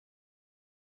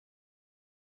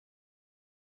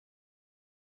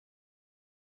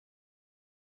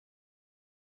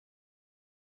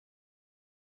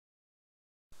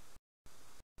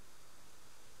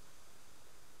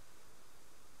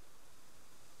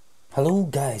Hello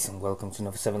guys and welcome to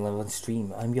another 7-Eleven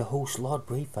stream. I'm your host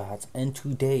LordBraveFart and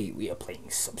today we are playing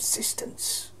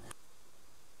Subsistence.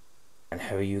 And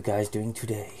how are you guys doing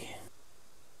today?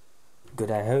 Good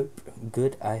I hope.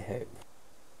 Good I hope.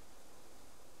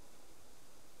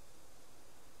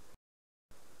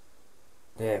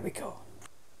 There we go.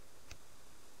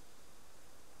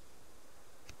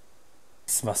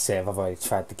 This must save, I've already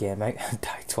tried the game out and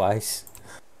died twice.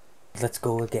 Let's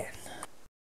go again.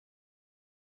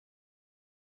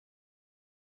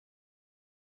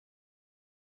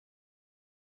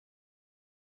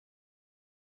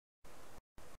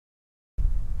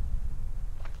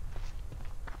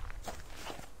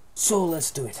 So let's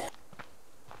do it.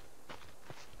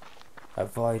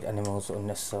 Avoid animals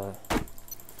unnecessary.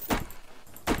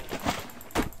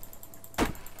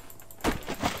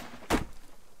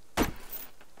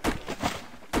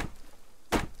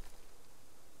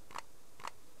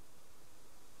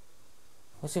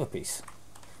 What's the other piece?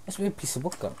 Must be a piece of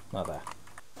wood gun. Not there.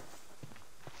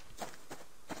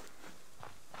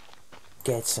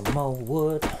 Get some more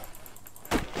wood.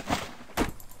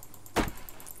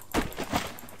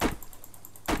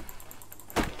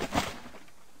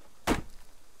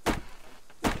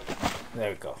 There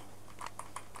we go.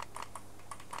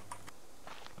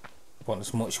 Want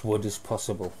as much wood as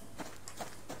possible.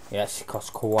 It actually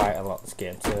costs quite a lot this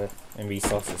game in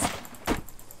resources.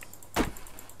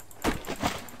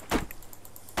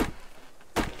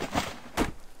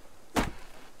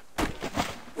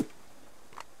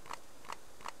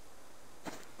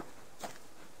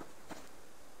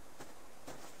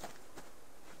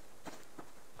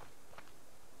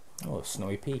 Oh,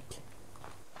 Snowy Peak.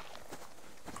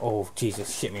 Oh,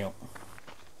 Jesus, shit me up.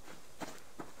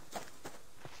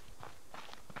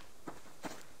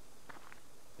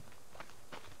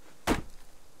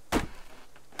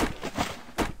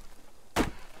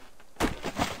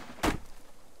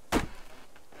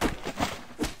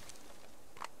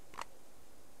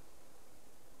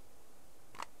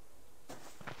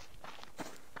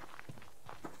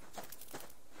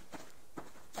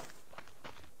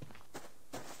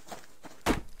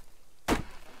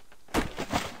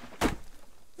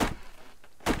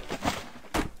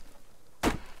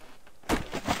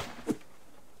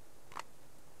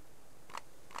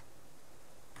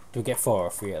 Do we get 4 or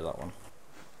 3 of that one?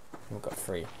 We've got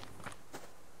 3.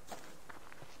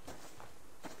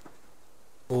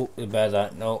 Oh, the bear's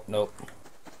out. No, no.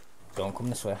 Don't come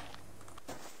this way.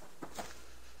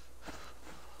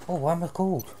 Oh, why am I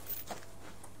cold?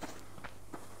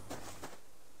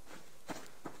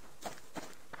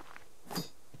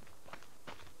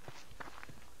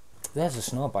 There's a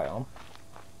snow biome.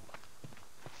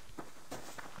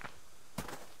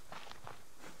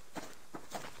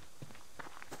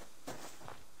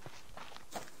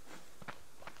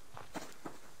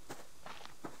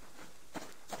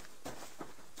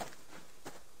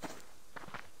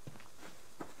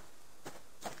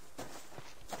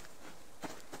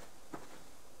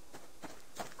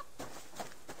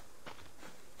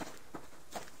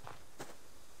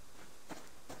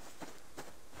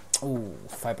 Oh,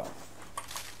 fiber.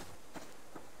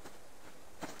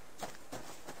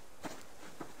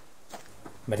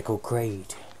 Medical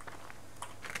grade.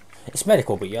 It's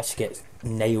medical, but you actually get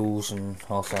nails and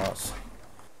all sorts.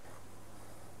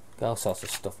 Got all sorts of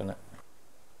stuff in it.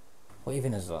 What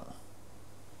even is that?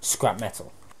 Scrap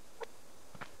metal.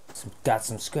 Got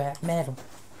some scrap metal.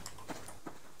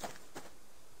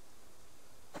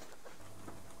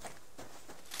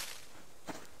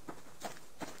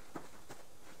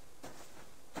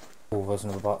 Oh, there's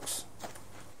another box.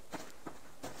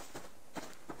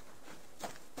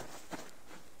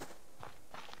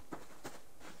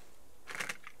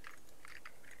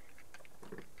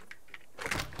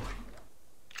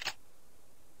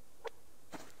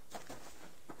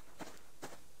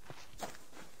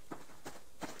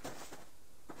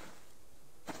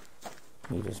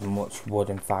 Need as much wood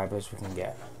and fibre as we can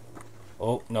get.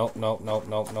 Oh, no, no, no,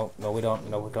 no, no, no, we don't,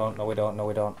 no, we don't, no, we don't, no,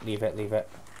 we don't. Leave it, leave it.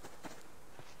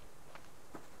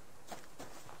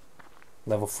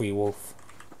 Level 3 wolf.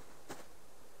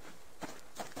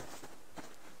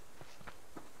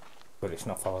 But it's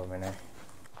not following me now.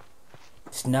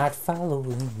 It's not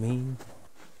following me.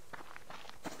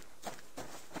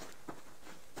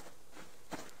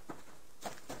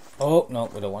 Oh, no,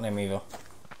 we don't want him either.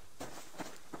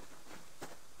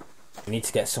 We need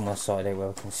to get somewhere sorted out where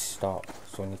we can stop.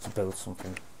 So we need to build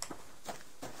something.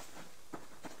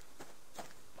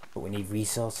 But we need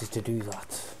resources to do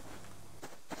that.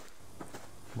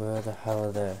 Where the hell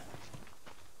are they?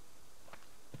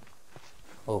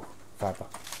 Oh, fibre.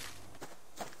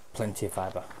 Plenty of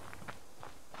fibre.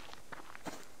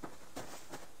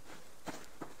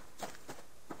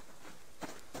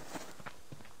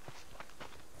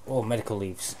 Oh, medical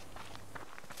leaves.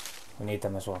 We need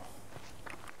them as well.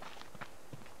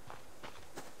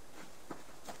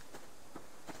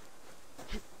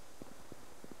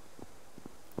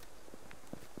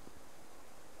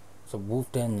 So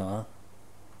wolf den there.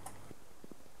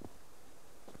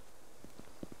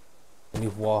 We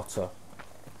need water.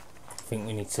 I think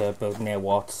we need to build near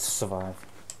water to survive.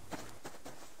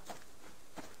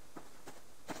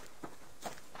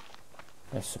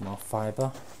 There's some more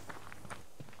fibre.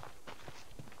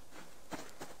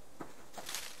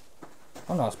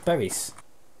 Oh no, it's berries.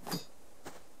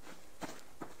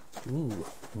 Ooh,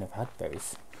 never had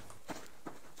berries.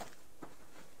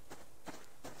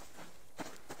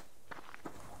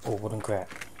 Oh, wooden crate.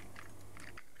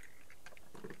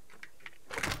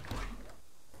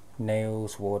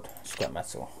 Nails, wood, scrap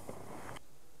metal.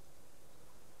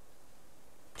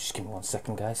 Just give me 1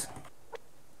 second, guys.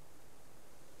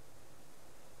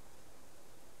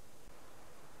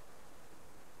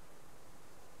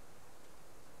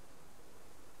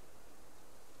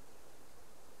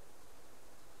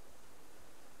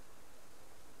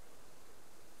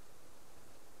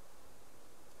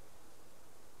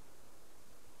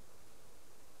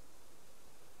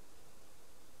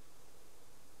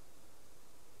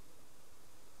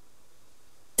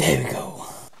 There we go.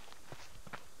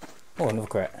 Oh, another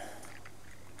crate.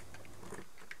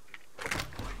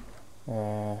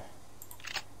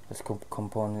 Let's go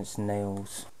components,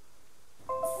 nails,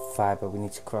 fibre. We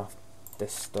need to craft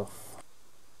this stuff.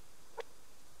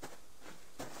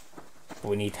 But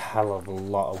we need a hell of a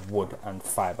lot of wood and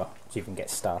fibre to even get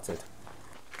started.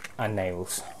 And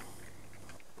nails.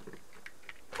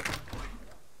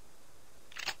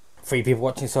 3 people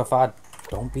watching so far.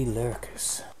 Don't be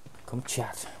lurkers. Come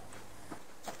chat.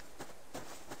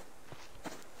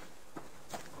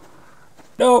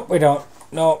 No, we don't.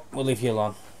 No, we'll leave you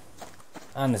alone.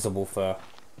 And there's a wolf there.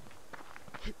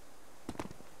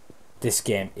 This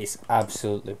game is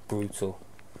absolutely brutal.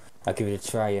 I gave it a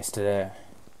try yesterday.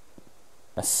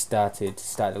 I started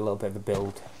a little bit of a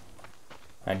build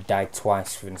and died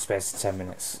twice within the space of 10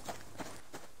 minutes.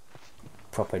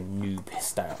 Proper noob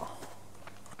style.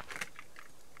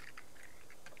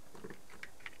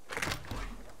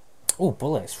 Oh,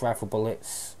 bullets, rifle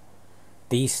bullets.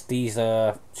 These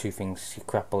are 2 things. You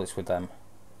craft bullets with them.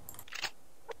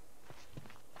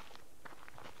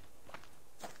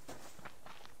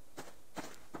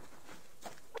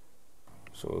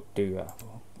 So we'll do that.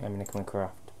 How many can we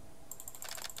craft?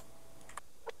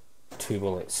 2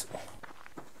 bullets.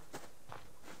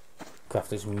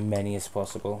 Craft as many as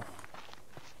possible.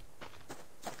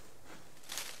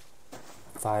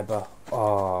 Fibre.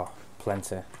 Oh,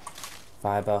 plenty.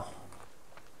 Fibre.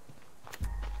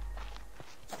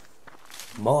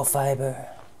 More fibre.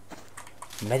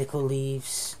 Medical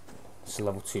leaves. It's a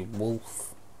level 2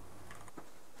 wolf.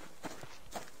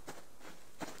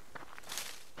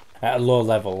 At a low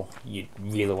level, you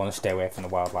really want to stay away from the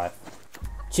wildlife.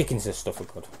 Chickens and stuff are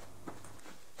good,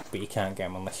 but you can't get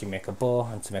them unless you make a bow,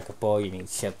 and to make a bow you need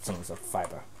shed tons of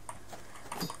fibre.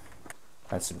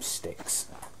 And some sticks.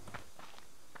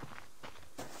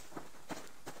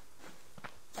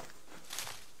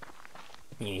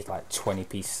 You need like 20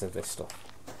 pieces of this stuff.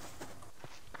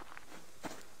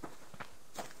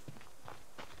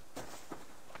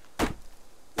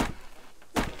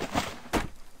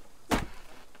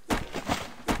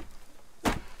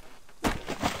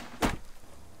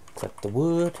 Collect the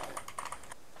wood.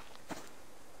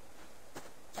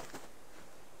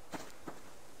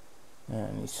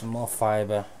 I need some more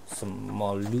fibre, some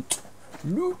more loot.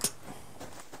 Loot!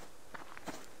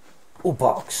 Oh,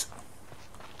 box!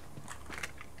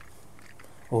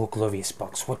 Oh, glorious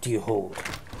box, what do you hold?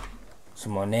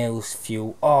 Some more nails,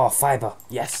 fuel. Oh, fibre,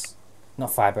 yes!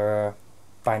 Not fibre,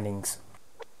 bindings.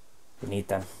 We need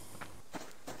them.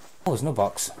 Oh, there's no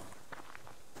box.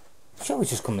 Shall we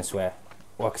just come this way?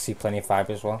 Oh, I can see plenty of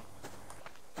fibre as well.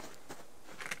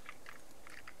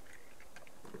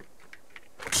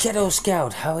 Shadow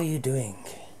Scout, how are you doing?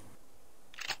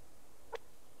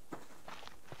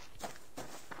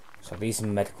 So these are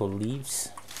medical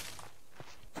leaves.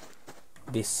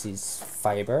 This is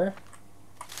fibre.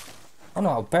 Oh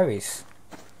no, berries.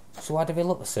 So why do they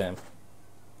look the same?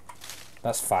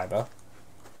 That's fibre.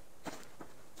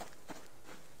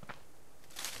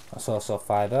 That's also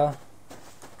fibre.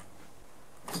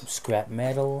 Scrap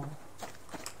metal.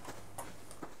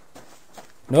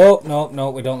 No, no,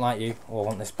 no, we don't like you. Oh, I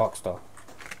want this box though.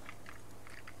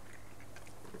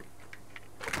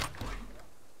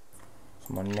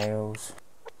 Some more nails.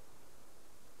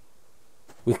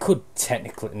 We could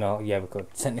technically, no, yeah, we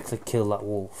could technically kill that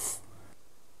wolf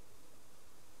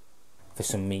for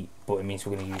some meat, but it means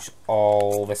we're going to use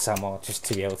all this ammo just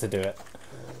to be able to do it.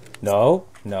 No,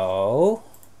 no.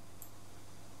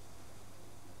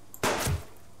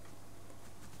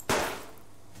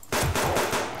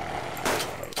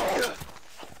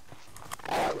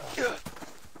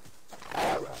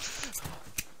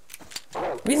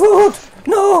 Reload!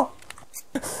 No!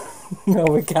 No,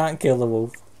 we can't kill the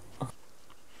wolf.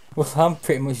 Well, I'm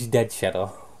pretty much dead,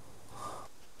 Shadow.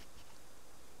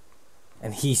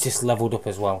 And he's just leveled up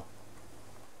as well.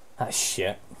 That's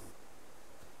shit.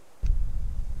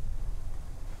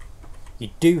 You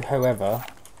do, however,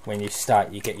 when you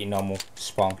start, you get your normal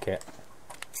spawn kit.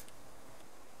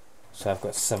 So I've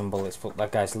got 7 bullets, but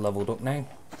that guy's leveled up now.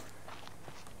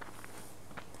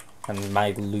 And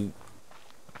my loot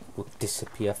will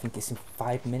disappear. I think it's in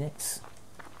 5 minutes.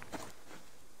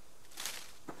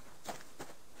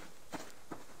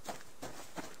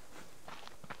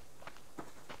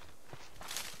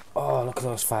 Oh, look at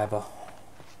those fibre.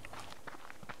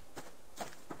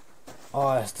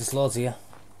 Oh, there's loads here.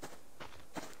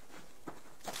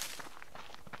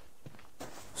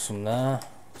 Some there,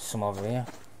 some over here.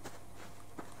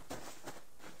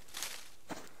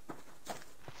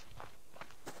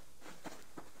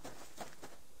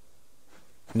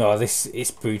 No, this is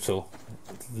brutal.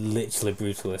 Literally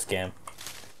brutal, this game.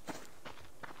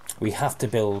 We have to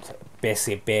build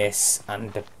basically a base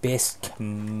and a base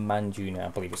command unit, I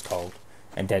believe it's called.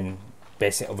 And then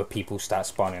basically other people start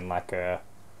spawning like a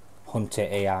hunter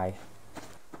AI,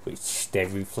 which they're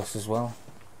ruthless as well.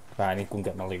 Right, I need to go and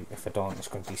get my loot. If I don't, it's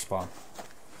going to despawn.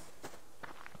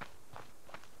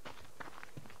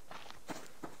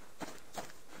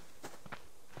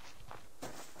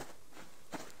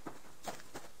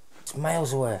 It's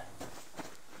miles away.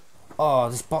 Oh,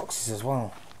 there's boxes as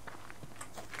well.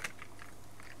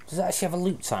 Does it actually have a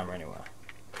loot timer anywhere?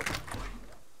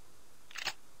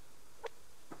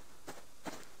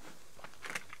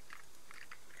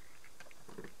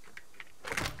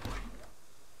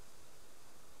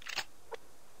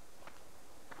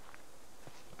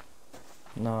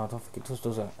 No, I don't think it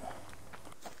does it?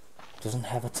 Doesn't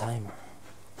have a timer.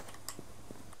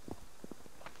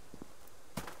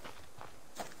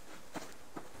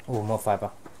 Oh, more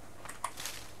fibre.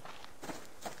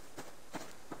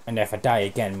 And if I die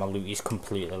again, my loot is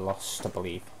completely lost, I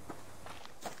believe.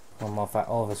 One more fibre.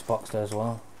 Oh, there's a box there as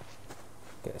well.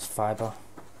 Get this fibre.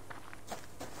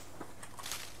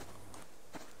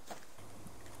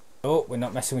 Oh, we're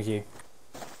not messing with you.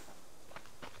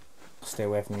 Stay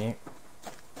away from you.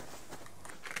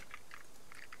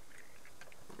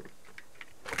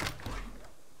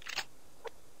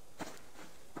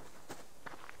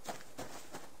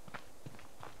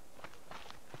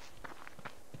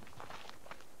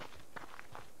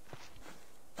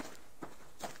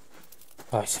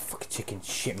 Oh, it's a fucking chicken.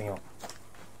 Shit me up.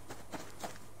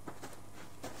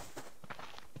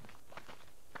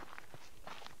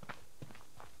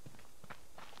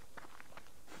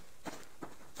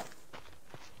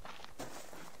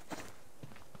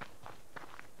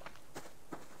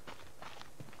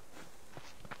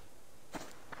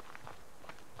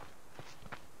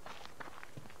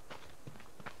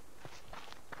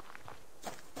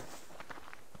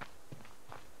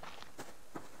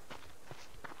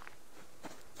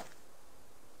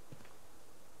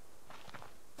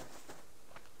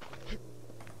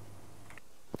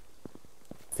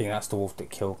 I think that's the wolf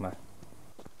that killed me.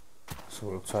 So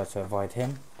we'll try to avoid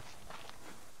him.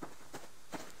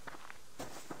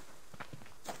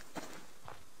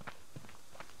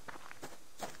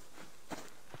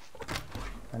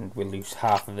 And we'll lose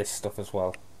half of this stuff as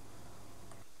well.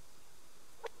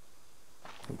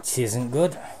 Which isn't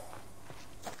good.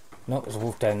 Nope, there's a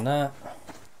wolf down there.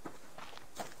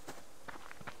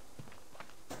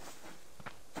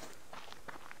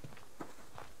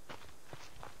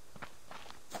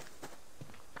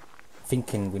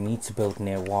 Thinking we need to build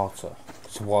near water,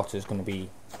 so water is going to be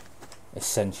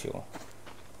essential,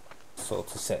 so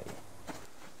to say.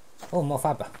 Oh, more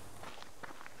fibre.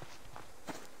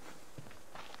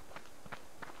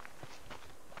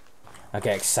 I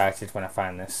get excited when I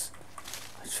find this.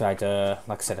 I tried,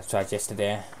 like I said, I tried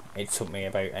yesterday. It took me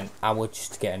about an hour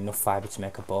just to get enough fibre to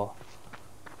make a bow.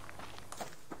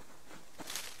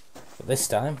 But this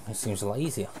time, it seems a lot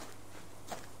easier.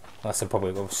 Unless I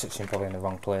probably was searching in the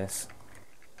wrong place.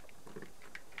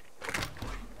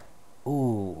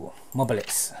 Ooh, more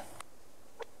bullets.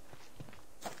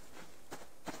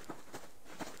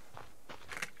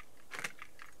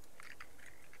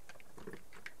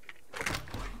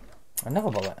 Another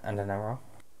bullet and an arrow.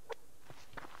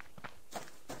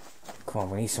 Come on,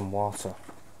 we need some water.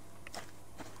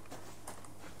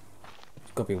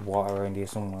 There's got to be water around here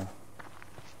somewhere.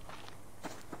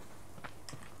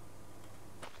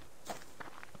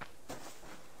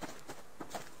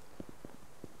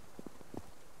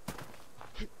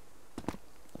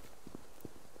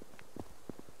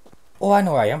 Oh, I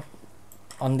know where I am.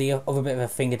 On the other bit of a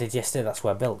thing I did yesterday, that's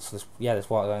where I built. So there's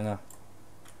water down there.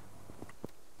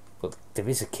 But there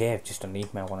is a cave just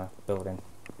underneath me I want to build in.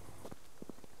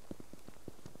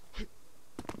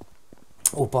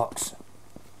 Oh, box.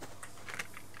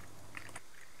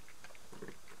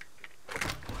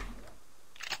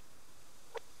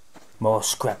 More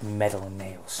scrap metal and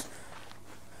nails.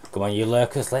 Come on, you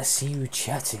lurkers, let's see you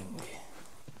chatting.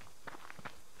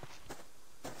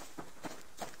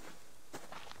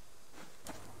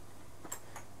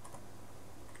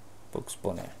 Bugs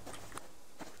Bunny.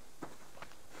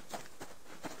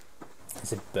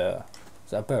 It's a bear.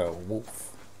 Is that a bear or a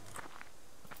wolf?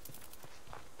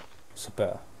 It's a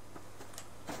bear.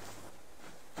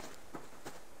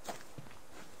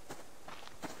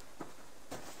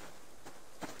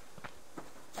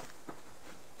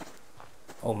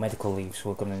 Oh, medical leaves.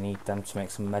 We're going to need them to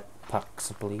make some med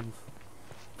packs, I believe.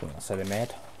 I think that's how they're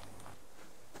made.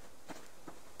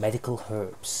 Medical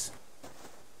herbs.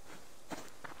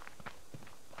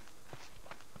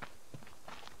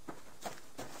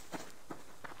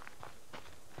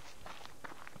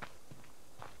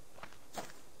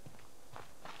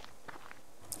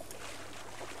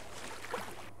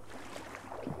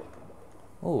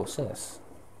 Oh, what's this?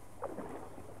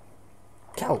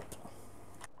 Kelp.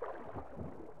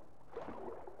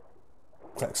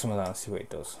 Collect some of that and see what it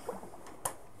does.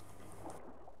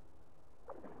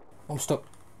 I'm stuck.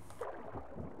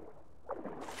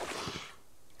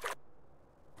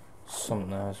 Something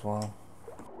there as well.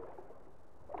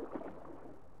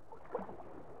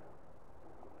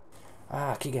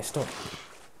 Ah, I keep getting stuck.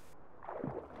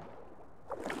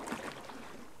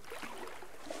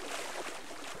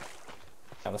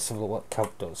 Now let's have a look what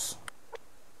kelp does.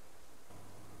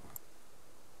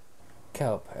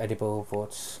 Kelp, edible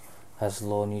but has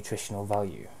low nutritional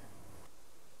value.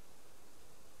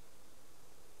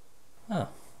 Ah,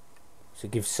 so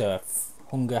it gives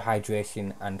hunger,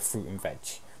 hydration and fruit and veg,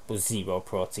 but zero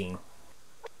protein.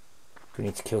 We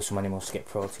need to kill some animals to get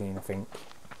protein, I think.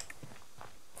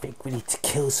 We need to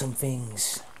kill some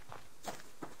things.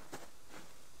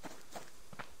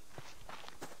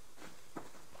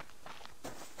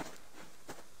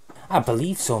 I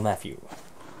believe so, Matthew.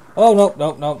 Oh,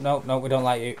 no, we don't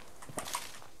like you.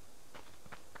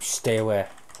 Stay away.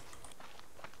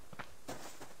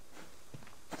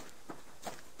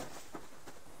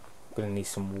 Gonna need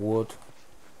some wood.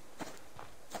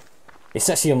 It's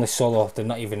actually only solo. They've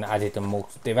not even added a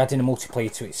they've added a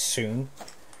multiplayer to it soon,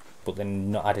 but they've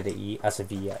not added it as of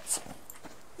yet.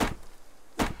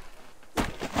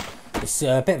 It's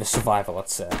a bit of a survival, I'd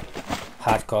say.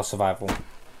 Hardcore survival.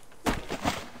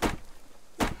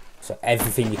 So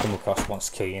everything you come across wants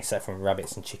to kill you, except from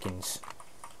rabbits and chickens.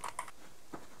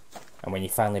 And when you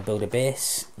finally build a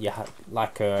base, you have,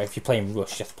 like if you're playing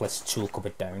Rush, you have to place a tool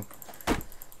cupboard down.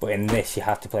 But in this, you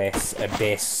have to place a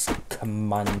base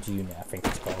command unit, I think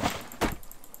it's called.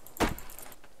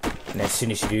 And as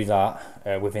soon as you do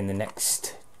that, within the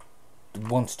next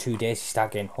 1 to 2 days, you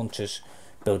start getting hunters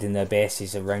building their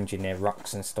bases around you near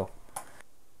rocks and stuff.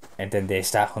 And then they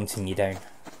start hunting you down.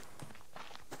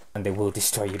 And they will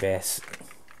destroy your base.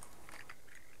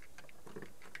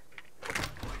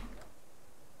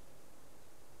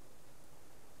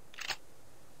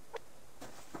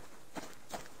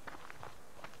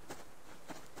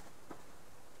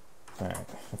 Right,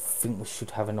 I think we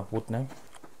should have enough wood now.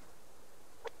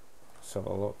 So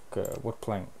I'll look, wood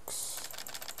planks.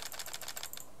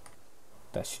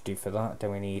 That should do for that.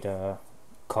 Then we need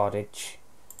cordage.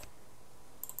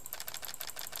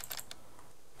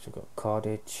 So we've got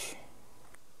cordage.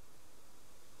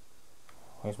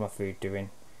 Where's my food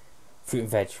doing? Fruit and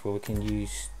veg. Well, we can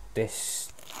use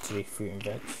this to be fruit and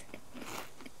veg.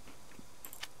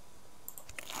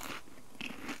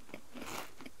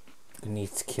 We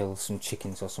need to kill some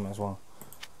chickens or something as well.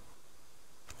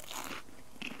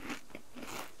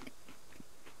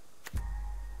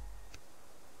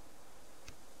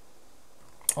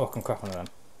 Oh, I can craft one of them.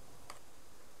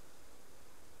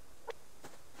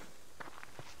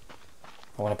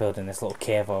 I want to build in this little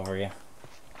cave over here.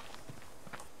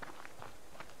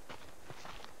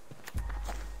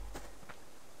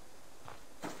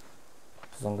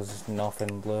 As long as there's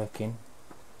nothing lurking.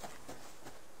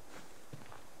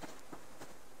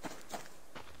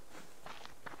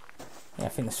 Yeah, I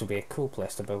think this would be a cool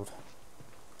place to build.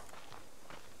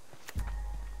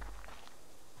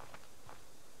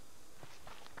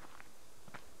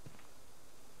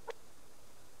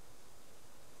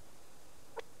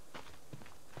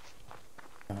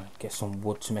 Get some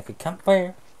wood to make a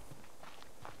campfire.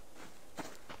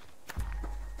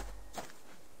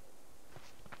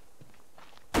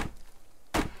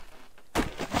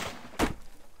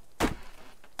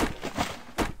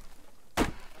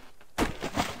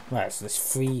 Right, so there's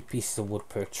 3 pieces of wood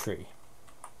per tree.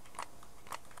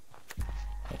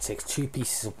 It takes 2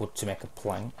 pieces of wood to make a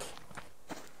plank.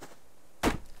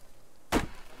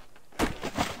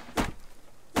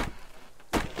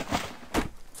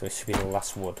 So this should be the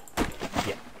last wood.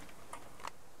 Yeah.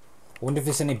 I wonder if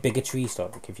there's any bigger trees though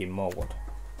that give you more wood.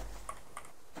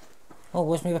 Oh,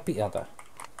 where's my repeat order?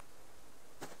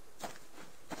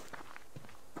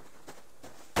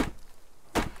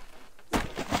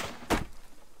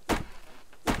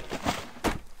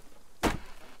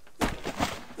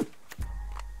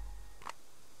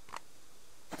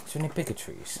 Is there any bigger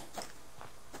trees?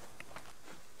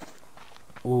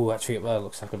 Ooh, that tree up there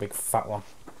looks like a big fat one.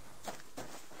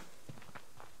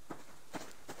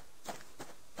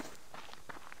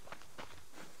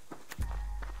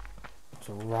 There's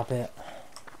a rabbit.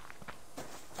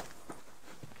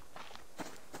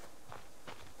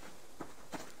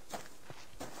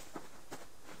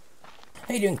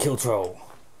 How you doing, kill troll?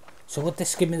 So would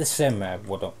this give me the same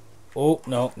wood up? Oh,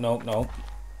 no, no, no.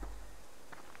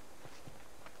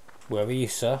 Where are you,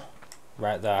 sir?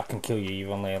 Right there, I can kill you.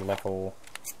 You're only a level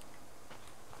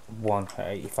 1 at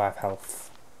 85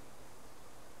 health.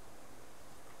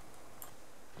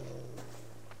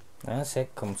 That's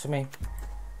it, come to me.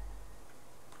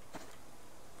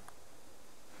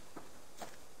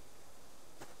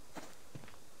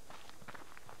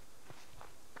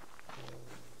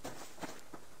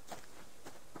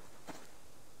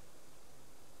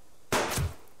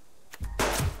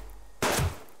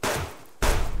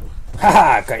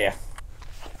 Haha, got ya.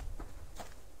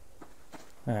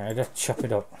 Alright, just chop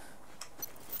it up.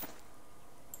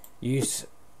 Use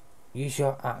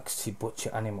your axe to butcher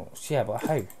animals. Yeah, but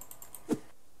how?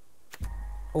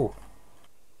 Oh,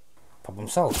 problem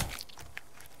solved.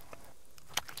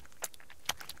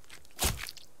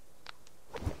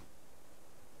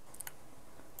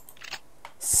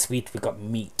 Sweet, we got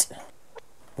meat.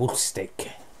 Wolf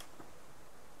steak.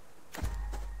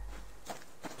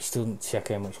 Still didn't check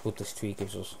how much wood this tree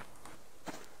gives us.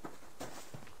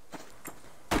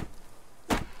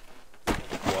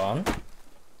 1,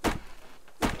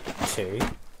 2,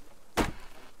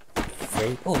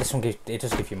 3. Oh, this one gives, it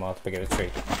does give you more the bigger the tree.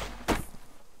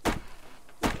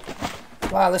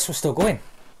 Wow, this was still going.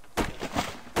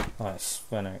 Oh, it's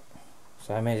run out.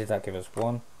 So how many did that give us?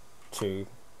 1, 2,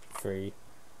 3,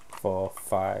 4,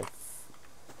 5.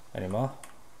 Any more?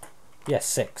 Yes,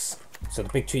 6. So the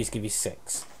big trees give you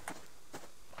 6.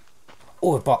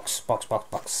 Oh, a box.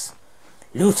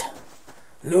 Loot!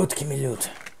 Loot, give me loot.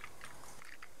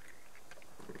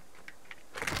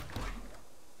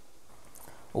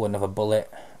 Oh, another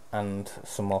bullet and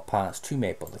some more parts to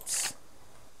make bullets.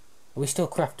 Are we still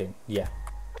crafting? Yeah.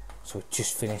 So we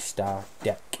just finished our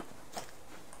deck.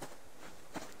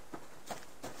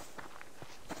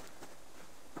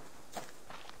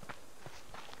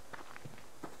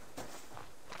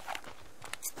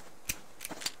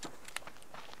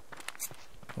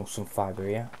 Oh, some fibre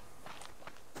here.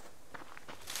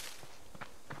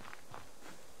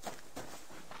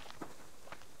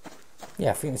 Yeah,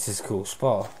 I think this is a cool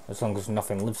spot, as long as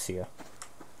nothing lives here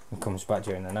and comes back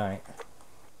during the night.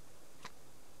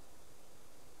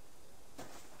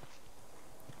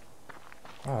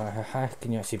 Oh, how high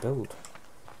can you actually build?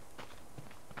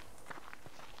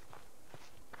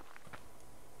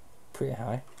 Pretty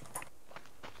high.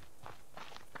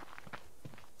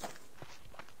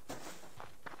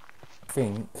 I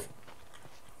think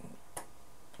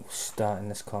we'll start in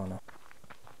this corner.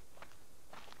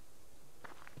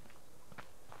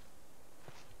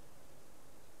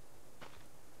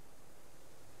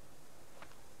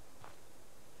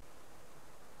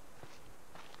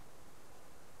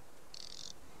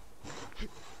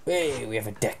 Hey, we have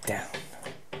a deck down.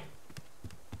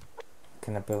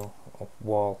 Can I build a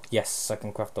wall? Yes, I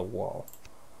can craft a wall.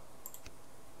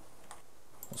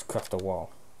 Let's craft a wall.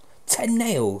 10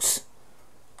 nails!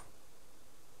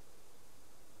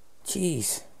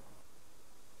 Jeez.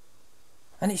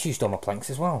 And it's used all my planks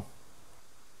as well.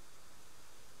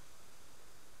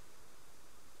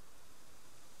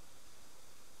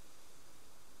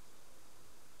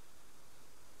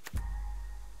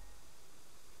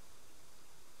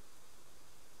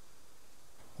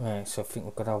 Right, so I think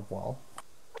we've got our wall.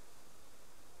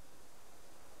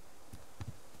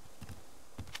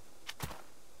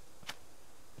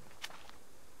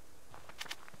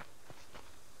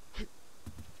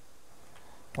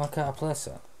 Why can't I place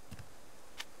it?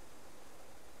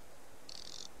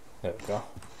 There we go.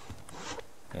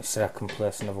 Instead I can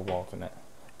place another wall in it.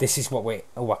 This is what we...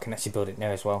 Oh, I can actually build it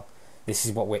now as well. This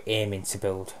is what we're aiming to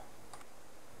build.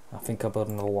 I think I'll build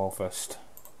another wall first.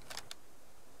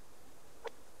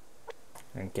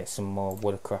 and get some more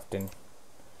wood crafting,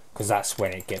 because that's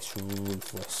when it gets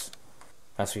ruthless.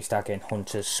 As we start getting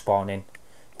hunters spawning,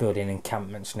 building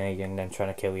encampments near you and then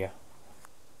trying to kill you.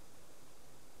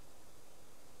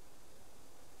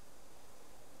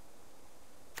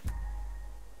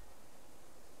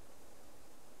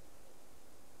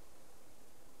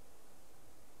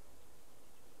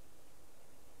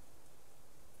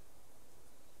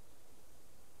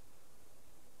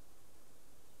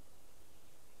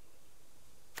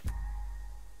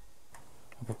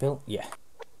 Have we built? Yeah.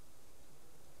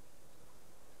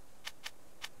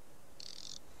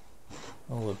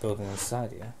 Oh, we're building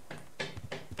inside here.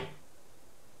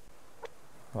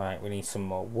 Right, we need some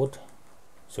more wood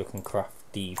so we can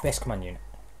craft the best command unit.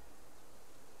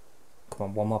 Come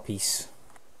on, one more piece.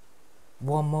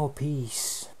 One more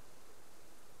piece.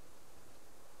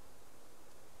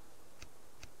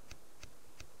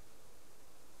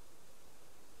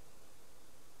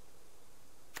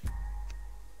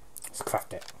 Let's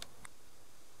craft it.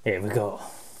 Here we go.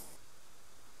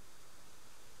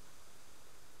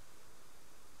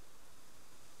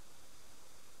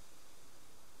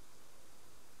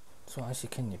 So what actually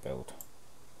can you build?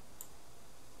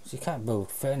 So you can't build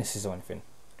furnaces or anything.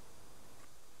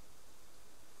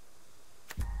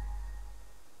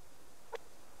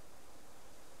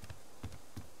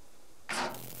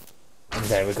 And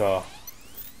there we go.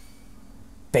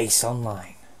 Base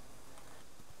online.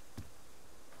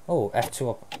 Oh,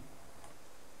 F2 up.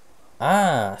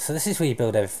 Ah, so this is where you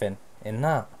build everything. In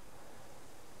that.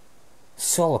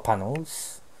 Solar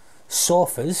panels.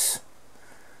 Sofas.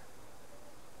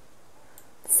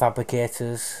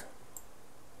 Fabricators.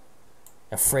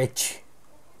 A fridge.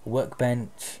 A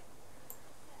workbench.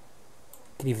 You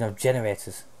could even have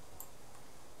generators.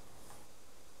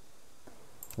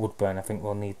 Woodburn, I think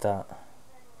we'll need that.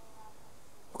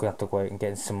 We're going to have to go out and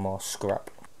get some more scrap.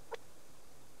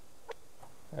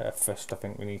 First I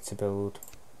think we need to build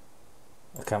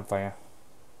a campfire.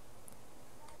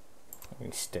 We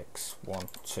need sticks. 1,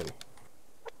 2.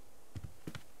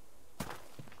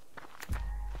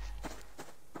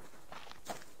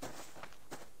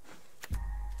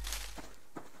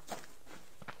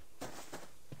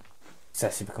 It's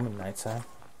actually becoming night time.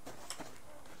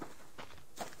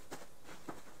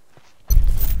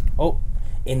 Oh,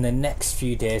 in the next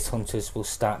few days hunters will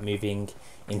start moving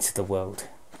into the world.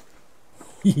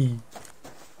 Right,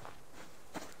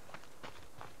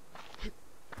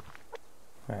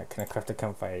 can I craft a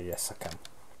campfire? Yes, I can.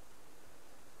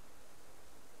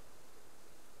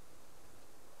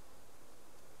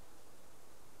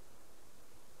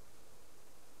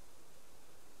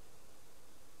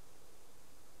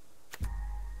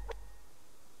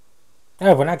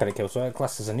 Oh, when I got a kill, so it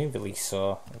classed as a new release,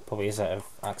 so it probably is out of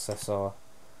access or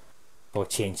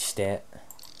change state.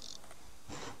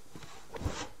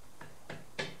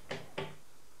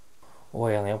 Oh,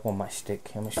 I only have one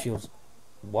matchstick. How much fuel?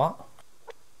 What?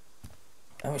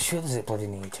 How much fuel does it bloody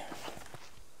need?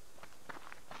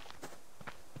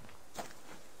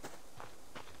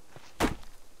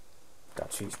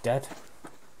 That tree's dead.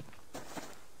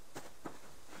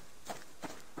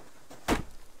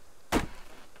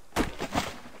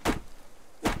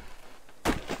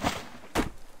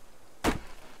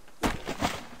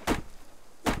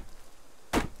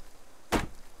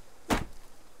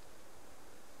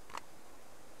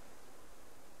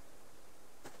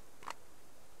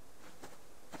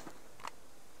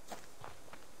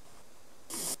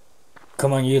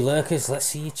 Come on, you lurkers, let's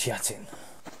see you chatting.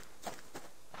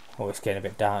 Oh, it's getting a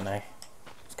bit dark now.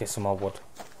 Let's get some more wood.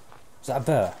 Is that a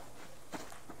bear?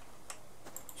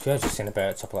 Sure, I've just seen a bear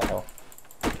at the top of that hill.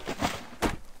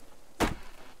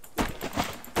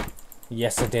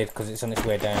 Yes, I did, because it's on its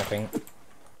way down, I think.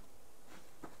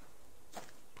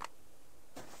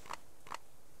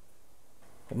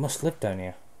 It must live down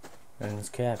here. In this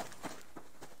cave.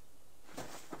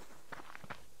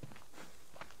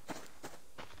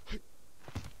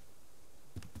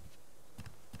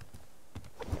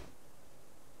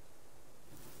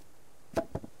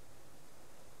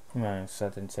 Right, so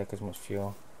that didn't take as much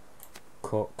fuel.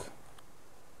 Cook.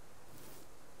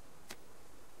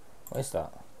 What is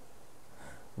that?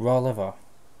 Raw liver.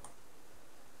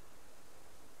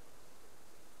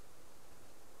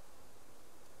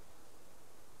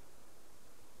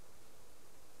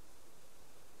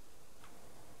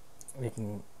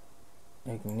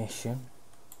 Ignition.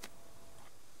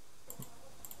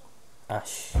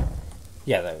 Ash.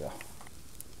 Yeah, there we go.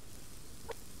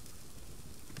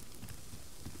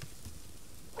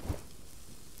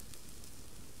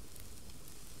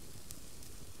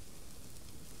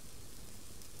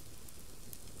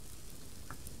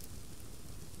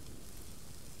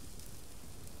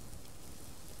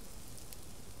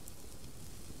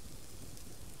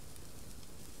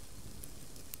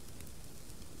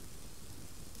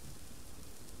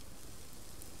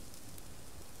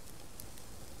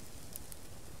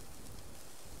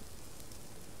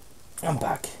 I'm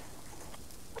back.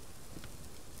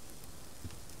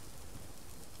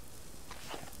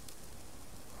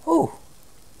 Oh!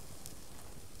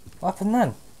 What happened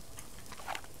then?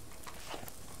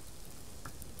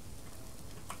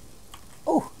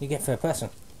 Oh, you get third person.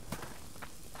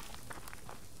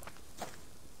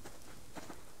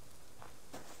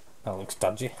 That looks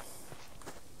dodgy.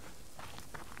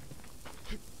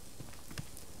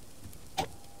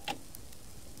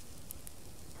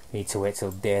 Need to wait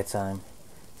till daytime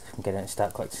so we can get in and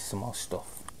start collecting some more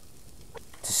stuff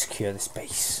to secure this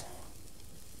base.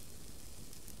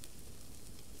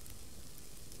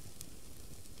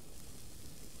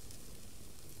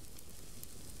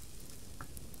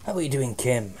 How are you doing,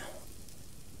 Kim?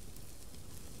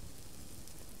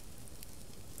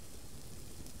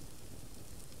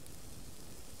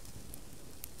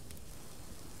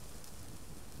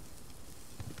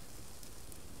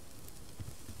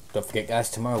 Don't forget, guys,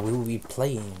 tomorrow we will be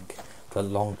playing the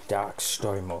long dark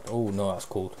story mode. Oh no, that's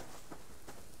cold.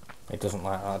 It doesn't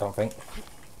like that, I don't think.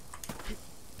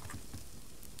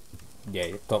 Yeah,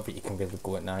 I don't think you can really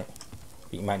go at night.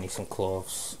 But you might need some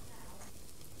clothes.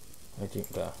 Where do you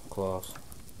get clothes?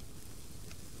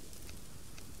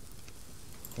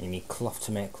 You need cloth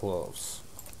to make clothes.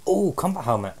 Oh, combat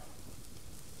helmet.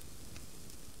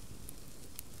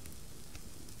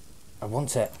 I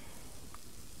want it.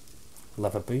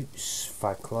 Leather boots,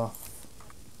 5 cloth,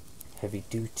 heavy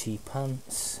duty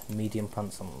pants, medium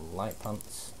pants and light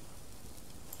pants.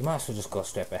 You might as well just go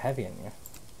straight for heavy, ain't you?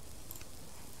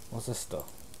 What's this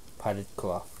stuff? Padded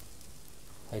cloth.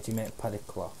 How do you make padded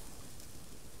cloth?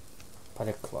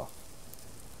 Padded cloth.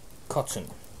 Cotton,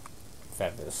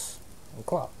 feathers and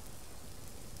cloth.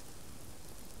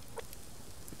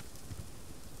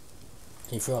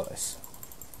 Can you throw this?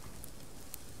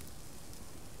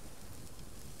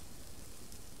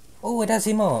 Oh, it has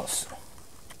emotes.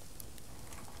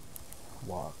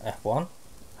 What? F1.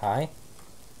 Hi.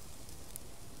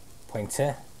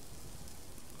 Pointer.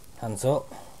 Hands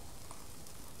up.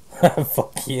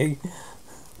 Fuck you.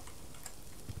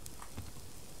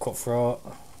 Cutthroat.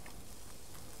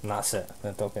 And that's it.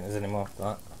 I don't think there's any more for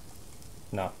that.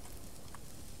 No.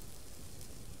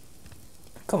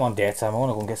 Come on, daytime. I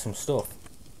want to go and get some stuff.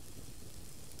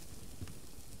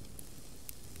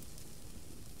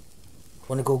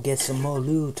 Want to go get some more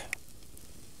loot.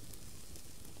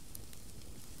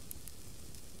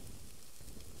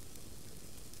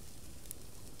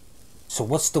 So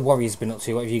what's the Warriors been up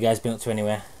to? What have you guys been up to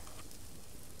anyway?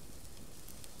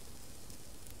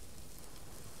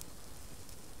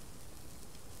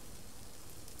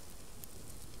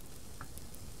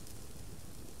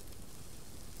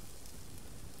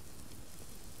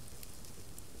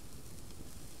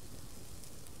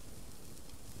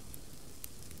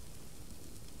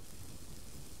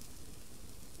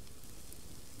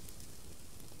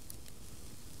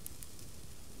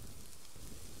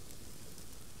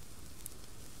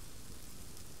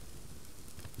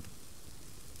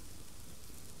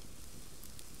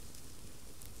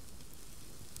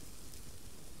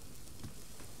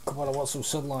 Come on, I want some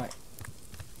sunlight.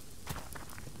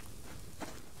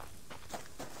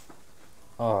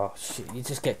 Oh shit, you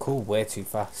just get cool way too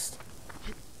fast.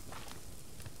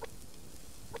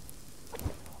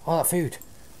 Oh, that food.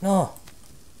 No.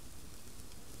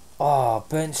 Oh,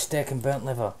 burnt steak and burnt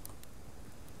liver.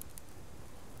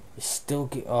 It still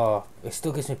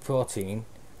gives me protein,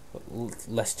 but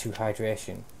less to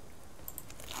hydration.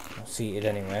 Let's eat it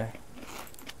anyway.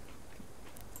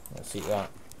 Let's eat that.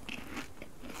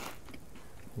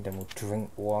 And then we'll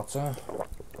drink water.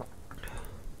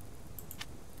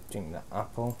 Drink the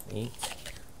apple. Eat.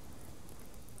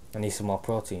 I need some more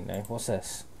protein now. What's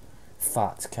this?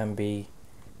 Fat can be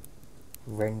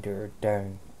rendered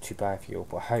down to biofuel,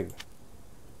 but how?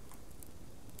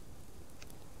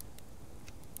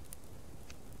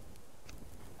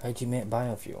 How do you make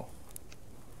biofuel?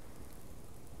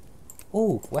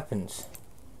 Oh, weapons.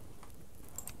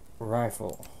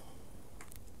 Rifle.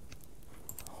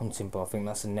 Hunting bow. I think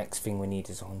that's the next thing we need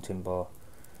is a hunting bow.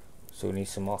 So we need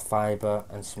some more fibre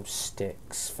and some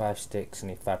sticks. 5 sticks. I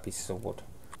need 5 pieces of wood.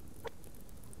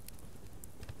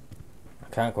 I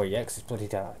can't go yet because it's bloody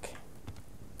dark.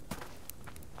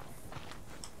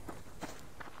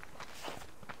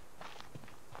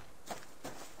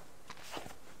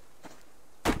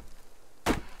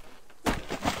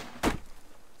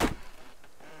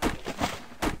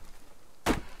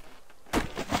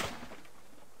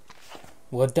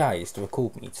 What dies to a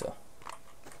cold meter?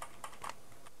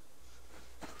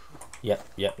 Yep,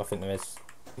 I think there is.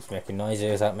 He's making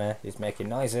noises at me. He's making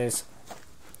noises.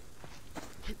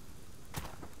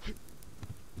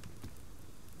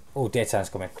 Oh, daytime's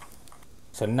coming.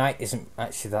 So night isn't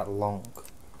actually that long.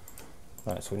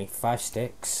 Right, so we need 5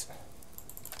 sticks.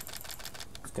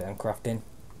 Let's get them crafting.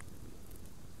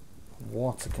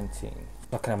 Water canteen.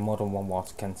 Not kind of more than one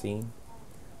water canteen.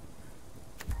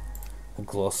 A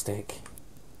glow stick.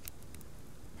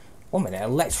 1 minute,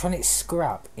 electronic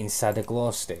scrap inside a glow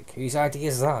stick. Whose idea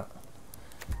is that?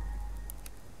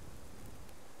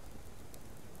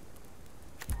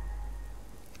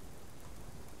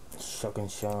 Shotgun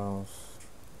shells,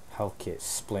 health kits,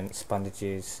 splints,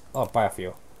 bandages. Oh,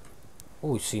 biofuel.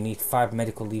 Oh, so you need 5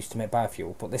 medical leaves to make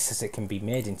biofuel, but this says it can be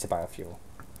made into biofuel.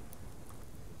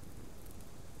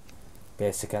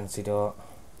 Basic antidote.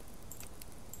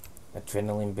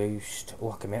 Adrenaline boost.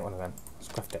 Oh, I can make one of them. Let's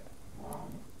craft it.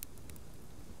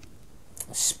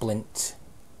 A splint.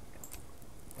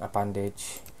 A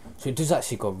bandage. So it does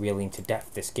actually go really into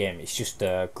depth, this game. It's just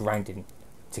grinding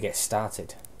to get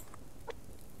started.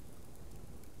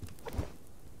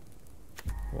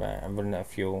 Right, I'm running out of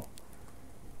fuel.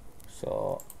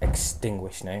 So,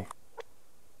 extinguish now. I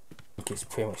think it's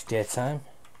pretty much daytime.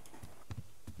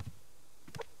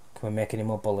 Can we make any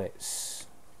more bullets?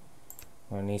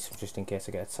 I need some just in case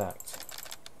I get attacked.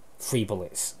 3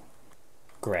 bullets.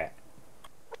 Great.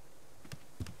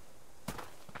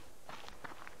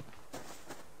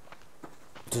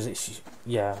 Does it?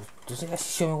 Yeah. Does it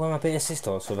actually show me where my base is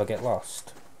though, so if I get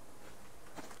lost?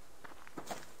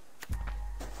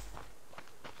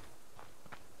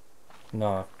 No,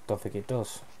 I don't think it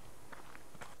does.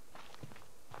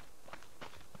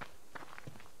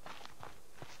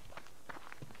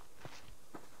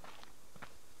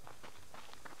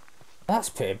 That's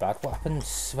pretty bad. What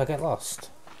happens if I get lost?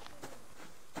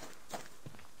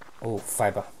 Oh,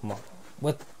 fibre.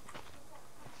 What?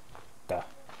 There.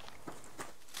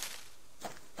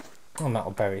 Oh,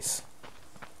 metal berries.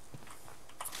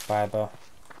 Fibre.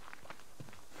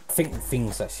 I think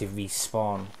things actually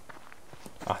respawn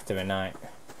after a night.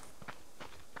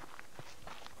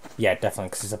 Yeah, definitely,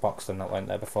 because there's a box that went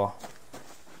there before.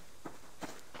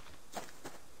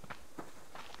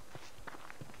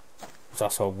 There's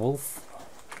also a wolf.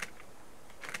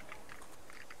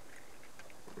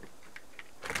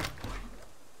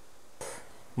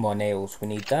 More nails, we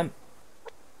need them.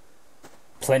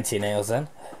 Plenty of nails then.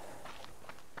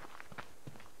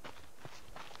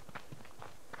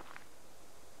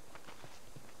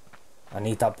 I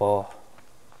need that bow.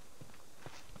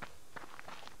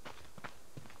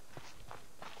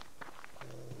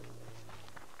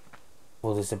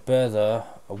 Well, there's a bear there,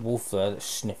 a wolf there that's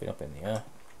sniffing up in the air.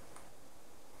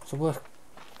 So we're...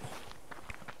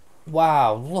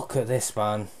 Wow, look at this,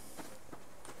 man.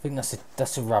 I think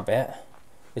that's a rabbit.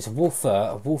 There's a wolf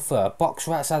there, a box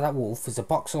right outside that wolf. There's a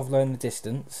box over there in the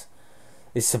distance.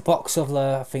 There's a box over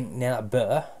there, I think, near that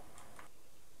bear.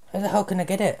 How the hell can I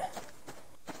get it?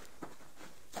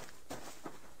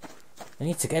 I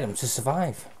need to get him to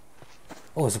survive.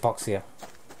 Oh, there's a box here.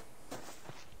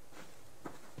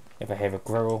 If I hear a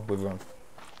growl, we run.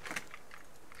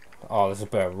 Oh, there's a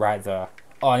bird right there.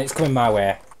 Oh, and it's coming my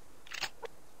way.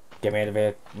 Get me out of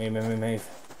here. Move.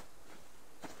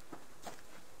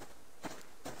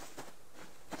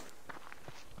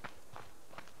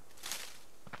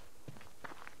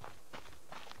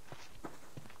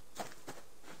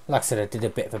 Like I said, I did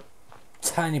a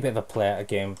tiny bit of a play at a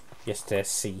game yesterday to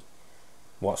see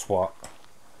what's what.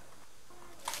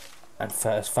 And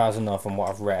as far as I know from what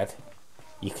I've read,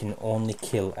 you can only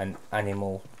kill an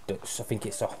animal that's, I think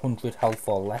it's 100 health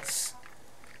or less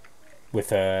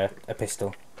with a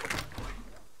pistol.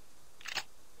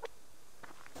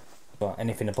 But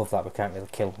anything above that we can't really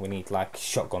kill. We need like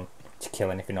shotgun to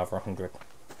kill anything over 100.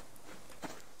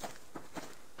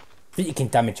 I think you can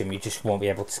damage them, you just won't be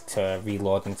able to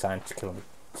reload in time to kill them,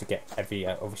 to get every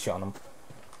other shot on them.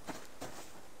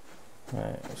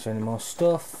 Right, is there any more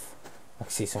stuff? I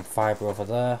can see some fibre over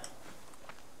there.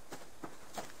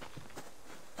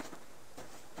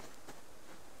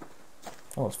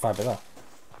 Oh, it's fibre there.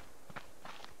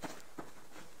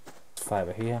 There's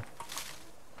fibre here.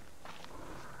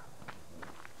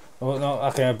 Oh no,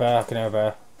 I can hear a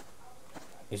bear,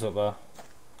 He's up there.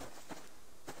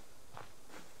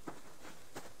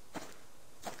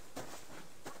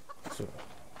 So,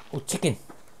 oh, chicken!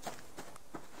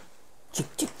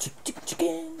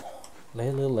 Chicken! Lay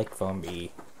a little egg for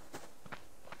me.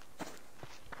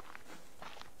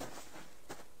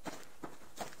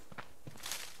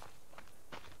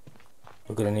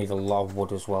 We're going to need a lot of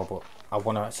wood as well, but I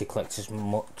want to actually collect as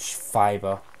much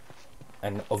fibre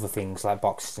and other things like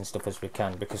boxes and stuff as we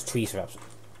can, because trees are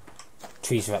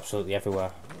absolutely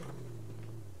everywhere.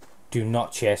 Do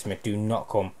not chase me, do not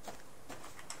come.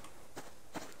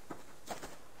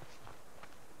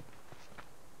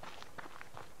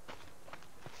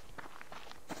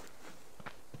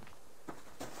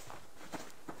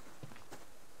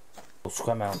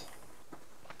 scram out.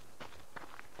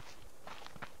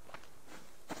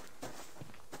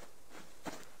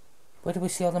 Where did we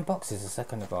see all them boxes a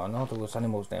second ago? I know there was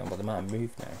animals down, but they might have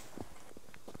moved now.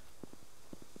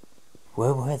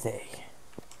 Where were they?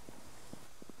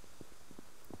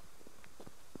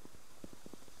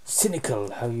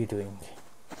 Cynical, how are you doing?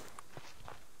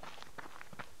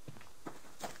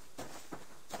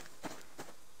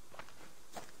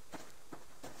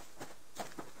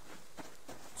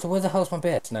 So where the hell's my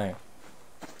base now?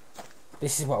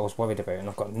 This is what I was worried about, and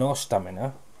I've got no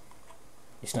stamina.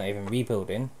 It's not even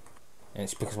rebuilding, and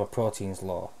it's because my protein's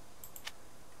low.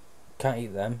 Can't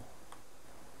eat them.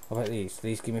 What about these? Do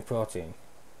these give me protein?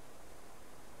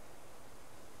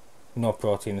 No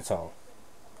protein at all.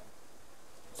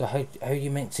 So how are you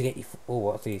meant to get your... Oh,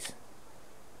 what are these?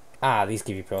 Ah, these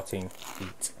give you protein.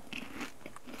 Eat.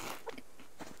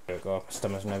 There we go, my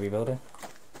stamina's now rebuilding.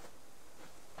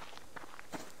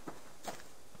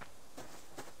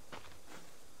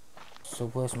 So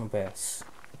where's my base?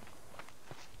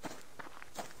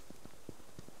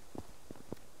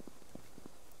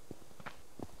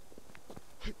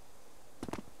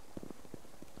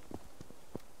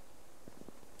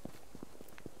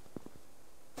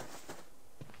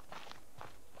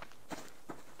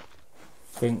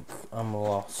 Think I'm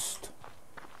lost.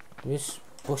 There's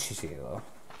bushes here though.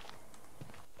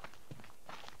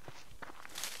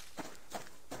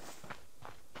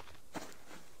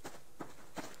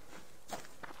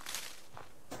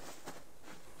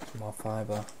 More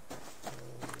fibre.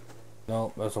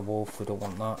 No, there's a wolf, we don't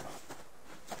want that.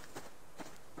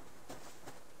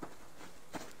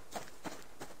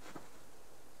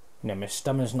 No, my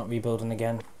stamina's not rebuilding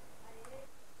again.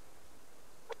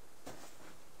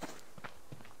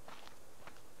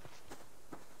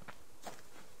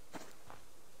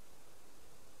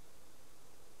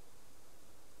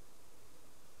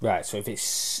 Right, so if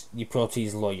it's your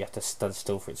protein's low, you have to stand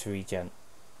still for it to regen.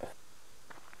 I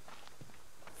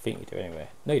think you do anyway.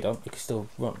 No, you don't. You can still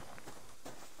run.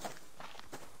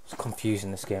 It's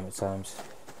confusing, this game at times.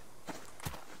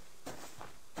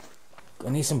 I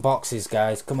need some boxes,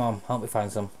 guys. Come on, help me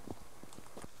find some.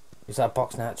 Is that a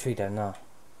box now? That tree down there?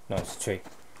 No, it's a tree.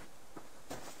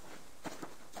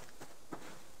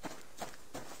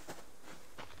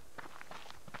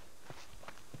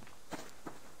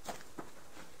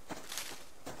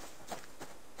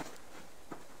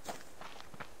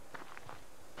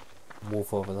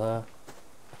 Wolf over there.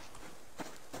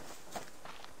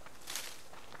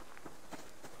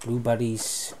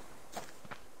 Blueberries.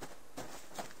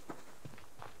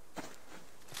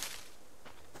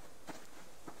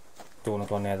 Don't want to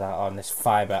go near that. Oh, and there's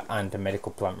fibre and a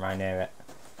medical plant right near it.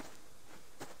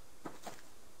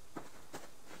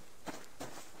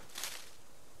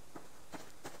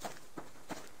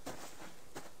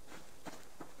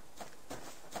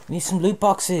 Need some loot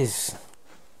boxes.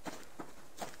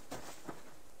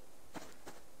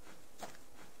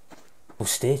 Well,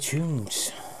 stay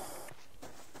tuned.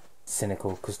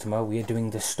 Cynical, because tomorrow we are doing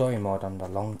the story mode on the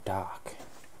Long Dark,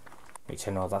 which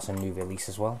I know that's a new release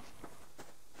as well.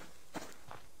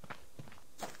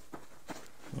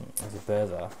 There's a bear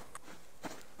there.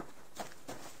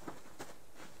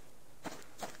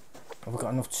 Have we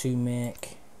got enough to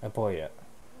make a boy yet?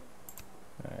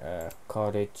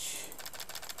 Cordage.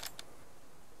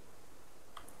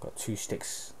 Got 2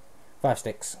 sticks. 5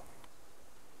 sticks.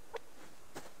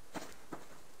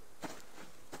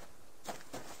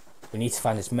 We need to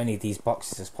find as many of these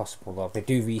boxes as possible though. They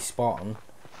do respawn,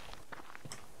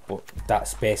 but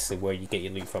that's basically where you get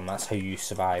your loot from. That's how you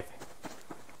survive.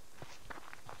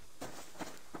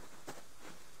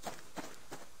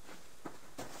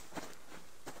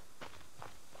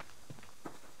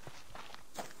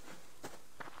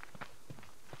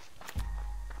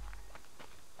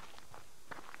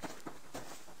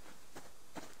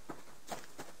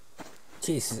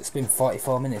 Jesus, it's been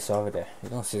 44 minutes already. It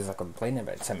don't seem like I'm playing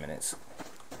about 10 minutes.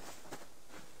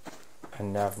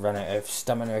 And I've run out of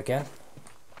stamina again.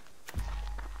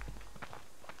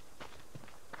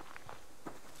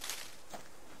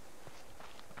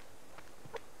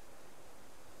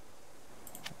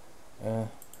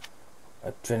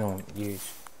 Adrenaline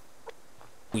use.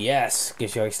 Yes,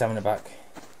 gives you your stamina back.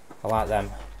 I like them.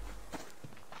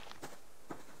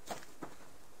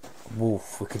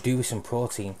 Wolf, we could do with some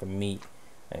protein for meat.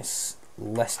 It's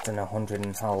less than 100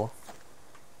 in health.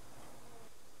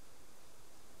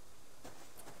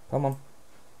 Come on.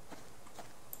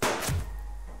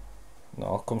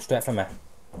 No, come straight for me.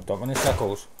 Don't run in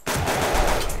circles.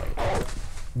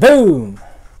 Boom!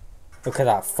 Look at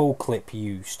that, full clip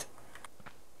used.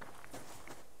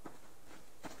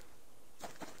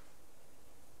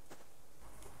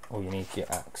 Oh, you need your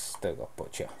axe. There you go,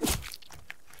 butcher.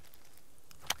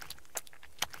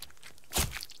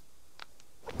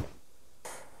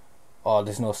 Oh,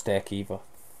 there's no steak either.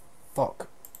 Fuck.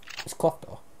 It's cloth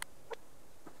though.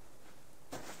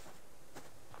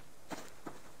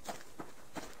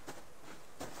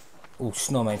 Oh,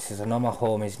 snow mountains. I know my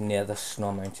home is near the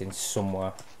snow mountains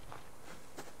somewhere.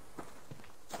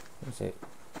 Is it?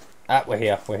 Ah, we're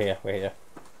here.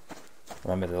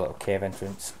 Remember the little cave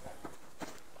entrance.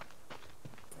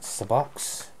 It's a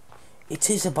box. It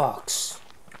is a box.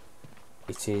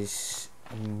 It is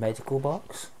a medical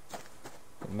box.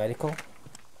 Medical?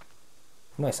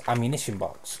 No, it's ammunition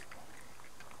box.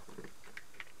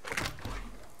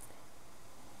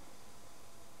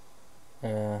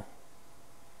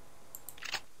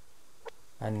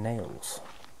 And nails.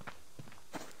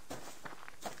 I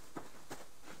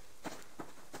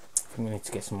think we need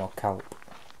to get some more kelp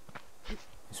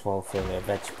as well for the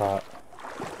veg part.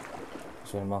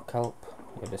 Is there any more kelp?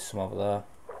 Yeah, there's some over there.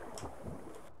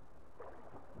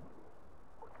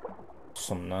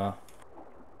 Some there.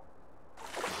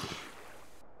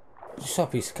 Just saw a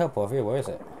piece of kelp over here, where is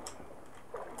it?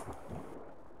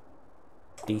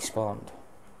 Despawned.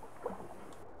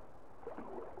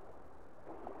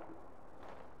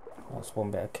 That's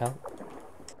one bit of kelp.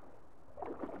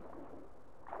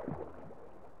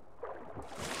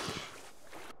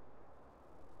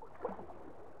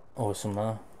 Oh, some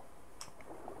there.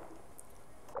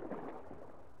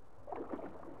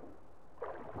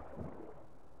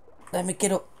 Let me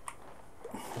get up.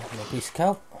 Another piece of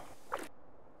kelp.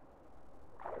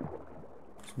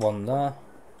 There's one there.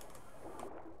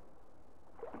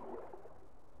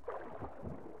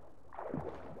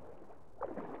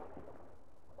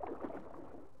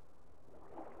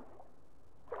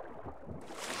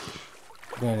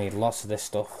 We're gonna need lots of this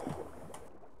stuff.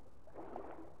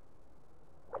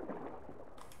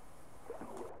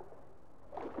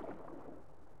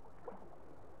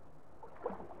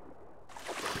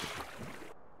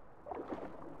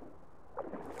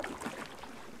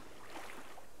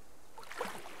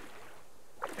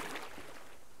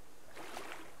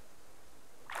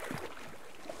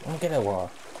 I'll get a while.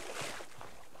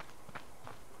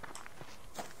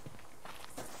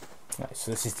 Right,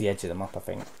 so this is the edge of the map, I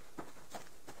think.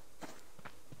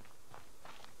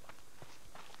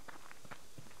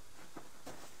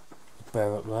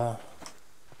 Bear up there.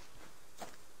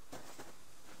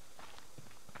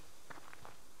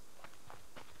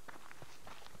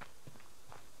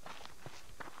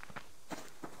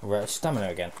 Right, stamina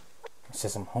again. It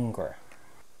says I'm hungry.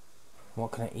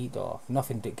 What can I eat though?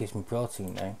 Nothing that gives me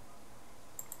protein now.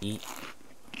 Eat.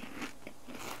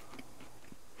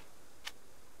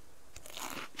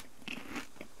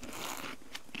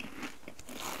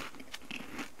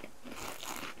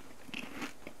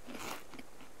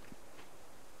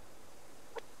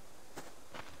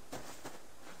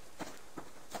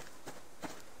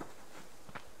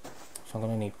 So I'm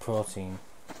going to need protein,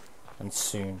 and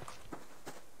soon.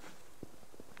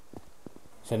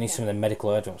 So I need some of the medical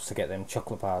airdrops to get them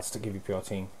chocolate bars to give you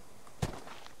protein.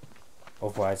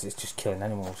 Otherwise it's just killing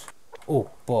animals. Oh,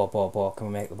 boar. Can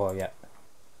we make the boar yet?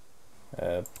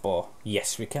 Boar.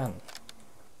 Yes, we can.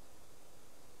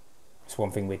 It's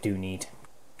one thing we do need.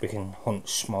 We can hunt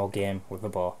small game with a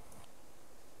boar.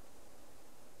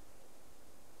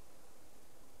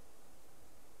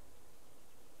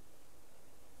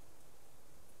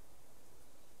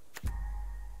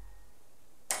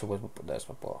 So there's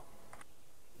my bow.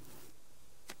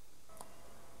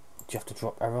 Do you have to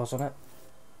drop arrows on it?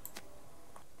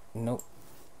 Nope.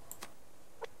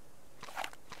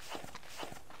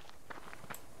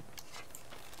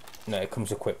 No, it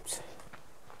comes equipped.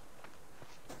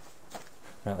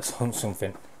 Now let's hunt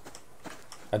something.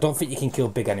 I don't think you can kill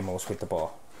big animals with the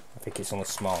bow. I think it's only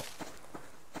small.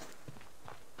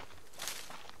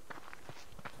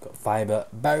 Got fibre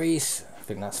berries. I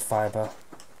think that's fibre.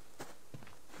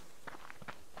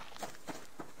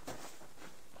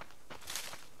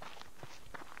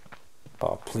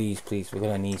 Oh, please, we're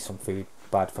gonna need some food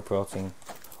bad for protein.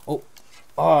 Oh,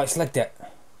 it's like that.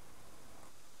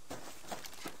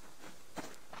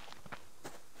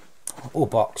 Oh,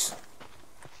 box.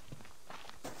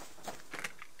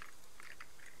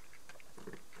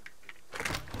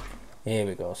 Here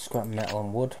we go, scrap metal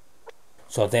and wood.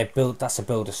 So that's a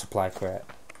builder supply crate.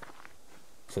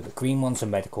 So the green ones are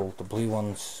medical, the blue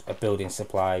ones are building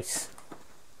supplies.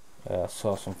 I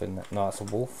saw something that, no, it's a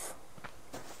wolf.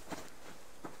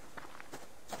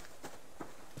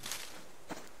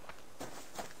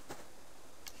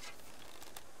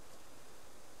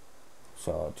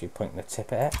 So, do you point the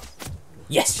tip at it?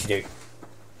 Yes, you do!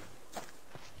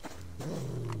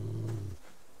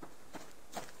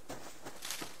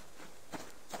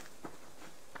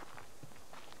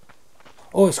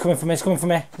 Oh, it's coming for me, it's coming for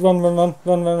me. Run, run, run,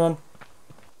 run, run, run.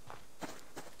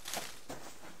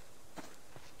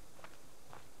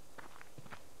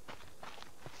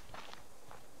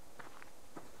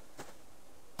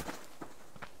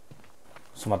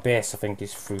 So my base, I think,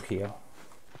 is through here.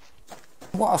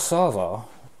 What I saw though,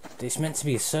 it's meant to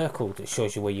be a circle that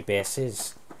shows you where your base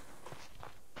is.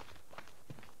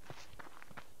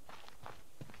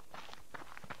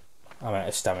 I'm out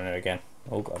of stamina again.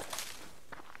 Oh god.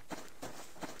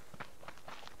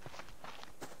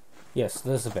 Yes,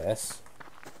 there's the base.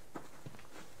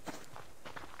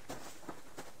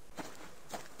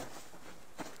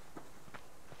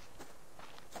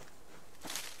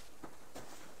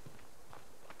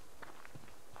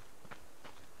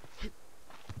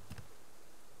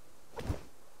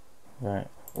 Right.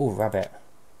 Oh, rabbit.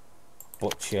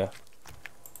 Butcher.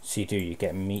 So you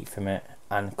get meat from it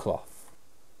and cloth.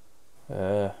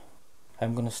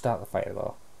 I'm gonna start the fire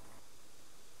though.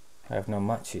 I have no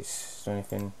matches. Is there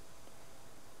anything?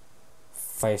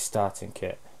 Fire starting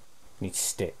kit. Need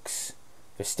sticks.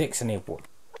 For sticks I need wood.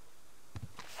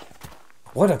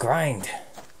 What a grind!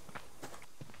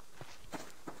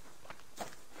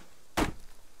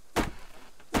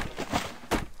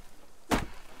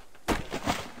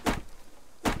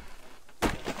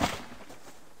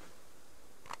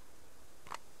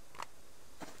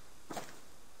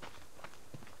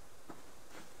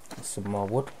 Some more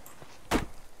wood.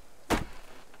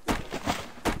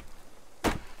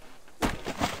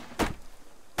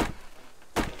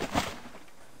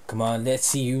 Come on, let's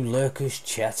see you lurkers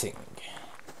chatting.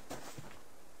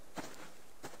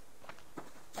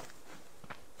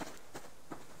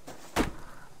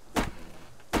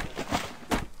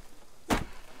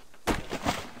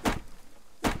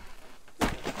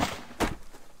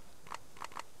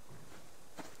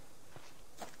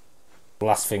 The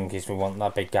last thing is we want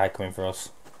that big guy coming for us.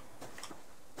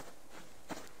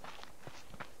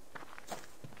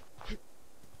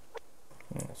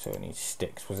 So it needs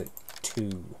sticks. Was it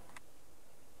 2?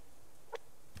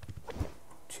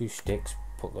 2 sticks.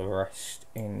 Put the rest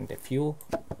in the fuel.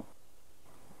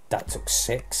 That took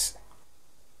 6.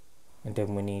 And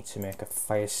then we need to make a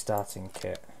fire starting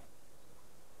kit.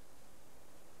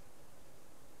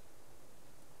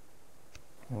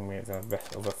 And we have the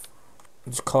rest of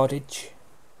it's cottage.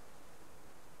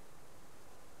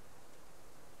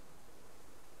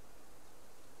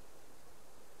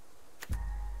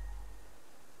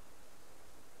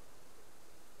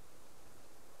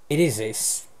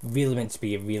 It's really meant to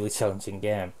be a really challenging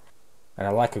game. And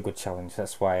I like a good challenge,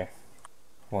 that's why I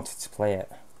wanted to play it.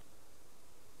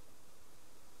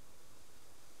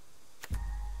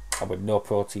 And with no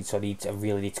protein, so I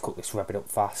really need to cook this rabbit up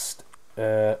fast.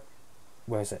 Where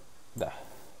is it? There.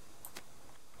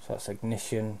 So that's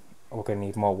ignition. We're going to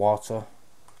need more water.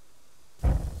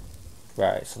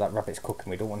 Right, so that rabbit's cooking.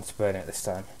 We don't want to burn it this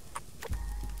time.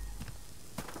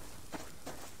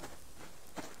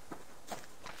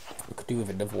 We could do with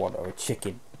another one or a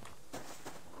chicken.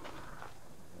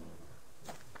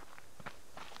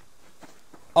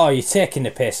 Oh, you're taking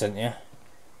the piss, aren't you?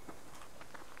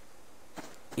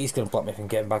 He's going to block me from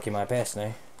getting back in my base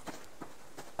now.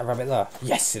 A rabbit there?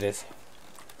 Yes, it is.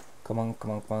 Come on,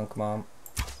 come on, come on, come on.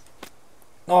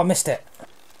 Oh, I missed it.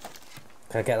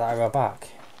 Can I get that arrow back?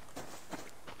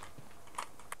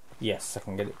 Yes, I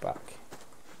can get it back.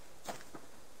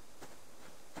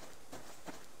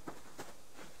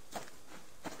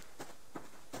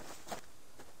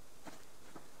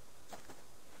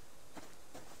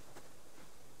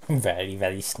 Very,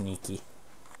 very sneaky.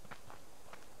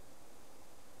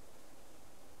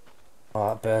 Oh,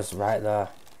 that bird's right there.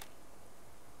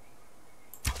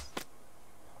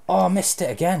 Oh, I missed it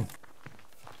again.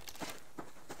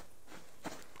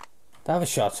 The other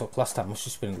shot I took last time must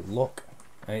have just been luck.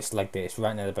 And it's like this,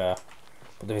 right near the bear.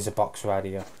 But there is a box right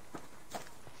here.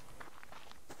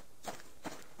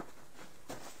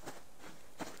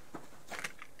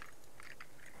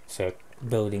 So,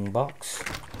 building box.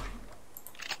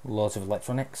 Loads of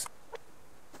electronics.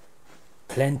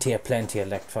 Plenty of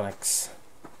electronics.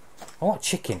 I want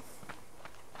chicken.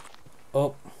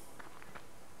 Oh.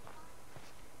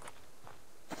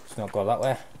 Let's not go that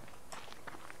way.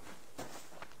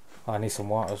 Oh, I need some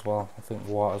water as well. I think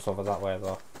water's over that way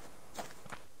though.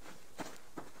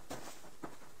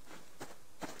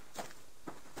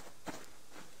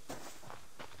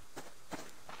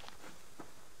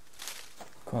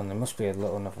 Come on, there must be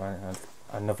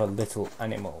another little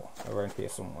animal around here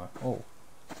somewhere. Oh,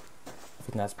 I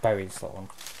think that's berries, that one.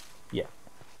 Yeah.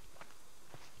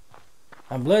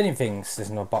 I'm learning things.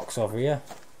 There's no box over here.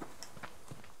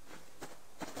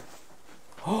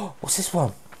 Oh, what's this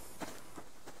one?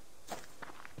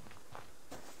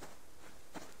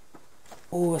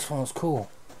 Oh, this one was cool.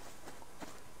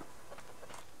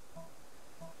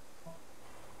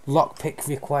 Lockpick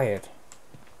required.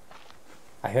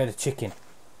 I heard a chicken,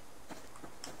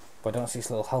 but I don't see its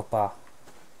little health bar.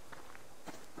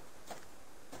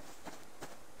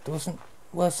 There wasn't...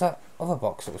 Where's that other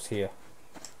box that was here?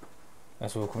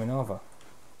 As we were coming over.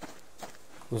 There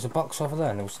was a box over there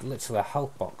and there was literally a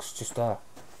health box just there.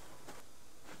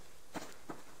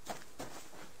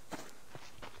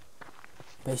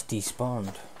 But it's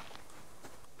despawned.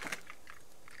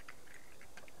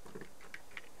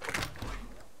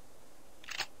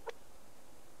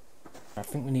 I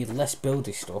think we need less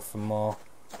buildy stuff and more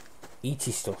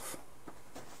eaty stuff.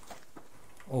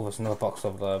 Oh, there's another box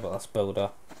over there, but that's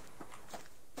builder.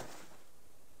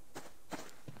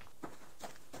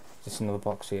 Just another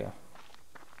box here.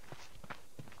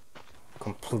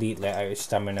 Completely out of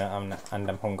stamina and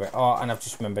I'm hungry. Oh, and I've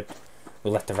just remembered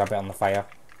we left the rabbit on the fire.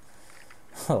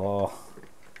 Oh,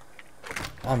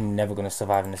 I'm never going to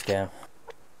survive in this game.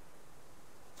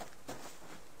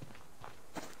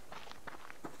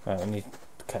 Right, we need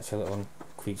to catch a little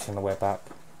creature on the way back.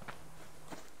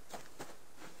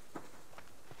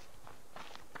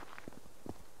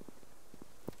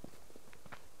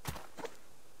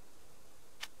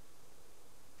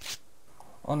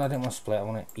 Oh no, I didn't want to split, I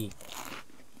want to eat.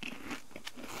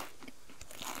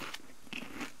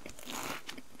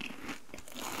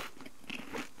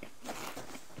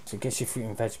 So get your fruit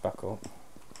and veg back up.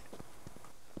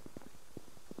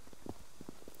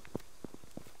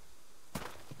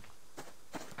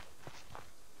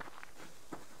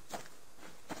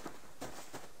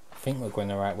 I think we're going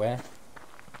the right way.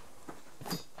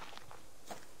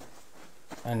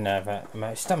 And I'm out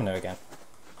of stamina again.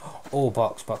 Oh,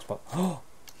 box. Oh!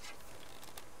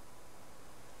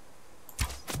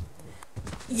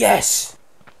 Yes!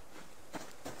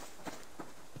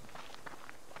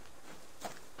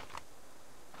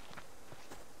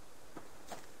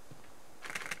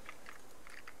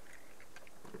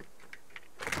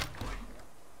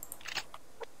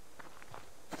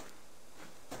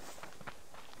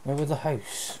 Where was the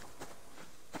house?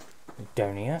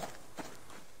 Down here.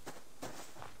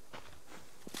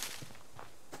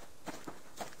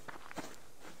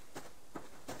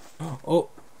 Oh!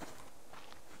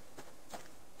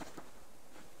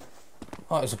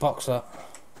 Oh, there's a box there.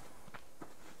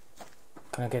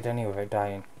 Can I get down here without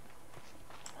dying?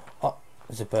 Oh,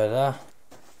 there's a bird there.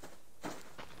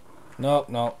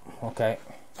 No, okay.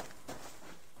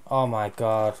 Oh my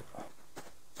god.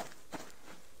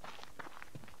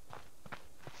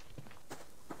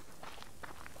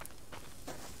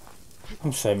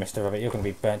 I'm sorry, Mr. Rabbit, you're going to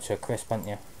be burnt to a crisp, aren't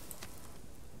you?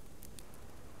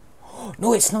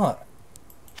 No, it's not!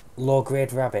 Low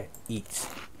grade rabbit, eat.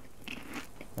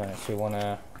 Right, so we want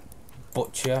to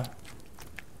butcher.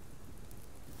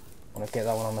 Want to get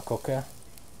that one on the cooker.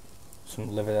 Some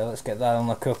liver there, let's get that on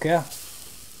the cooker.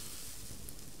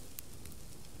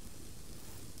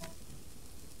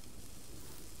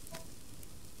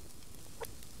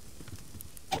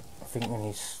 I think we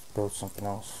need to build something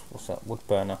else. What's that? Wood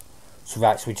burner. So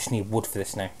right, so we just need wood for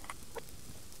this now.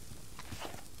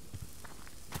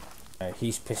 Right,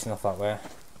 he's pissing off that way.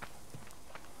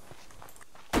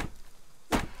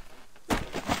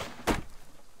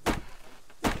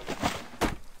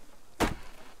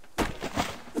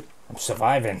 I'm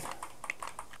surviving.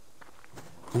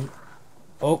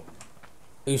 Oh,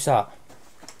 who's that?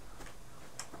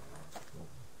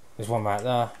 There's one right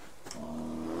there.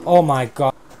 Oh my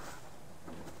god.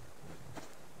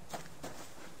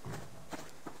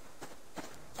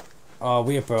 Oh,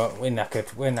 we're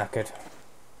knackered.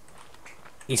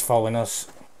 He's following us.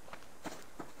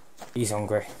 He's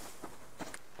hungry.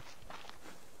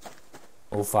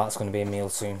 Oh, that's going to be a meal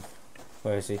soon.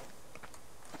 Where is he?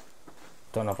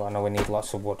 Don't know, but I know we need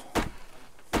lots of wood.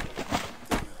 I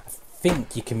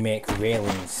think you can make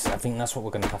railings. I think that's what we're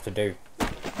going to have to do.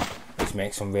 Is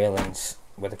make some railings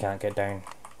where they can't get down.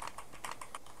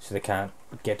 So they can't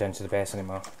get down to the base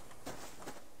anymore.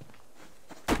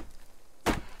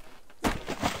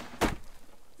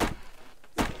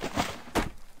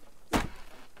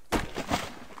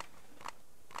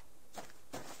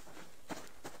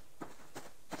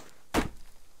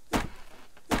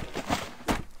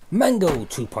 Mango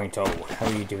 2.0, how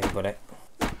are you doing, buddy?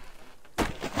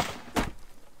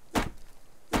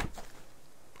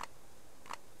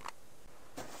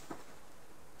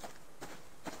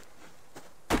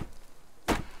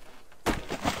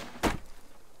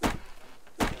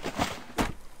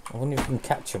 I wonder if you can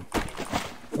catch them.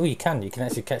 Oh, you can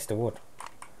actually catch the wood.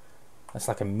 That's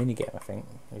like a mini game, I think.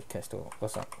 You catch the wood.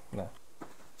 What's that? No.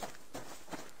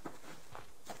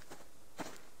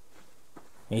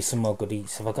 Need some more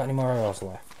goodies. Have I got any more arrows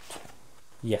left?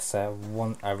 Yes, I have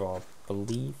one arrow, I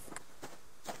believe.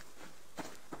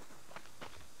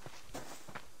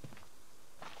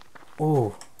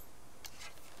 Oh.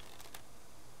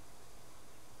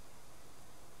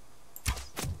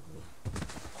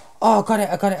 Oh, got it,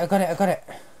 I got it, I got it, I got it.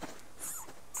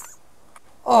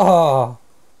 Oh.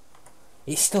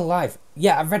 It's still alive.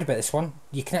 Yeah, I've read about this one.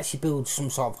 You can actually build some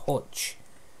sort of hutch.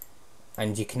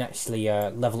 And you can actually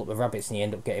level up the rabbits and you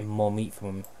end up getting more meat from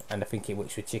them. And I think it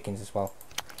works with chickens as well.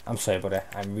 I'm sorry, buddy.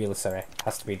 I'm really sorry. It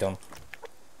has to be done.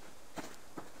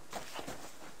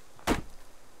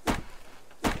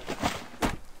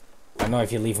 I know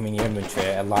if you leave them in your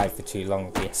inventory alive for too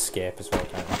long, they escape as well,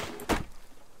 don't they?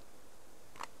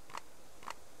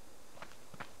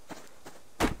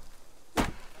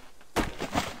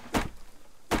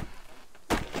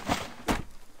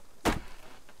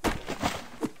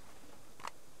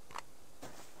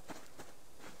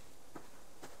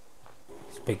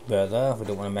 Big bird there, we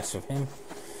don't want to mess with him.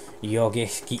 Yogi,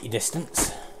 keep your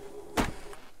distance.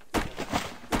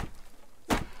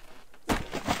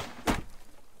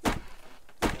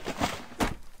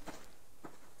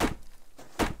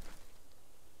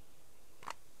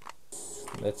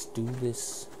 Let's do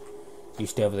this. You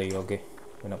stay over there, Yogi.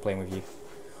 We're not playing with you.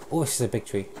 Oh, this is a big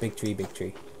tree. Big tree, big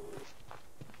tree.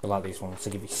 I like these ones.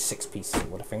 They give you 6 pieces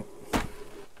of wood, I think.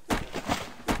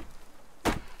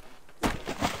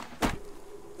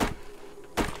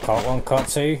 Caught 1, caught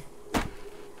 2,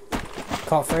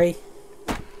 caught 3.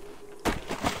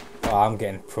 Oh, I'm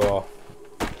getting pro.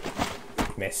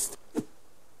 Missed.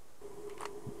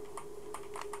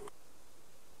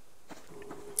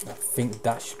 I think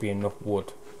that should be enough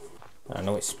wood. I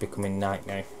know it's becoming night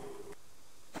now.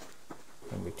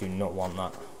 And we do not want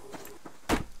that.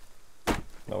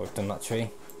 No, we've done that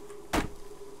tree.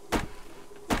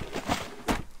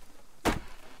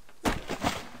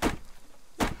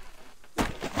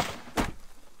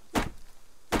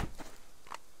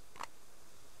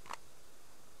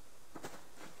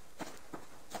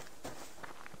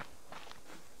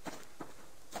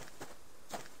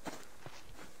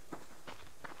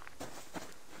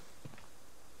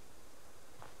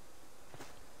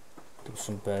 There was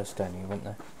some birds down here, weren't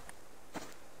there?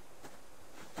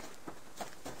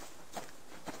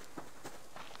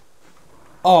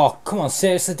 Oh, come on,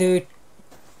 seriously, dude.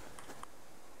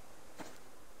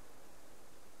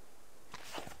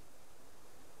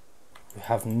 We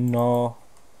have no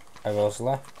arrows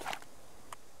left.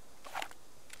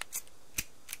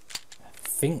 I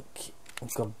think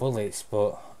we've got bullets,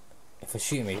 but if they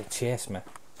shoot me, it'll chase me.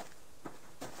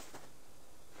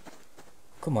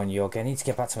 Come on, Yogi, I need to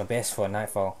get back to my base before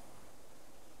nightfall.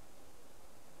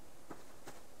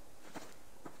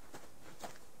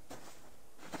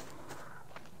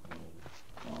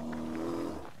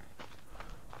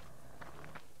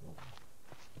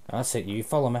 That's it, you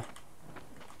follow me.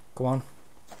 Come on.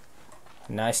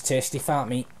 Nice tasty fat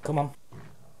meat, come on.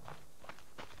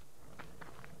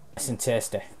 Nice and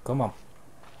tasty, come on.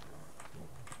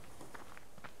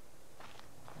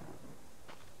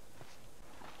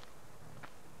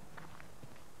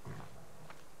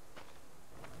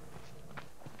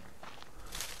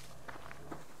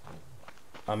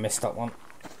 I missed that one.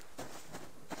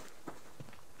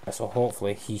 So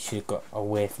hopefully he should have got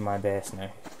away from my base now.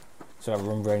 So I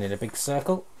run round in a big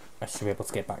circle, I should be able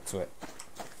to get back to it.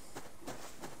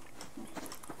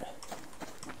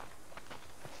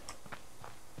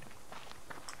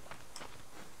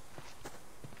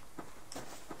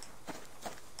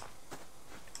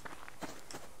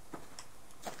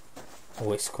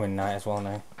 Oh, it's coming night as well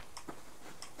now.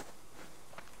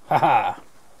 Haha!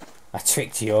 I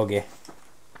tricked Yogi.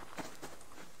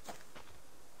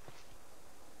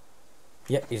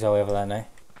 Yep, he's all over there now.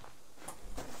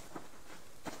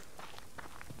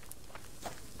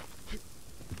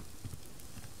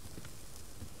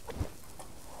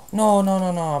 No, no,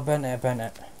 no, no, I burnt it, I burnt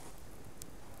it.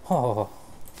 Oh.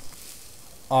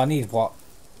 Oh, I need what?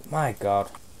 My god.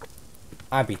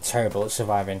 I'd be terrible at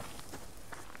surviving.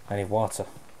 I need water.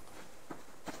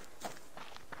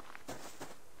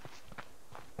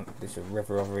 There's a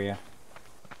river over here.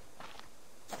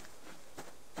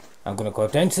 I'm going to go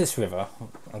down to this river,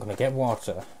 I'm going to get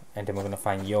water, and then we're going to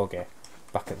find Yogi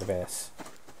back at the base.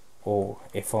 Oh,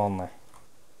 if only.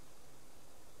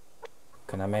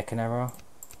 Can I make an arrow?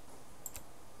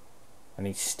 I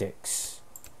need sticks.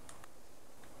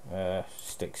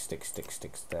 Sticks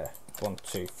there. 1,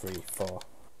 2, 3, 4.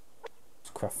 Let's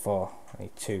craft 4. I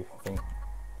need 2, I think.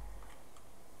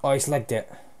 Oh, he's legged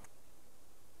it.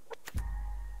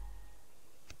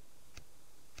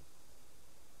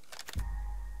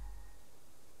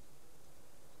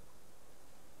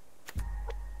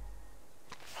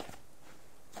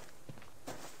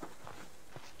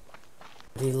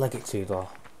 do you leg it to though?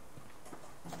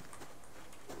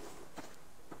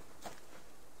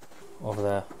 Over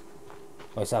there.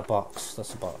 Oh, is that a box?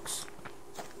 That's a box.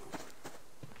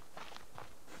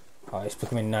 Oh, it's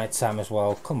becoming night time as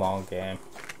well. Come on, game.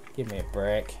 Give me a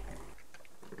break.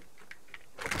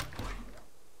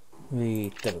 There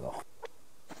we go.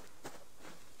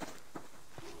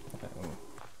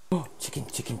 Oh, chicken,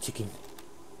 chicken, chicken.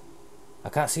 I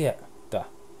can't see it. There.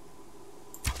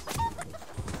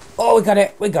 Oh,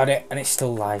 we got it, and it's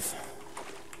still live.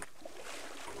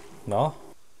 No?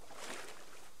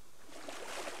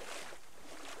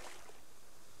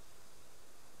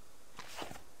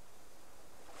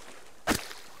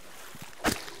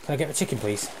 Can I get the chicken,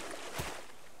 please?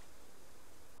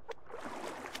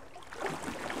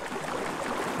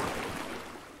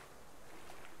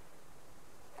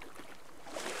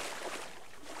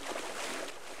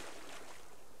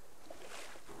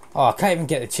 Oh, I can't even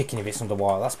get the chicken if it's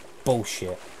underwater. That's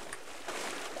bullshit.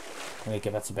 Let me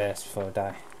get back to base before I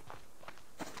die.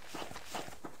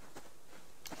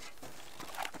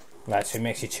 Right, so it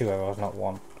makes you 2 arrows, not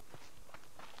 1.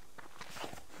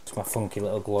 It's my funky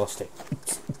little glow stick.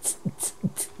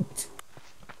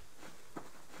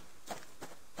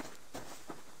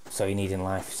 So you need in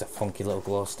life is a funky little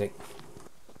glow stick.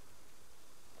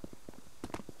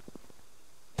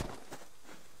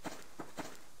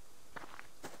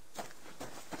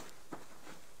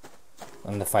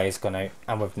 And the fire's gone out,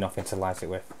 and we've nothing to light it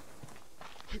with.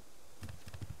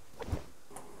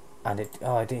 And it,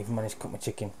 oh, I didn't even manage to cook my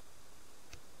chicken.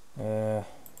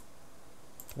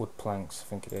 Wood planks, I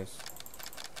think it is.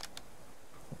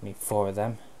 I need 4 of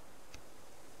them.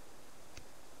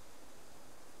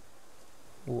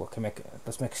 Ooh, I can make,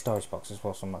 let's make a storage box as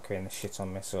well, so I'm not creating this shit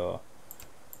on me. So,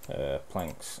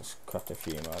 planks, let's craft a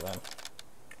few more of them.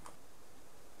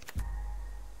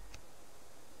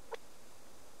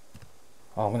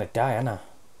 Oh, I'm gonna die, aren't I?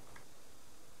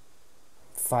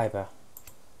 Fibre.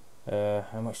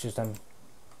 How much does them?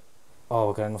 Oh,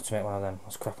 we're gonna have to make one of them.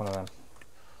 Let's craft one of them.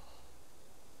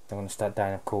 I'm gonna start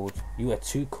dying of cold. You are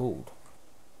too cold.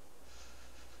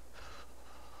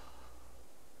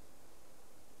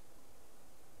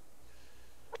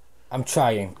 I'm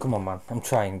trying. Come on, man. I'm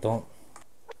trying. Don't.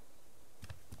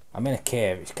 I'm in a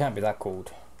cave. It can't be that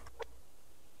cold.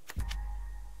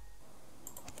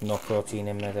 No protein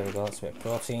in there. There we go. That's a bit of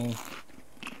protein.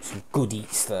 Some good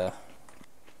eats there.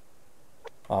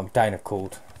 Oh, I'm dying of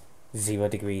cold. 0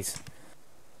 degrees.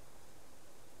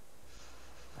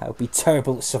 That would be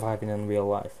terrible at surviving in real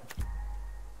life.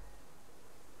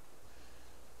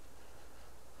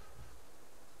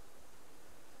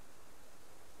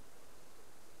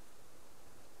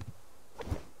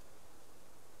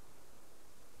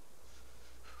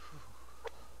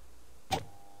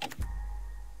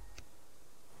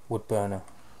 Wood burner.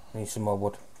 I need some more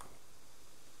wood.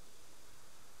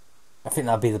 I think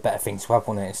that'd be the better thing to have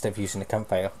on it instead of using a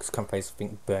campfire, because campfires I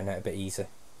think burn out a bit easier.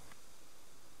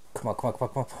 Come on, come on, come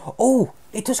on, come on. Oh!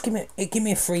 It does give me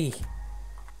a free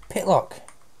pitlock.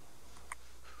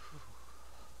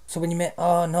 So when you make,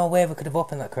 oh no way, we could have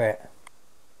opened that crate.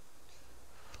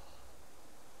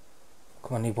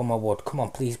 Come on, I need one more wood. Come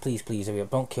on, please, please, please, hurry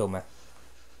up. Don't kill me.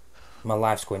 My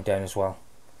life's going down as well.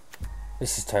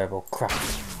 This is terrible. Crap.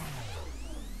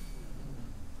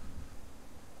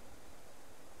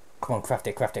 Come on, craft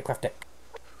it, craft it, craft it.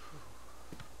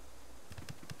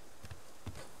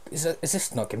 Is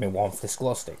this not giving me warmth, this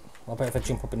glow stick? I bet if I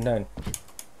jump up and down.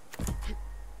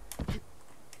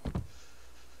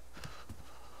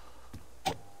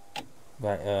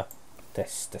 Right,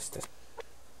 this.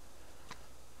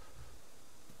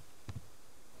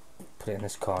 Put it in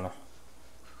this corner.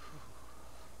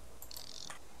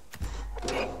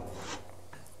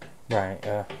 Right,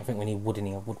 I think we need wood in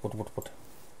here. Wood.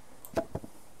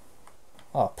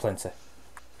 Oh, plenty.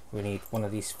 We need one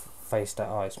of these fire start.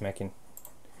 Oh, it's making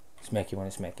when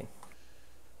it's making.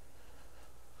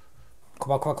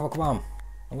 Come on.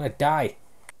 I'm gonna die.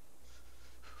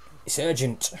 It's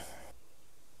urgent.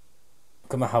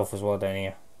 Look at my health as well down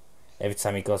here. Every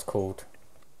time it goes cold.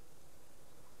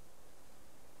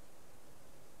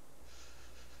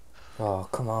 Oh,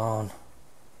 come on.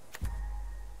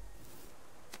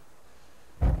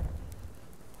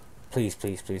 Please.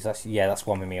 That's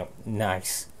warming me up.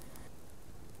 Nice.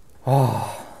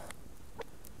 Oh.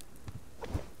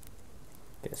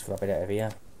 Get this rabbit out of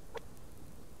here.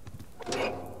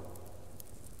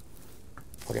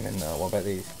 Put him in there. What about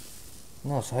these?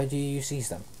 No, so how do you use these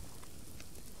then?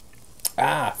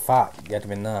 Ah, fuck. You had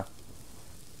them in there.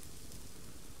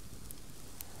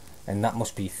 And that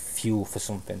must be fuel for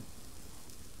something.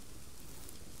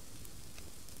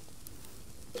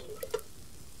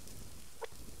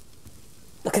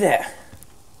 at it!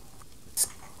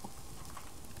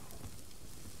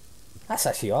 That's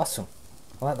actually awesome.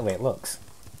 I like the way it looks.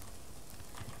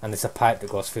 And there's a pipe that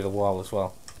goes through the wall as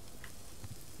well.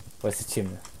 Where's the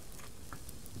chimney?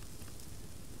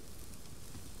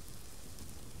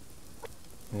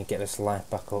 And you get this light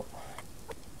back up.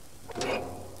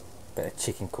 Bet the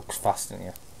chicken cooks fast, don't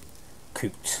you?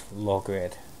 Cooked, low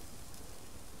grade.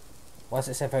 Why does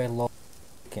it say very low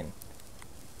chicken?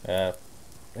 There's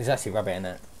actually rabbit in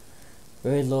it.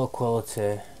 Very low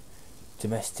quality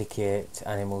domesticate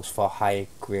animals for high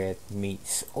grade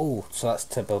meats. Oh, so that's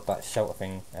to build that shelter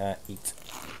thing. Eat.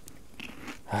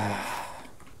 At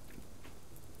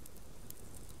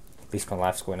least my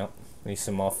life's going up. Need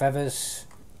some more feathers.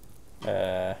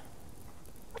 Can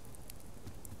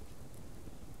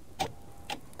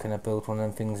I build one of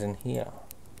them things in here?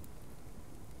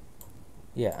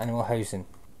 Yeah, animal housing.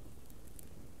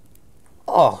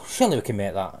 Oh, surely we can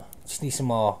make that. Just need some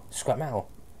more scrap metal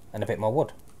and a bit more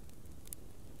wood.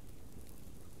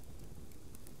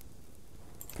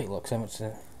 Quick look, so much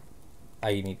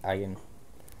you need iron.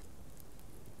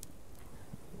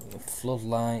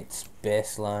 Floodlights,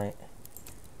 base light.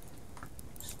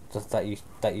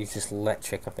 That uses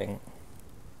electric, I think.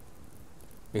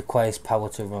 Requires power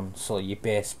to run, so your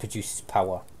base produces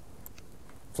power.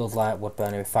 Floodlight, wood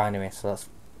burner, refinery, so that's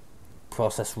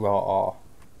process raw ore.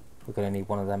 We're going to need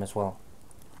one of them as well.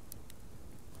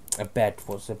 A bed,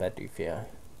 what does a bed do for you?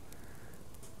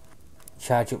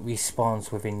 Charge up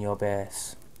respawns within your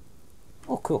base.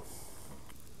 Oh, cool.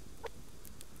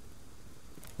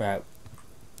 Right.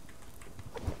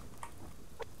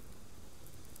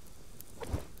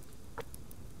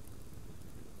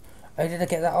 How did I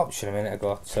get that option a minute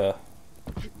ago?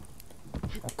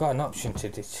 I've got an option to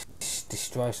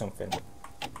destroy something.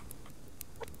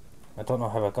 I don't know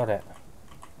how I got it.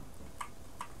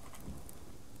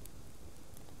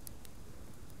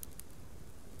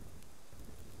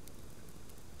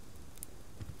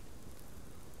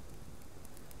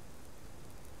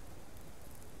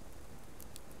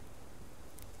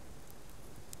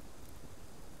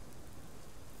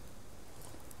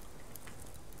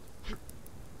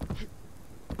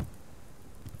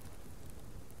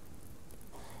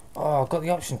 Oh, I've got the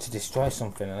option to destroy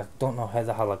something and I don't know how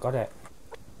the hell I got it.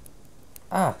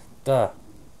 Ah, duh.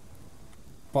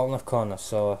 Bottom left corner,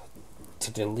 so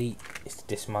to delete is to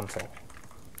dismantle.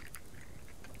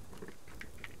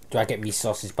 Do I get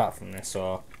resources back from this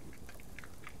or?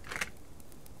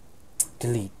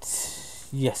 Delete.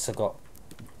 Yes, I got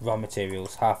raw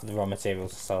materials. Half of the raw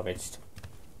materials are salvaged.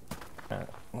 Right,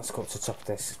 let's go up to the top of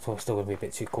this. It's probably still going to be a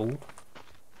bit too cold.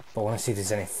 But I want to see if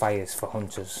there's any fires for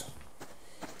hunters.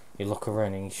 You look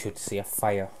around and you should see a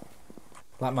fire.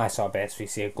 Like my sort of base, we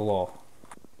see a glow.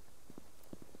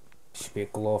 Should be a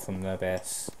glow from their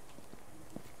base.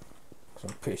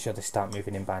 Because I'm pretty sure they start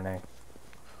moving in by now.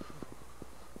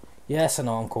 Yes, I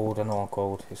know I'm cold, I know I'm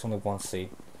cold. It's only 1C.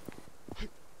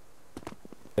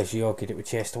 There's Yogi that we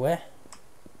chased away.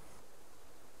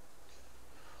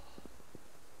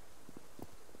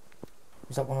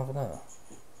 Is that one over there?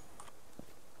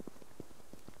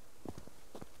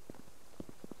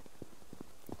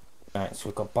 Right, so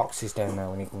we've got boxes down there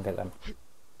when you can get them.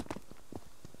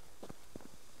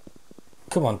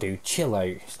 Come on dude, chill out.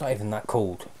 It's not even that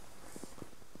cold.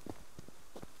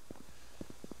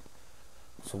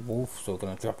 It's a wolf, so we're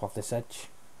going to drop off this edge.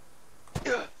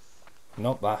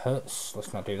 Nope, that hurts.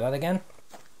 Let's not do that again.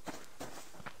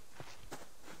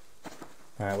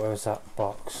 Alright, where was that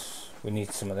box? We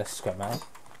need some of this scrap metal.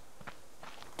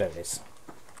 There it is.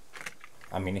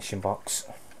 Ammunition box.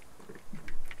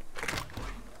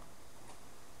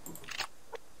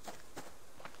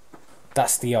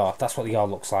 That's the ore. That's what the ore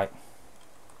looks like.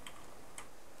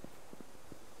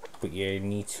 But you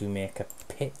need to make a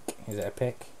pick. Is it a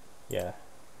pick? Yeah.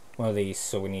 One of these.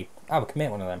 So we need... Ah, we can make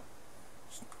one of them.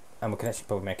 And we can actually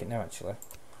probably make it now, actually.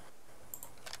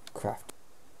 Craft.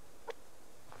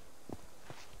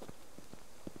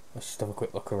 Let's just have a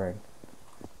quick look around.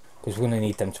 Because we're going to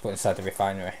need them to put inside the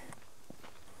refinery.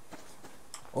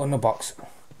 Oh, no box.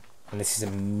 And this is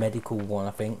a medical one,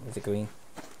 I think. Is it green?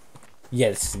 Yeah,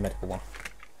 this is a medical one.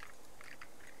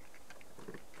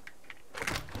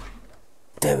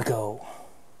 There we go.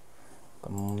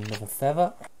 Got another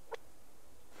feather.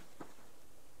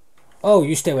 Oh,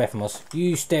 you stay away from us.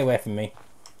 You stay away from me.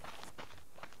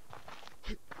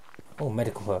 Oh,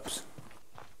 medical herbs.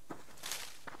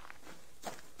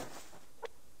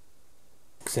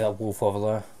 See that wolf over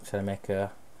there trying to make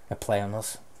a play on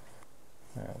us.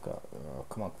 I've got. Oh,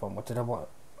 come on, come on. What did I want?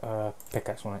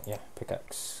 Pickaxe, wasn't it? Yeah,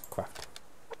 pickaxe. Craft.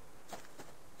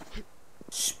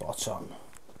 Spot on.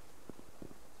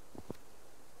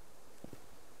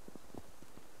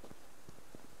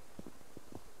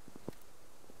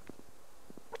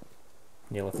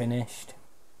 Nearly finished.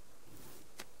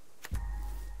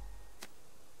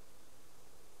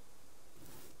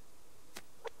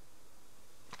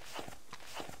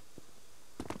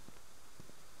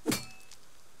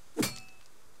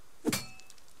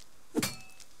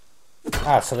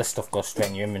 Ah, so this stuff goes straight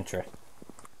in your inventory.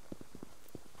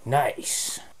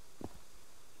 Nice.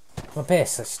 My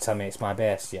base, let's tell me it's my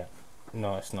base, yeah.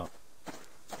 No, it's not.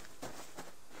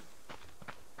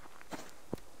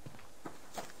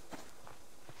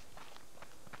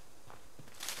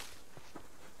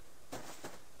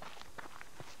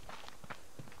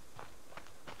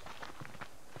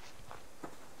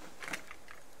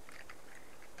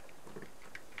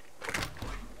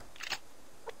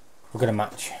 We're gonna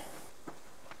match.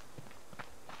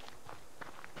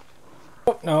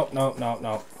 Oh, no, no, no,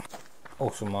 no. Oh,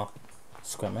 some more.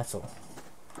 Scrap metal.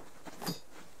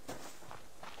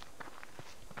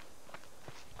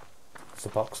 There's a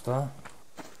box there.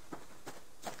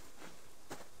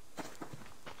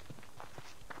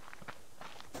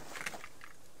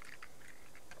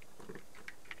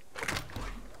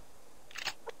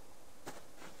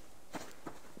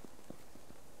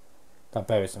 That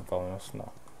berry isn't following us,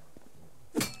 no.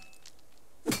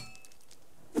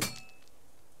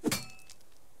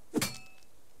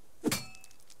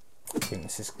 I think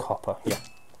this is copper, yeah.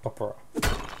 Copper.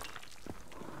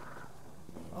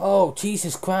 Oh,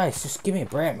 Jesus Christ, just give me a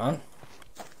break, man.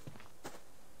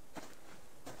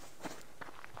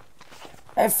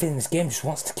 Everything in this game just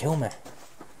wants to kill me.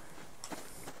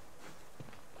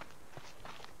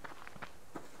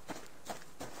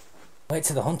 Wait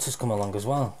till the hunters come along as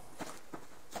well.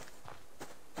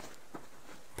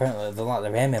 Apparently they're like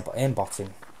they're aimbotting.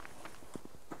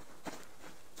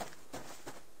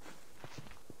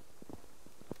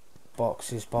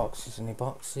 Boxes, boxes, any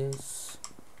boxes?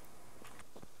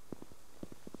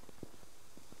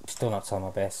 Still not telling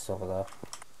my base is over there.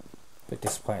 Bit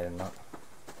disappointed in that.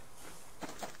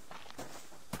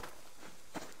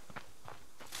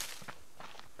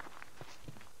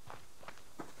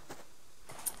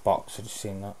 Box, I just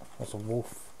seen that. There's a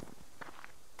wolf.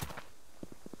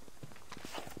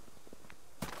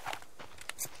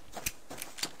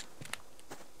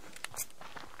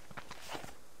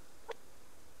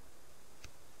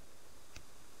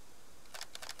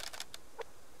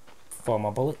 For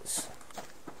my bullets.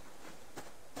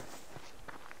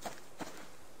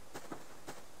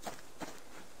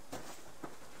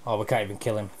 Oh, we can't even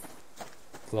kill him.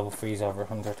 Level 3 is over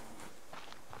 100.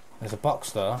 There's a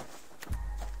box there.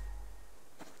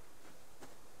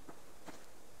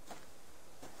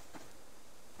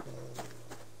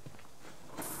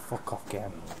 Fuck off,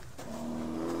 game.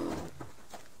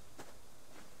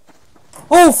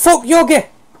 Oh, fuck, Yogi!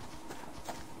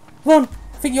 Run!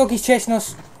 I think Yogi's chasing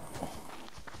us.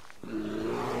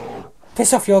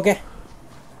 Piss off, Yogi.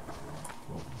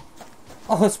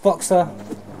 Oh, there's a box there.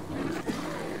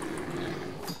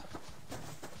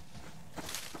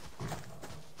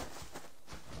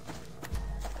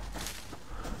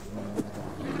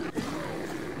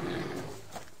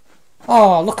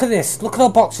 Oh, look at this. Look at all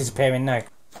boxes appearing now.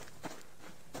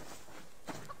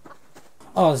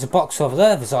 Oh, there's a box over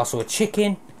there. There's also a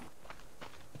chicken.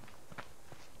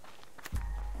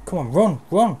 Come on, run,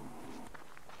 run.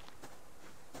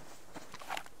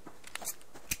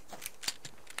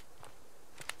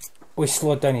 Oh, he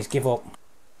slowed down his give up.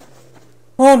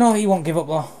 Oh no, he won't give up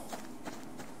though.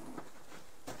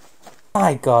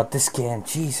 My God, this game,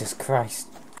 Jesus Christ.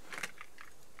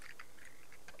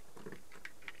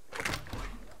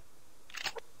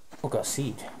 Oh, got a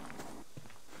seed.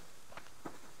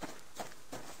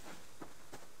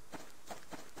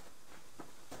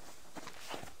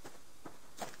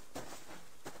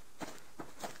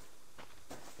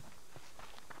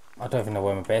 I don't even know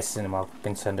where my base is anymore. I've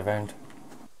been turned around.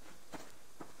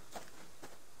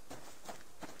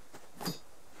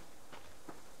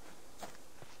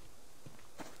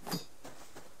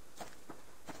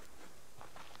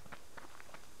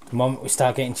 The moment we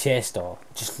start getting chased, or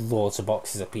just loads of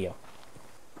boxes appear.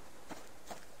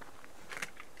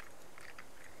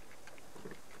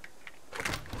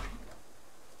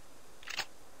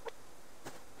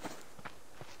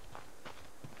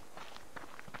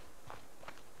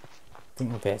 I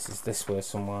think my base is this way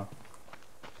somewhere.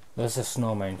 There's a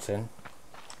snow mountain.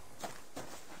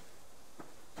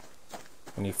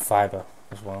 We need fibre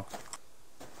as well.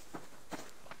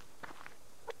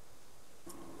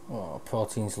 Oh,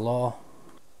 protein's low.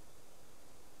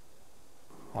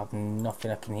 I have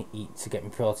nothing I can eat to get my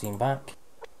protein back.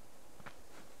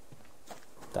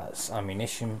 That's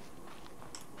ammunition.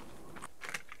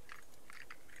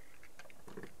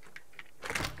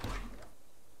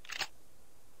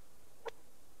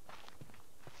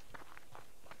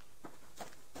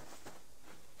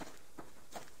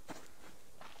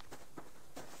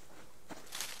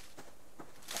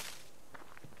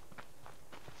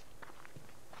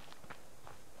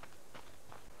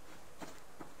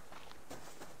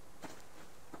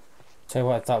 Tell you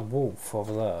what, that wolf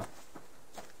over there,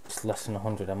 it's less than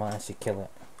 100, I might actually kill it.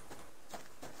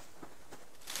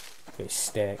 For its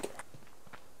steak.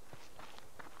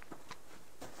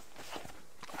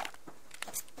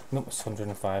 Nope, it's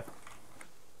 105.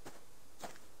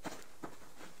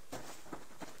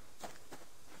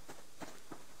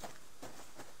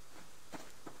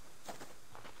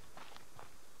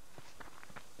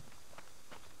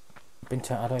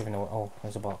 I don't even know what, oh,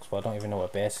 there's a box, but I don't even know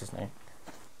what base is now.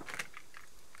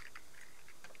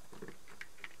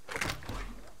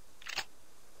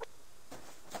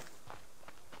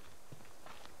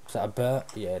 Is that a bird?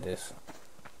 Yeah, it is.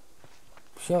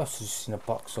 I'm sure it's just in a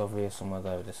box over here somewhere.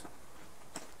 There it is.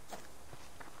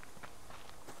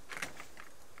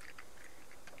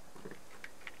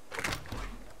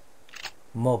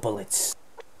 More bullets.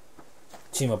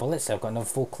 2 more bullets, I've got another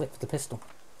full clip for the pistol.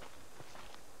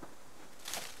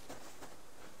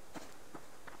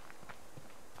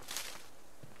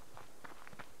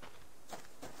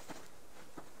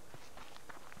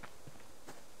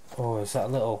 Oh, is that a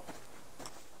little...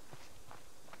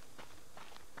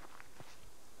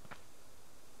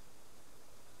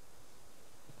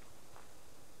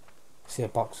 See a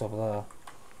box over there.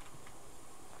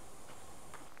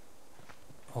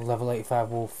 A level 85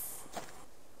 wolf.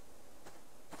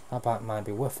 That might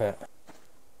be worth it.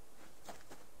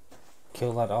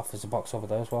 Kill that off. There's a box over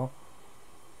there as well.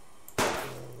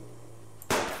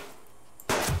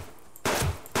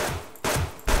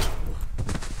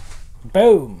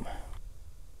 Boom!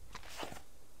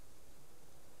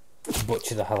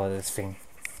 Butcher the hell out of this thing.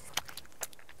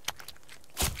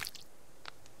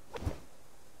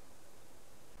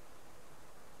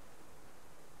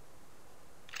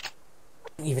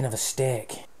 Even have a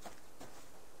steak.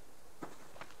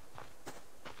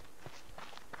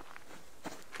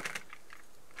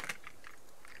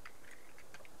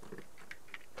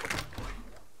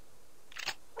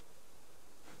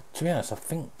 To be honest, I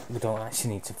think we don't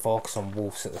actually need to focus on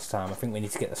wolves at this time. I think we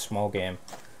need to get the small game.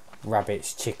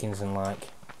 Rabbits, chickens and like.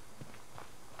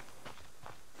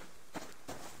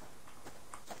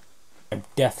 I'm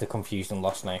deathly confused and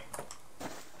lost now.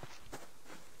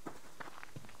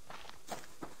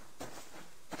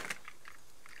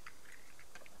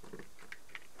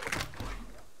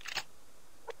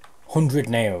 $100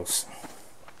 nails.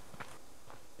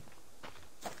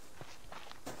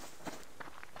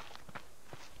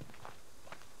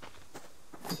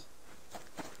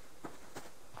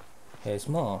 Here's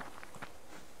more.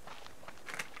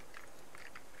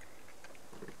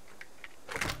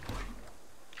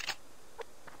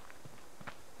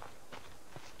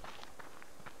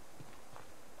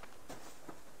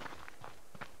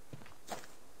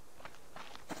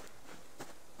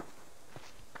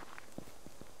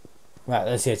 Right,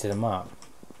 let's head to the map.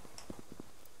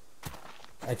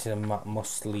 Head to the map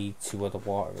must lead to where the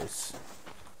water is.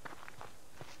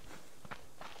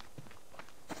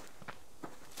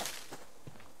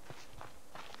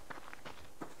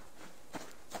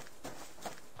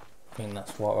 I think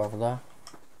that's water over there.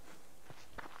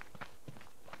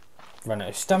 Run out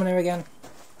of stamina again.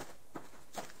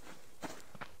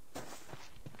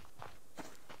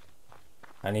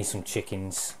 I need some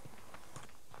chickens.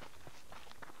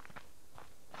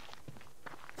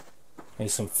 I need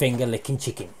some finger licking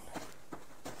chicken.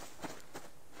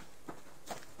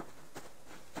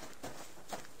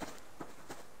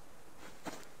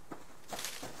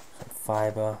 Some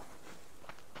fibre.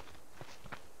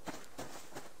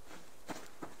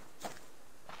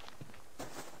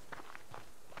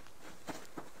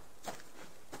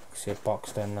 See a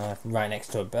box down there, right next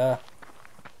to a bear.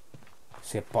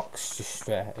 See a box just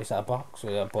straight. Is that a box or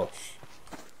is that a bush?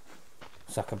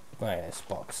 It's like a, oh yeah, it's a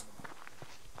box.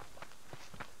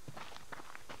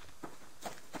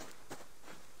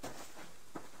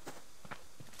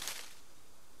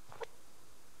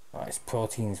 Right, its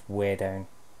protein's way down.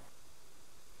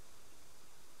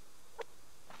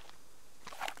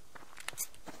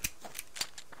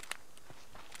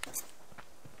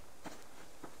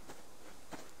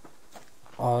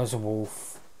 Oh, there's a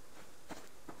wolf.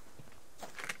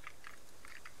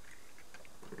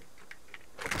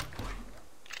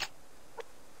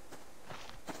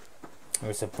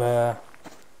 There's a bear.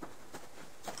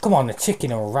 Come on, a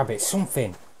chicken or a rabbit,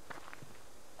 something.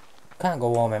 Can't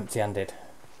go home empty-handed.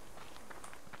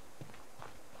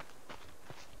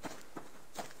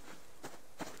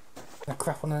 Can I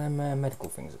craft one of them medical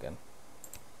things again?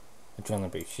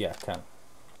 Adrenaline boost, yeah, I can.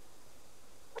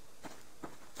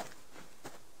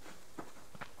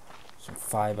 Some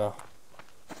fibre.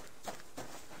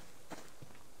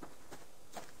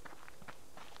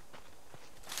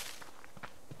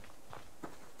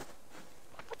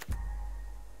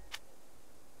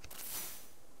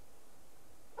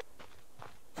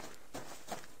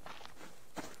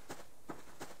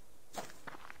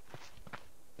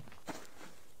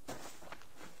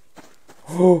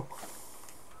 Oh!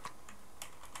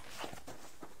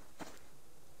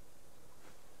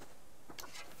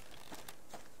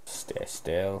 Stay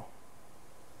still.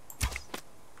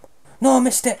 No, I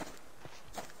missed it!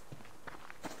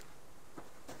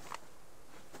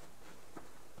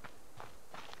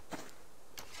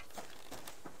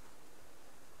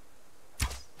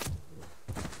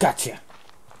 Gotcha!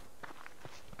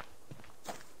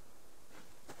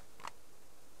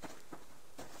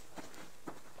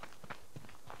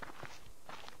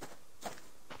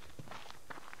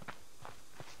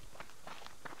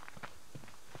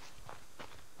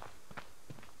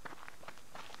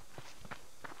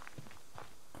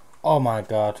 Oh my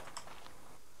god.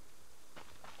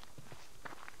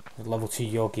 There's level 2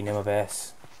 Yogi near my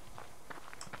base.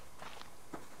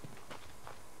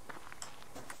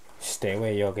 Stay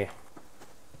away, Yogi.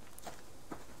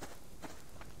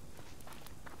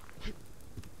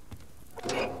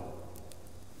 That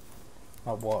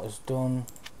water's done.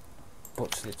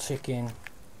 Butcher the chicken.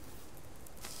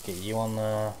 Get you on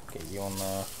there. Get you on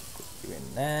there. Get you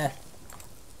in there.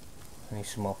 I need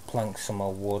some more planks, some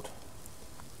more wood.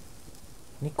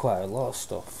 I need quite a lot of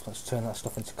stuff. Let's turn that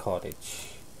stuff into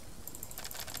cordage.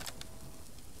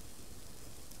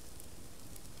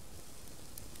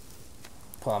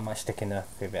 Put that my stick in there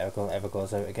if it ever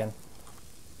goes out again.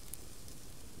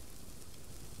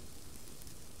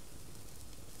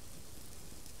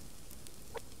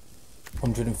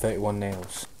 $131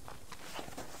 nails.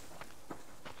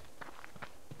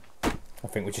 I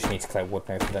think we just need to clear wood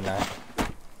now for the night.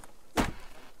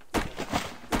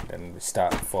 Then we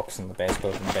start focusing on the base,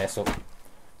 building the base up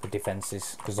for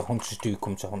defences, because the hunters do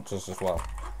come to hunt us as well.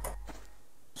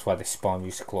 That's why they spawn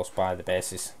usually close by the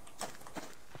bases.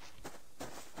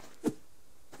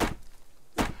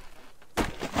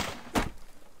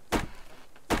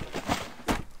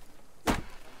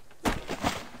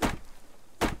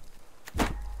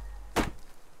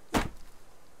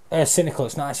 Cynical,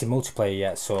 it's not actually multiplayer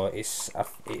yet, so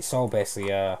it's all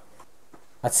basically I'd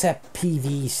say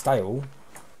PvE style.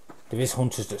 There is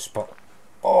hunters that spot.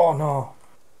 Oh no!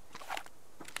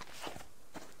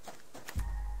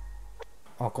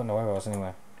 Oh, I've got no arrows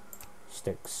anyway.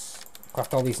 Sticks.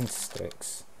 Craft all these into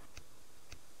sticks.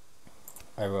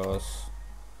 Arrows.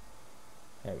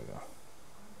 There we go.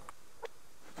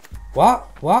 What?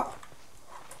 What?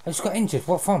 I just got injured.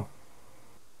 What from?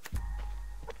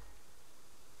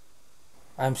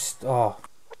 Oh,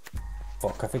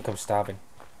 fuck, I think I'm starving.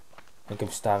 I think I'm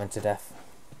starving to death.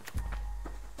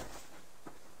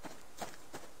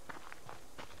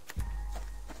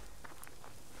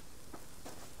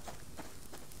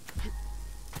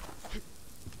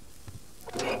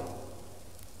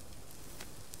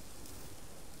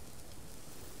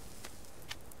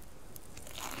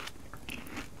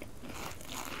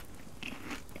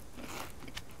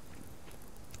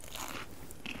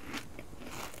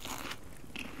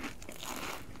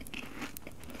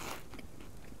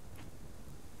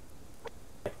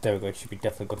 There we go, it should be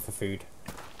definitely good for food.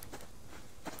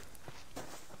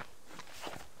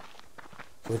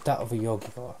 With that other Yogi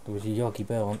bar, there was a Yogi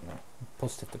bear, wasn't there?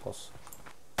 Positive there was.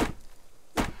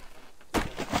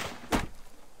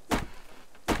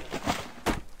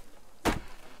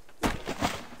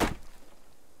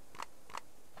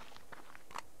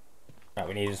 Right,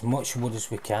 we need as much wood as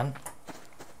we can.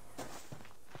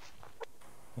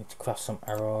 Need to craft some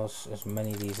arrows, as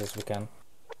many of these as we can.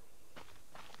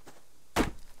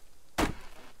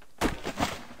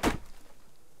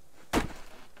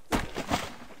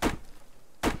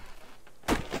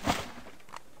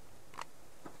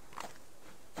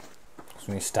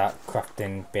 So we start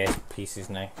crafting base pieces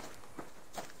now.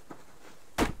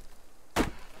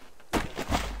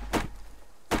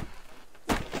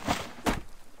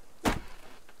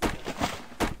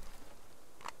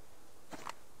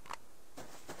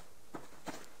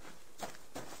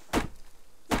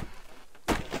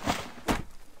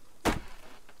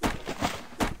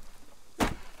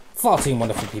 $14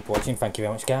 wonderful people watching, thank you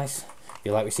very much guys. If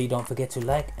you like what you see, don't forget to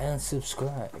like and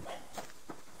subscribe.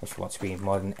 If you want to be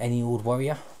more than any old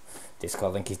warrior,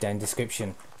 Discord link is down in the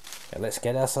description. Now let's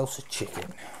get ourselves a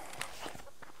chicken.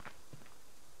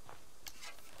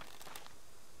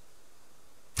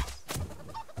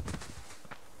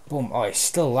 Boom, oh it's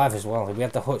still alive as well. If we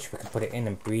had the hutch we could put it in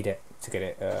and breed it to get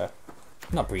it,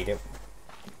 not breed it,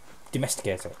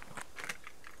 domesticate it.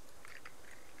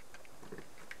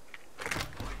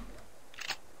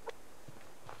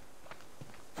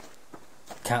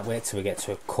 Can't wait till we get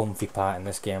to a comfy part in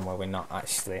this game where we're not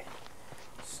actually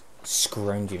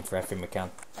scrounging for everything we can.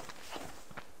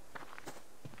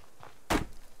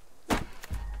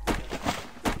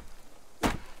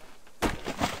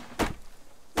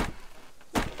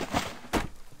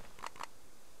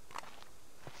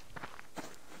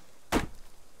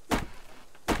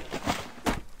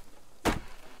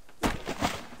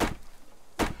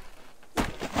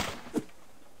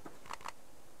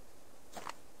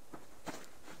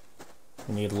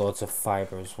 We need loads of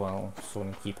fibre as well, so we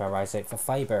need to keep our eyes out for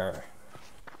fibre.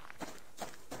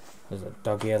 There's a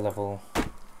dog ear level.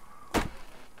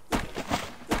 I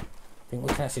think we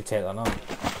can actually take that on.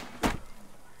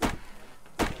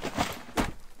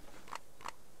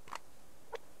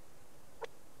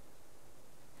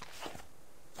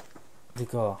 Where'd he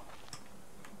go?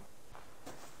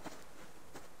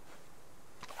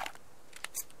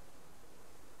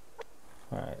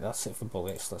 Alright, that's it for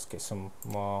bullets. Let's get some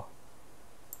more.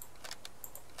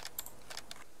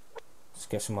 Let's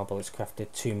get some more bullets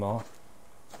crafted. 2 more.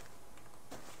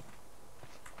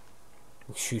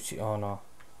 We'll shoot it. Oh no.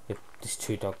 There's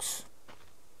 2 dogs.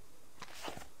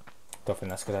 Don't think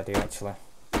that's a good idea actually.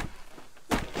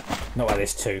 Not like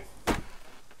there's 2.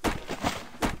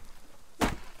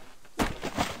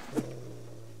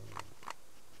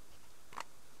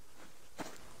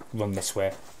 Run this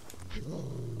way.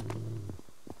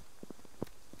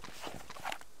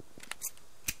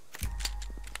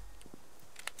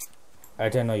 I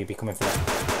don't know you'd be coming for that.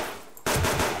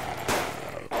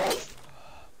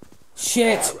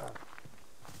 Shit!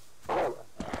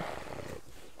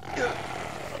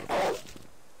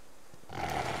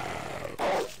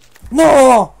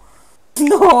 No!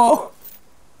 No!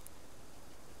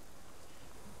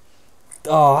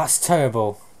 Oh, that's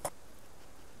terrible.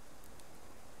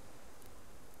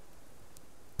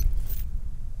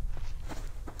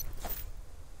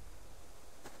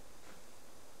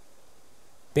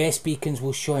 Base beacons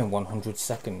will show in 100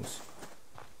 seconds.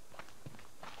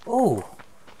 Oh,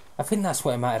 I think that's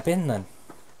what it might have been then.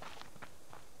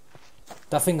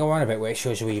 That thing going on about where it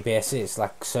shows you where your base is,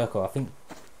 like circle, I think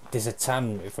there's a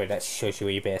time for it that shows you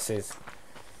where your base is.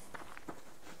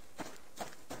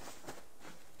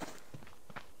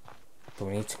 But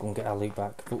we need to go and get our loot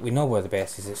back. But we know where the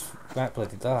base is, it's right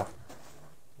bloody there.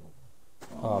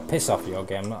 Oh, piss off your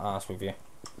game, I'm not arsed with you.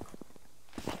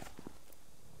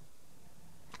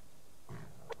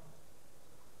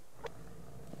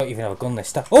 I don't even have a gun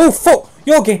this time. Oh fuck!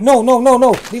 Yogi! No, no, no,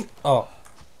 no! Oh.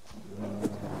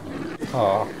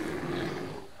 Oh.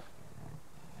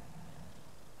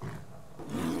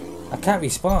 I can't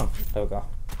respawn. There we go.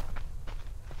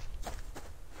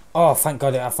 Oh, thank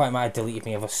God! I thought it might have deleted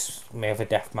me of a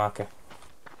death marker.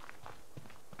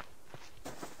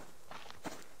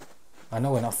 I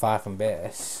know we're not far from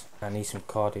base. I need some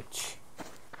cordage.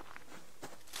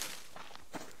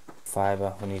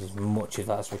 Fibre. We need as much of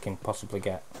that as we can possibly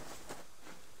get.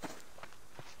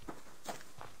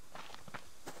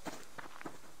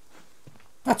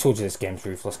 I told you this game's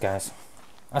ruthless, guys.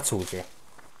 I told you.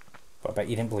 But I bet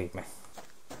you didn't believe me.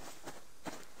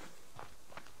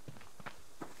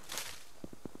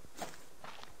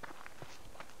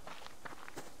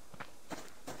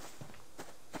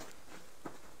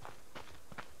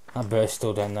 That bird's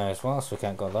still down there as well, so we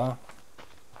can't go there.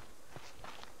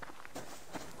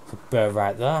 There's a bird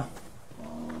right there.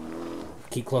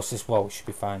 Keep close to this wall, we should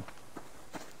be fine.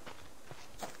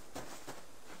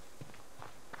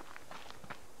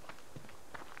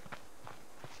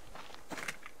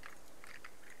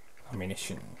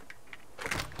 Ammunition.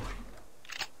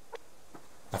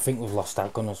 I think we've lost our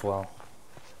gun as well.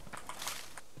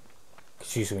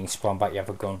 Because usually when you spawn back you have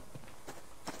a gun.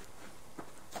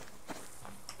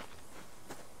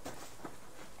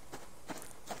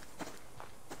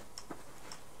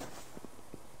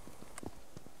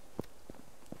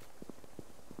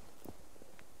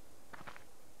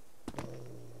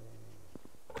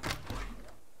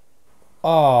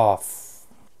 Oh,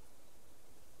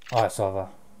 oh, it's over.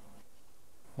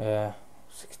 Yeah,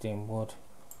 16 wood.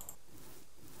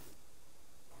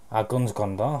 Our gun's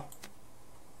gone though.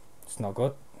 It's not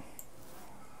good.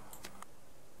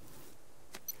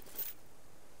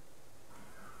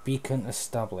 Beacon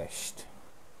established.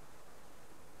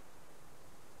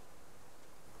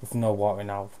 With no water in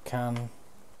our can.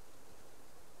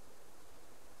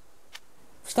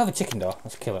 We still have a chicken though.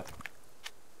 Let's kill it.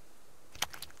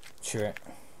 Chew it.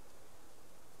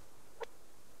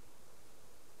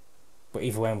 But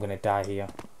either way I'm gonna die here.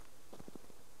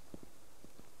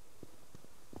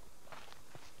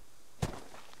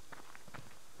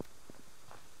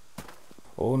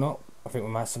 Oh no, I think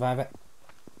we might survive it.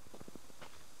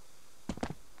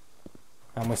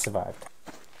 And we survived.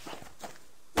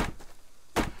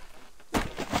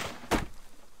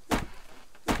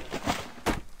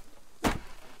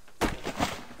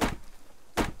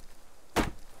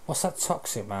 What's that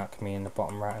toxic mark me in the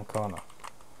bottom right hand corner?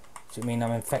 Does it mean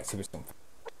I'm infected with something?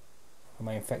 Am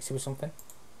I infected with something?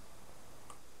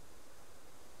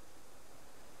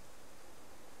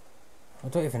 I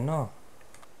don't even know.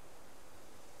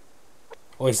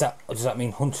 Or is that, or does that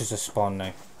mean hunters are spawned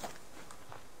now?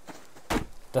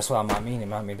 That's what I might mean. It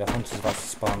might mean the hunters have actually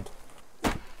spawned.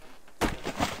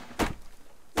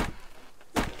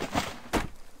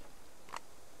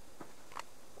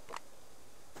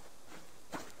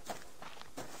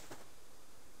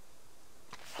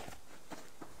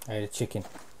 I had a chicken.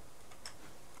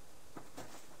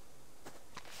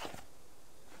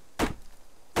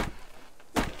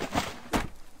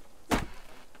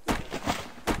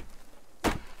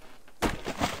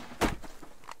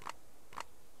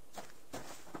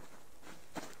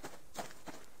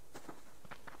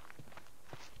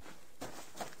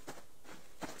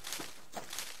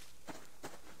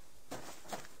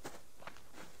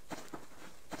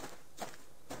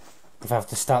 If I have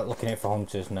to start looking out for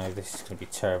hunters now, this is going to be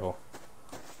terrible.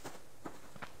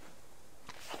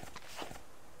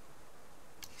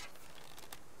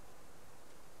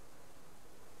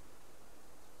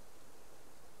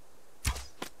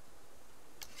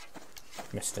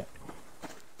 Missed it.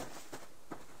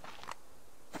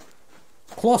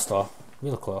 Close though,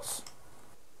 real close.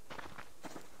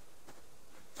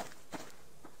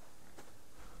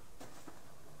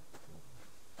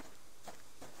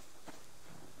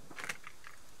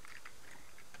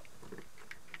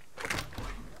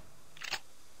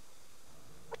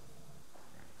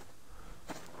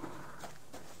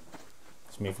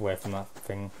 Let's move away from that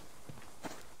thing.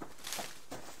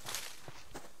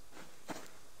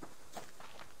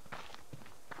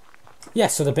 Yeah,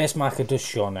 so the base marker does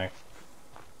show now.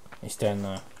 It's down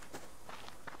there.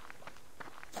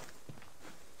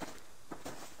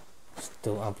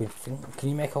 Still, I've been thinking, can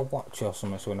you make a watch or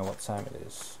something so we know what time it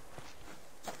is?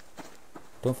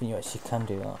 Don't think you actually can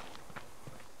do that.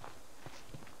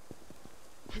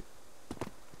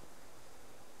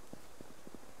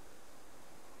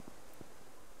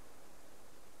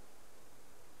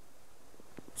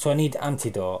 So I need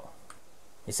antidote.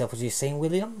 Is that what you're saying,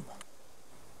 William?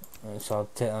 So I'll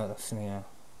take that, that's in here.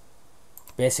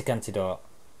 Basic antidote.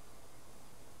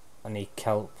 I need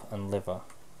kelp and liver.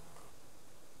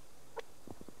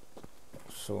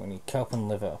 So we need kelp and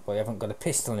liver, but I haven't got a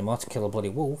pistol anymore to kill a bloody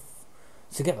wolf.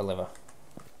 So get the liver.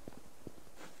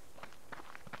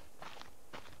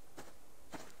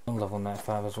 I'm level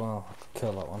 95 as well. I could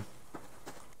kill that one.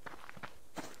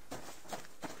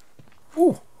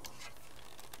 Ooh!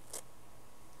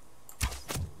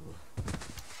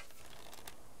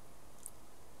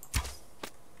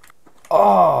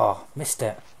 Oh, missed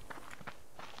it.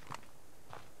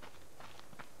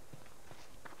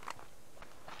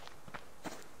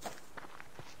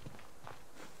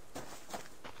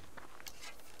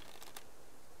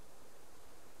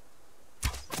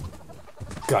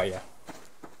 Got ya.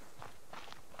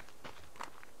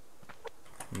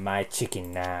 My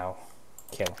chicken now.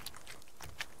 Kill.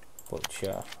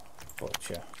 Butcher.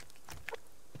 Butcher.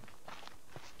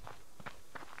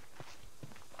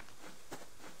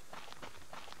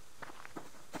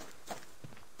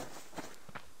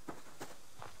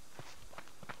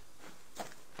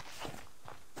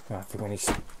 I think when he's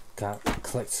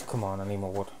clicked, come on, I need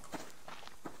more wood.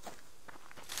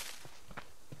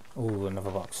 Ooh,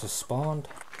 another box has spawned.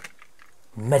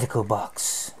 Medical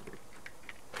box.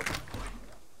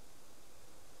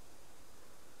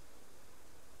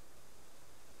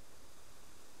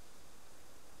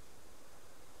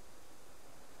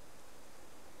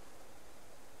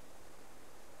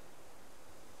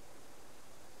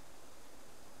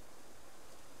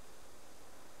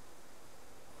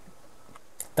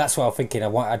 That's what I'm thinking.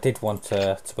 I did want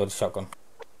to build a shotgun,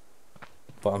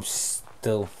 but I'm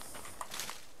still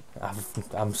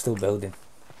building.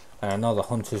 And I know the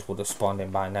hunters would have spawned in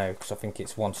by now because I think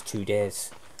it's 1 to 2 days,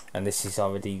 and this is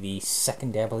already the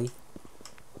 2nd day, I believe.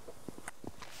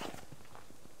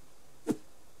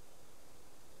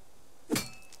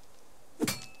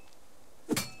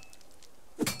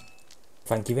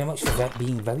 Thank you very much for that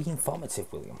being very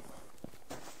informative, William.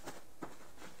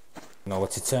 Know where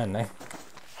to turn now.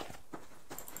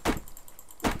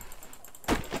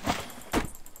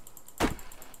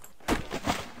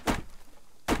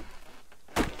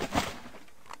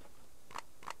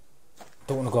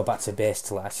 Don't want to go back to base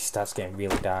till it actually starts getting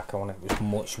really dark. I want it as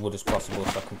much wood as possible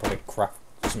so I can probably craft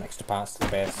some extra parts to the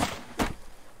base.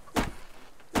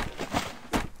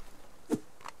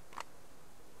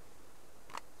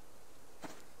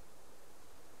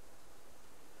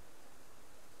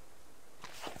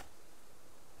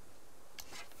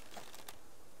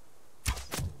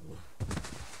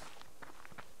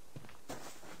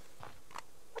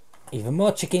 Even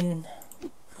more chicken.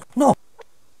 No!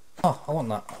 Oh, I want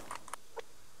that.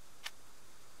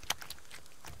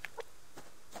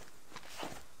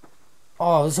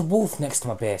 Oh, there's a wolf next to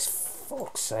my base.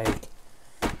 Fuck's sake.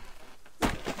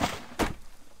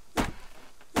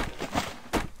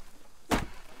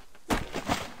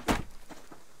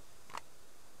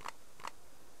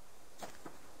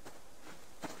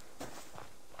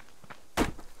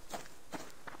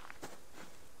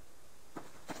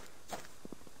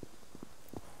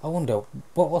 I wonder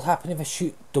what will happen if I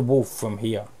shoot the wolf from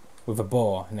here with a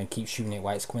bow and then keep shooting it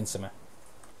while it's coming to me.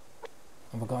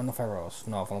 Have I got enough arrows?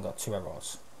 No, I've only got 2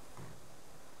 arrows.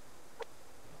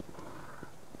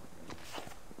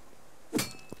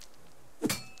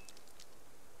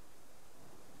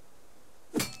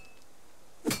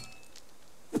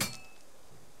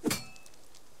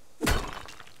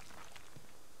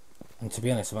 And to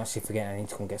be honest, I'm actually forgetting I need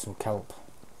to go and get some kelp.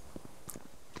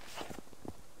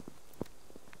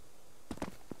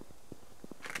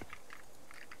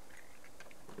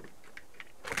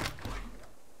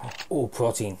 Oh,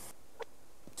 protein.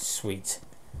 Sweet.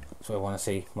 That's what I want to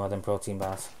see, more than protein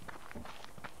bars.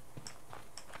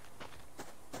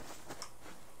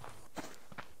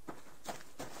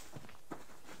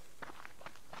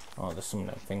 Oh, there's some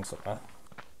things up there.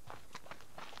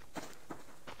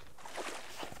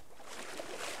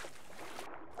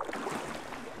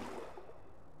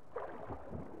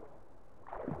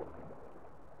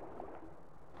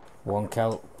 One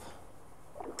kelp.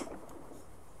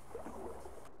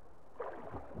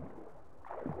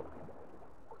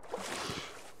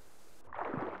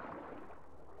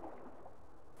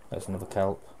 There's another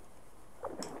kelp.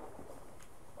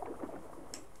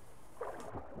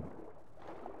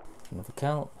 Another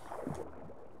kelp.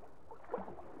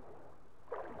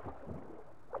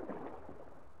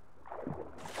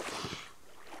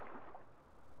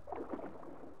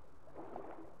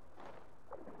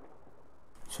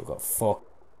 So we've got 4.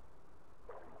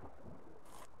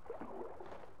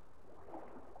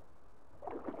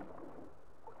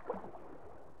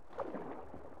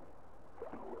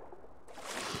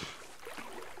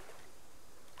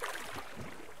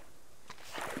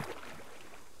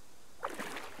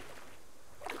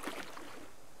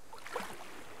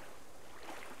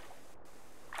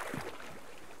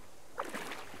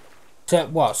 So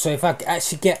what? So if I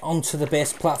actually get onto the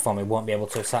base platform, it won't be able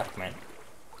to attack me.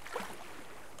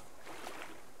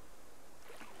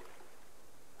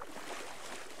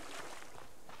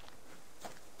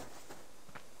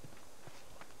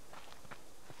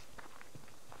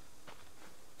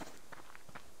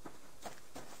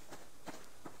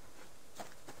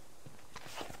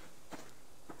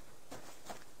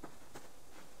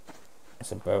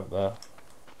 That's a bird there.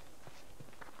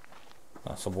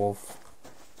 That's a wolf.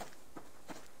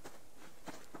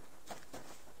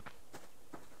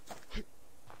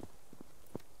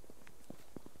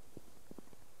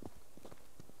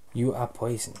 You are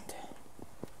poisoned.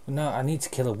 No, I need to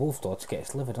kill a wolf though to get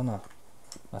its liver, don't I?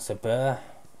 That's a bear.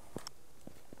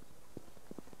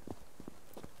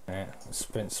 Right,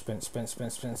 sprint, sprint, sprint,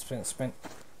 sprint, sprint, sprint, sprint.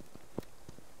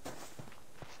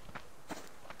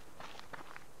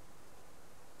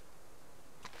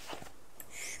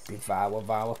 Shh, be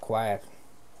vow, quiet.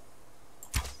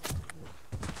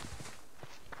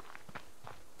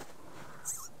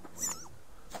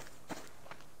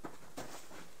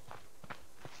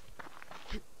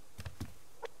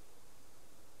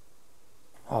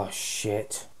 Oh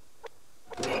shit.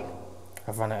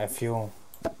 I've run out of fuel.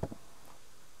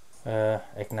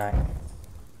 Ignite.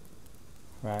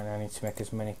 Right, I need to make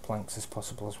as many planks as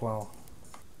possible as well.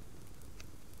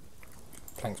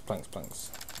 Planks, planks,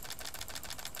 planks.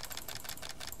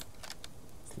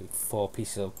 Leave 4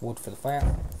 pieces of wood for the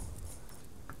fire.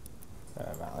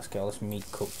 Right, let's get all this meat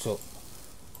cooked up.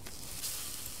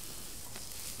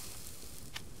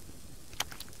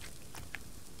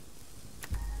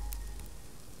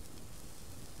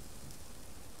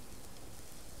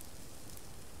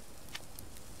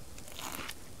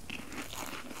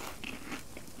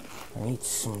 I need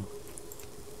some.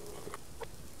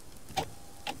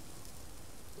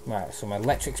 Right, so my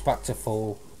electric's back to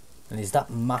full. And is that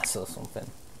mass or something?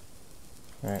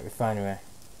 Right, refinery.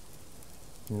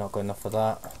 Not good enough for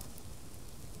that.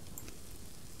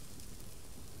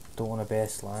 Don't want a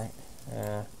base light.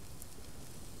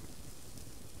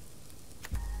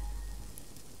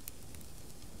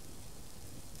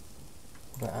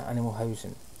 But animal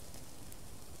housing.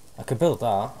 I could build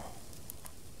that.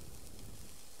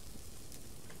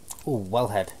 Oh,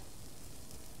 wellhead.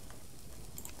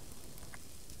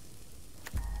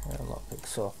 A lockpick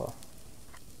sofa.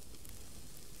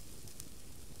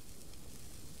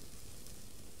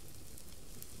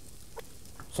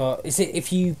 So, is it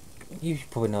if you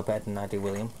probably know better than I do,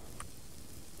 William?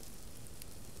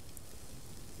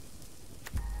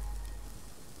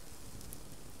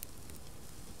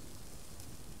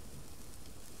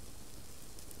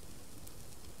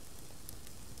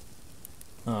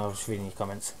 Oh, I was reading your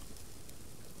comments.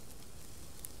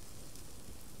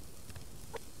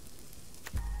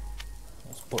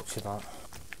 Let's butcher that.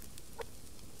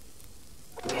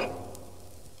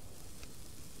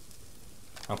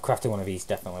 I'm crafting one of these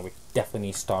definitely. We definitely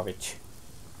need storage.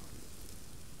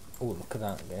 Oh, look at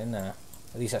that. Get in there.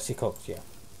 Are these actually cooked? Yeah.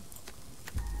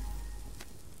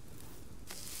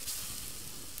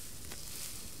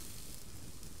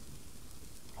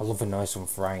 I love the noise of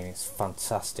frying. It's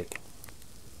fantastic.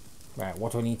 Right,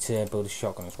 what do I need to build a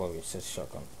shotgun as well? It says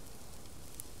shotgun.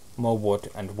 More wood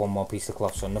and one more piece of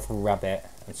cloth, so another rabbit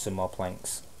and some more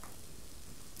planks.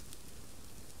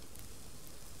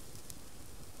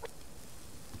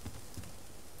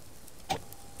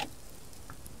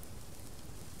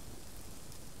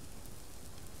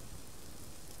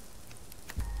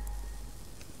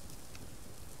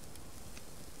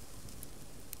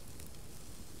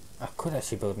 I could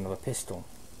actually build another pistol.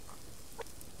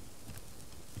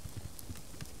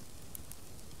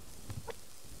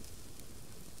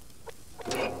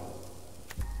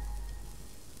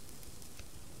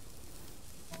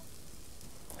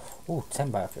 Oh,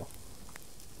 10 biofuel.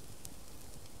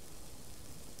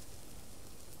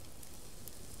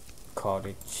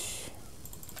 Cottage.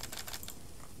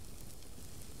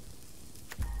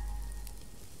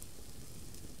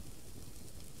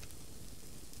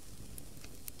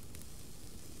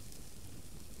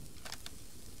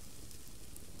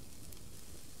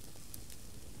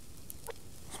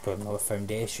 Let's put another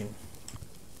foundation.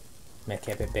 Make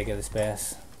it a bit bigger, the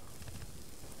space.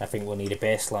 I think we'll need a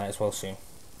base light as well soon.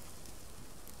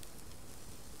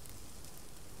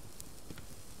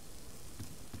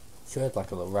 Sure, I'd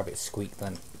like a little rabbit squeak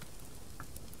then.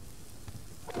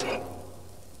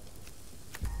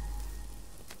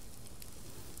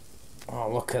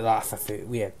 Oh, look at that for food.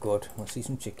 We are good. Let's eat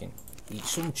some chicken. Eat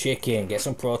some chicken. Get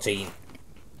some protein.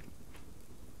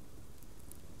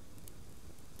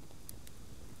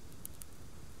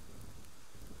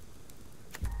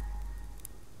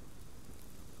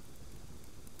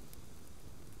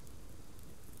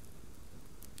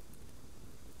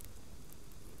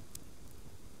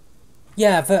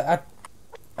 Yeah, but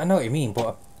I know what you mean,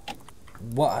 but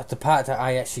what the part that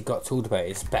I actually got told about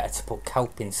is better to put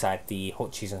kelp inside the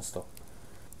hutches and stuff.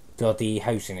 Or the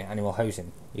housing, animal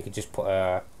housing. You could just put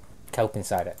a kelp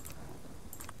inside it.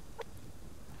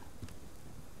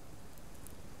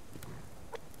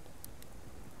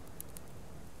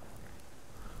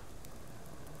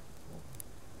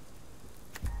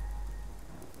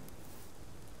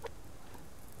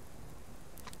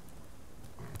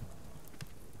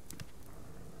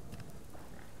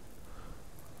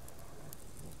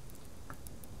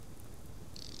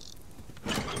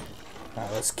 Right,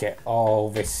 let's get all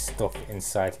this stuff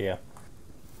inside here.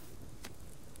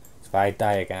 If I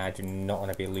die again, I do not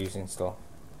want to be losing stuff.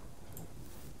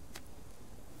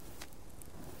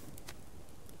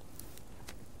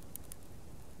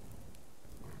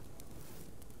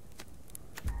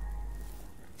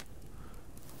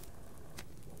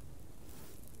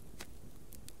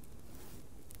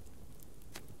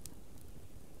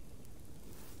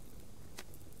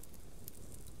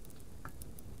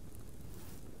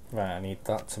 Right, I need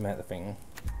that to make the thing.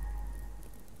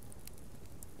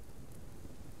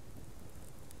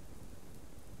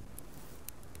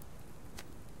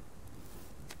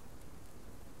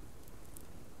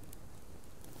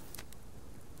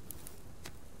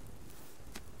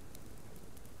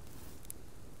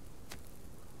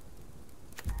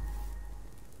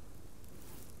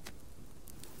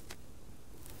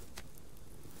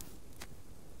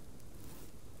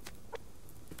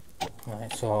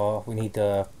 Right, so we need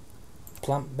a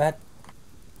plant bed,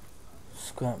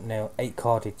 scrap nail, 8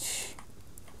 cordage,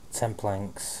 10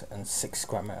 planks and 6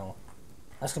 scrap metal.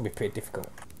 That's going to be pretty difficult.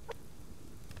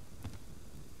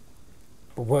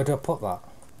 But where do I put that?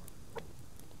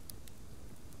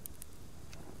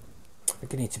 We're going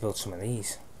to need to build some of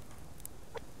these.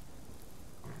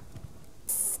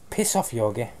 Piss off,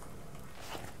 Yogi.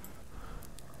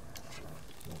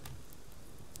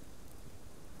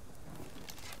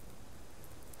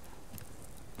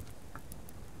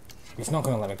 He's not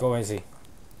going to let me go, is he?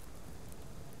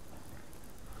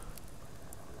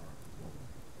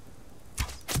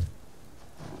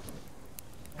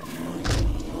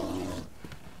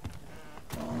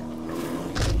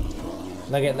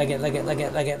 Leg it, leg it, leg it, leg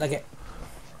it, leg it, leg it.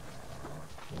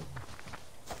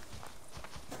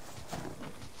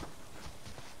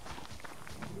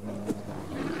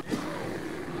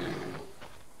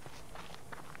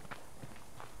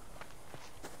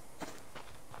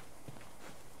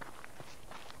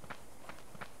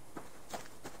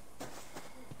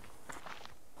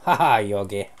 Haha,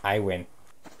 Yogi, I win.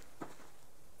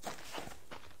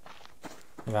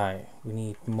 Right, we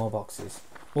need more boxes.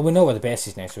 Well, we know where the base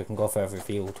is now, so we can go further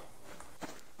afield.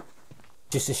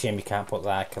 Just a shame you can't put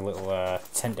like a little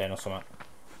tent down or something.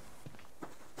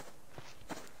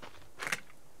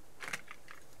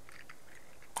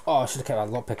 Oh, I should have kept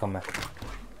that lockpick on me.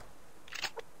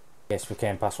 Yes, we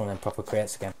came past one of them proper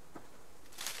crates again.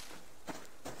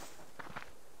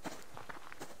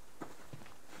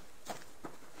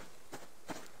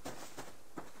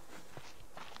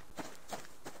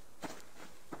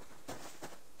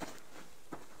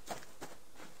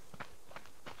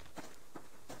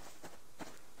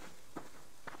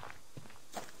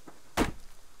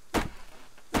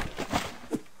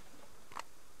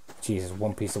 Jesus,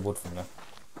 one piece of wood from there.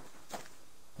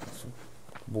 That's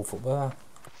a wolf up there.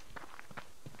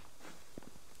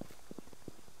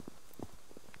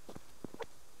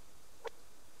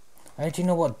 How do you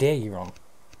know what day you're on?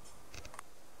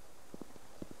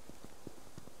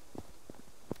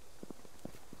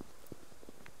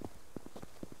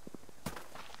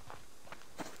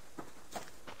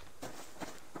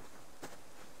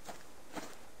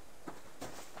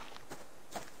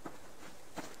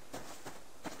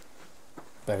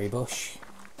 Berry bush.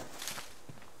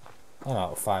 Oh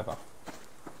no, fibre.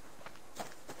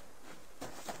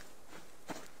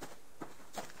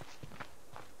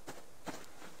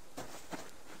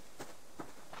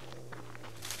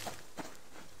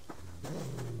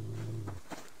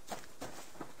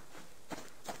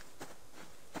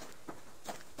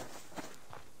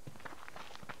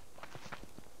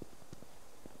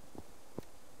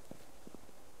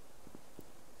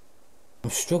 I'm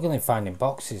struggling finding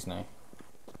boxes now.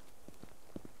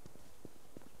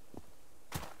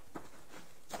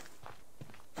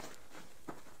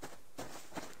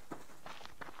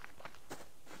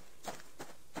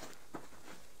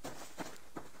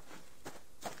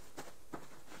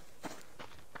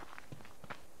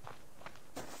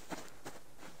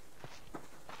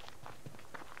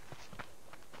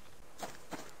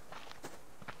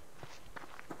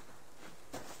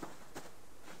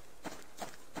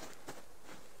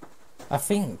 I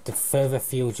think the further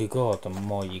field you go, the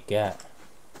more you get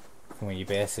from where your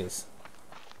base is.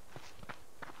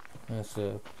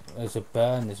 There's a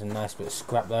burn, there's a nice bit of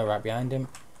scrap there right behind him.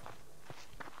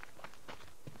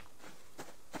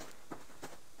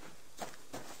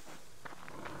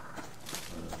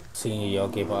 Seeing you,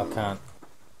 Yogi, but I can't.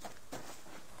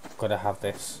 Gotta have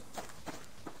this.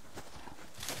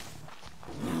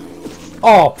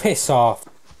 Oh, piss off!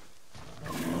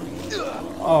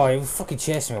 Oh, he was fucking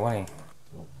chasing me, wasn't he?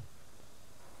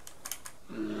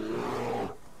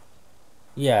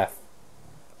 Yeah.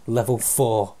 Level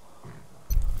 4.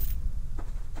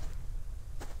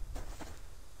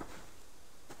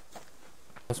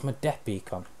 Where's my death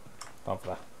beacon? Over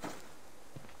there.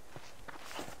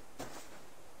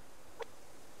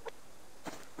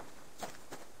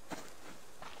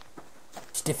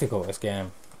 It's difficult, this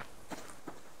game.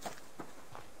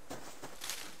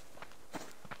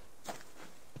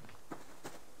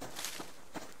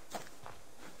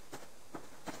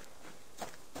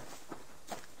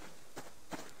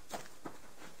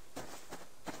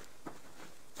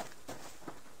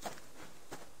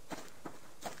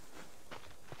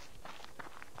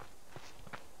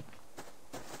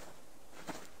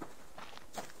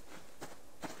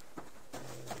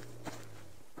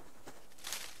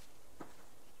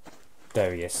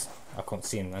 There he is. I couldn't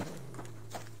see him then.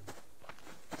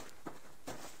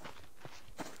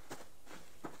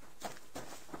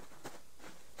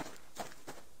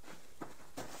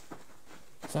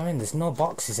 So I mean, there's no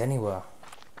boxes anywhere.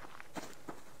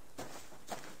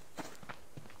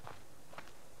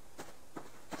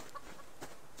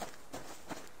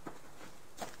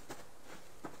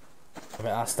 I mean,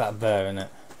 that's that there, isn't it?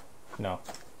 No,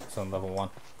 it's on level 1.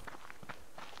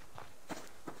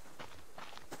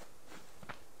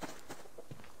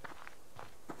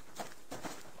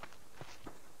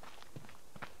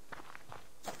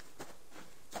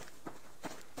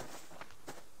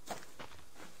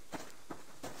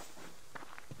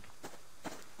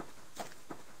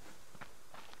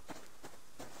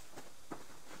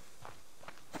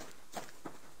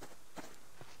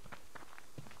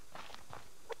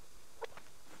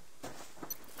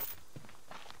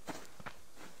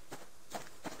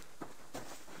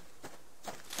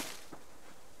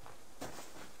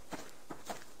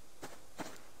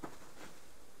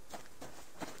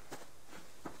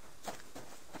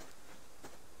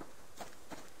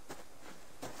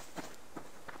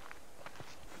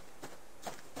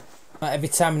 Every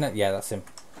time, yeah, that's him.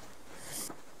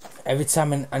 Every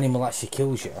time an animal actually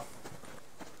kills you,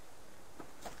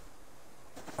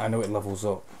 I know it levels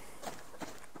up.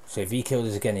 So if he killed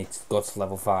us again, he'd go to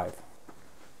level 5.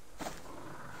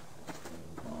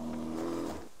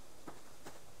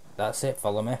 That's it,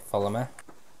 follow me, follow me.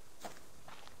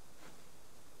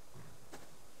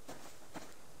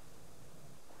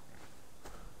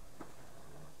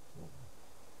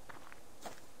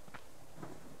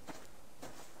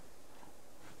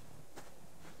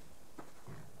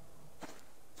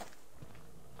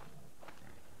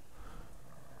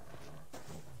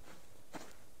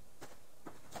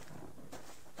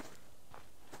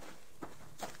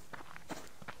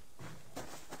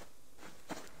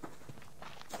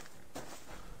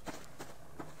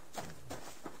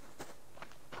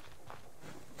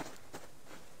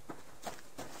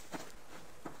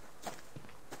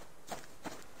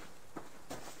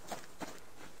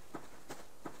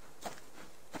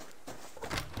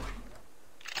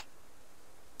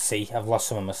 see, I've lost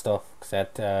some of my stuff because I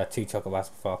had 2 chocolate bars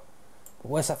before. But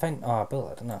where's that thing? Oh, I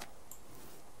built it, didn't I?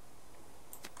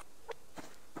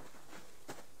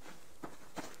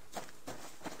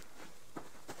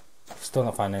 Still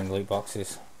not finding any loot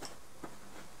boxes.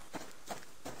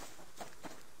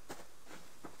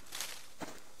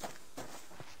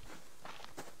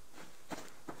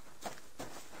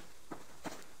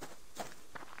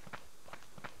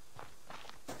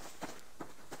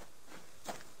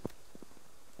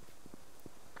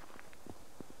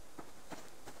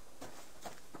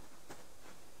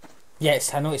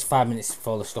 Yes, I know it's 5 minutes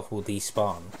before the stuff will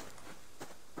despawn.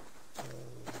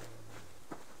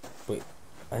 But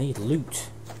I need loot.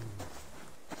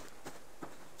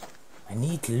 I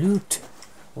need loot.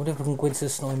 I wonder if we can go into the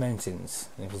Snowy Mountains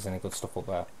and if there's any good stuff up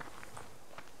there.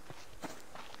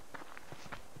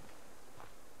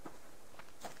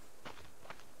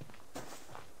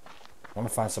 I want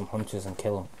to find some hunters and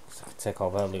kill them so I can take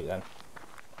all their loot then.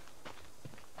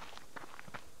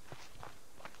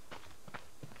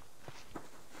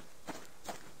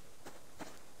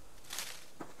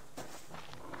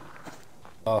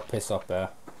 Oh, piss off there.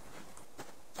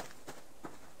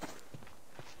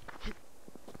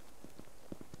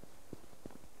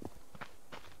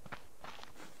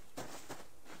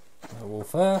 A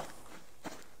wolf there.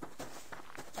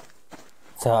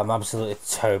 So I'm absolutely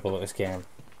terrible at this game.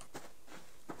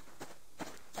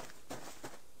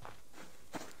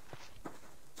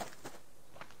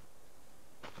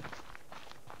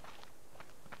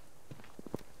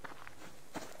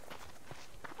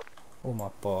 Oh, my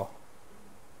bow.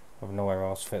 I've nowhere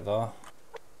else fit there.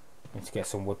 Need to get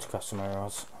some wood to craft some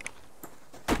arrows.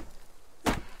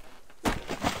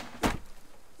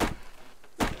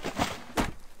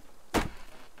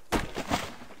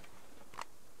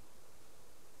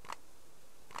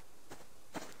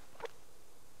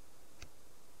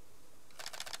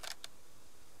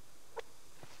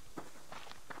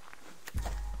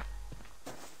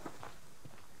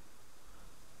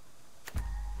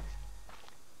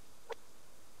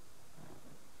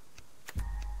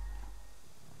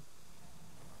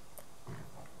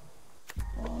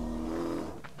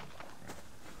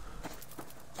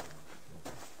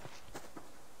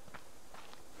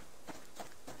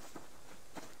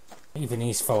 Even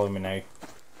he's following me now.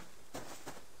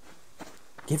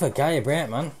 Give a guy a break,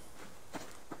 man.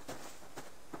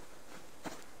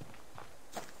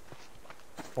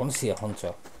 I want to see a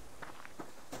hunter.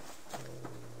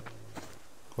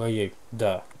 Where are you?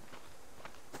 There.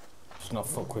 Just not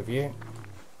fuck with you.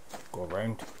 Go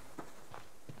around.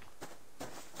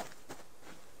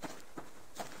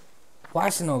 Why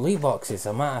is there no loot boxes?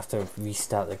 I might have to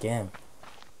restart the game.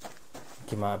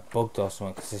 It might have bugged or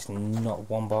something because there's not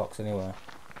one box anywhere.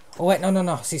 Oh wait, no,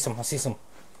 I see some,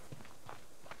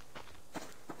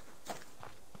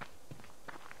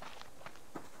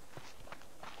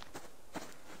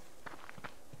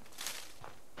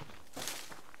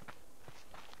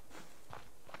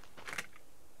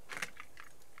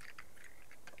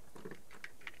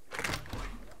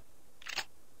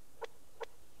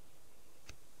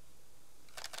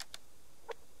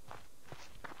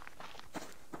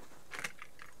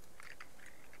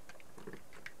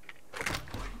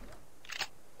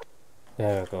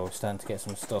 There we go, we're starting to get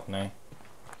some stuff now.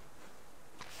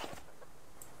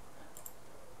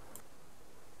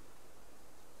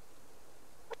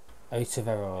 Out of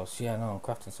arrows, yeah, no, I'm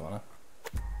crafting something now.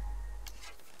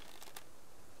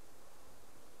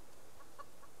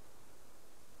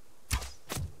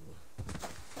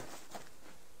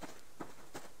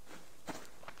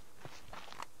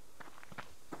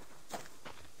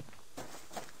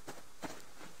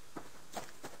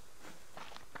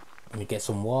 Let me get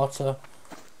some water.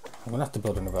 I'm gonna have to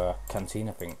build another canteen,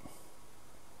 I think.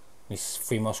 Needs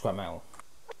 3 more scrap metal.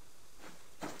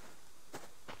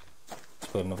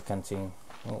 Let's build another canteen.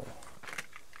 Oh.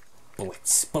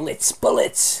 Bullets, bullets,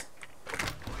 bullets!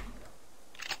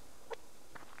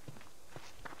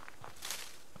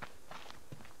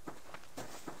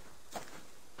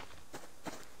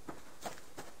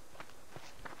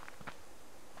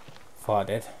 Thought I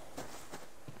did.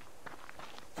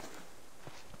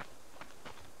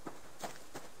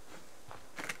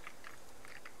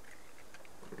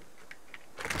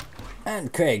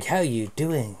 And Craig, how you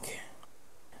doing?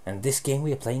 And this game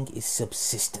we are playing is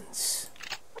Subsistence.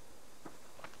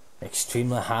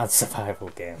 Extremely hard survival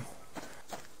game.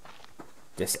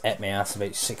 Just ate my ass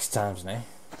about 6 times now.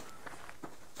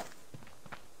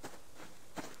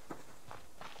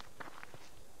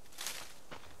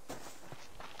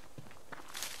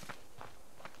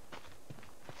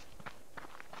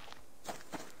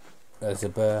 There's a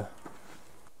bear.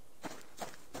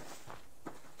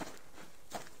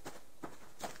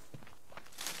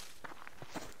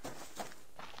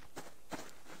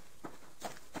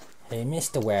 Hey,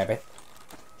 Mr. Rabbit.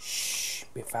 Shh,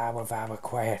 be very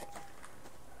quiet.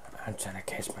 I'm trying to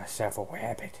catch myself a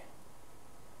rabbit.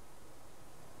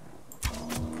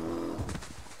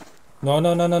 No,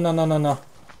 no, no, no, no, no, no, no.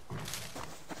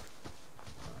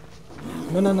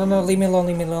 No, no, no, no, leave me alone,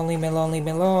 leave me alone, leave me alone, leave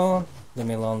me alone. Leave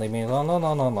me alone, leave me alone, no,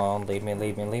 no, no, no. Leave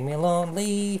me alone,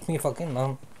 leave me fucking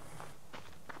alone.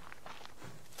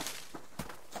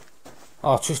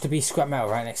 Oh, just to be scrap metal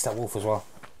right next to that wolf as well.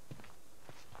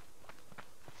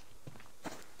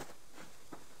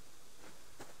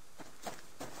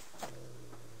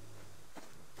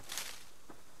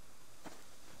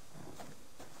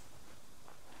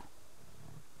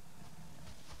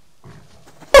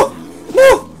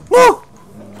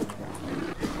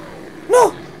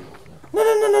 No.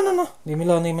 Leave me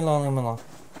alone, leave me alone, leave me alone.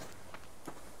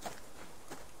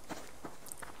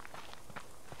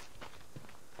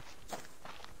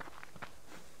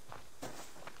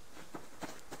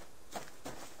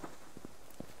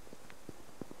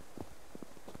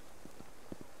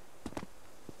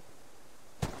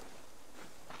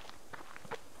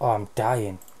 Oh, I'm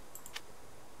dying.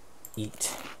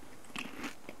 Eat.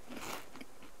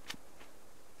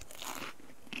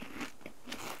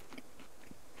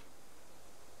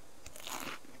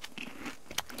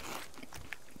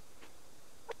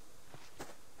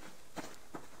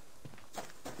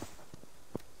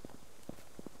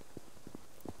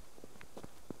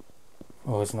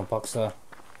 Oh, there's no box there.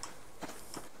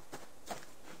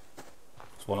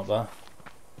 There's one up there.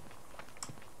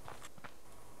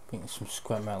 I think there's some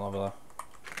scrap metal over there.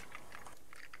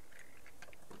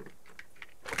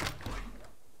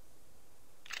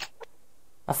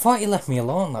 I thought he left me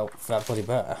alone though for that bloody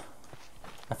bear.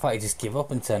 I thought he'd just give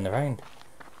up and turn around.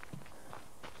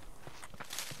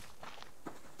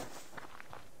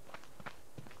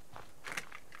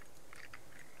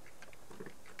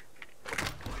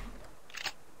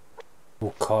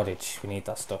 Oh, cottage. We need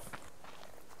that stuff.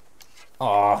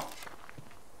 Ah.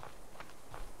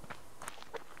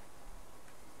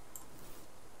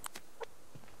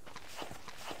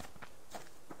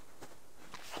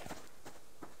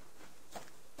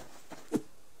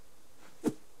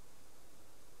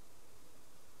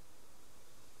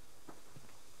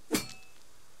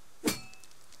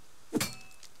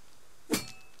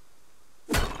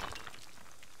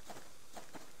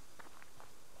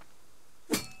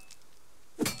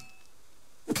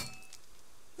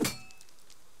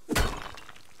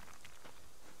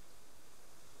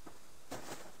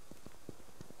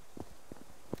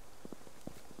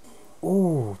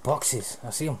 Ooh, boxes. I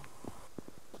see them.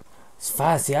 As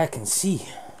far as the eye can see.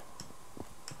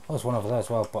 Oh, there's one over there as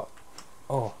well, but...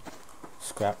 Oh,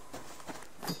 scrap.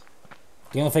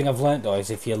 The only thing I've learnt though is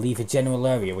if you leave a general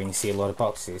area when you see a lot of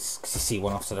boxes, because you see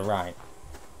one off to the right,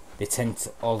 they tend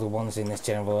to, all the ones in this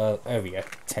general area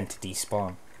tend to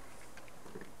despawn.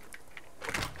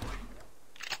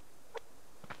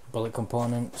 Bullet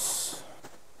components.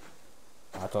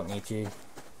 I don't need you.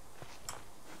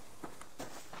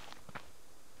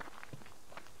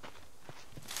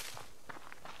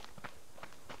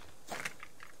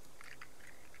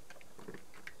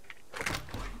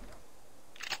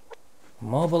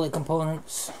 More bullet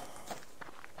components.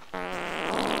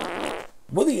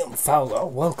 William Fowler,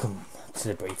 welcome to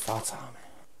the BraveFart army.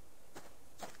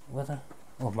 Where the...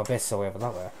 Oh, my base's all over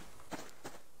that way.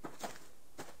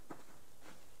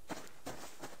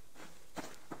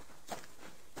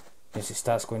 As it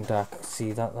starts going dark,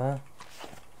 see that there?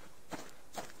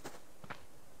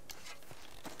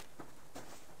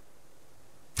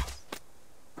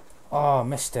 Oh,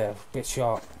 missed it. Bit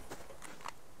short.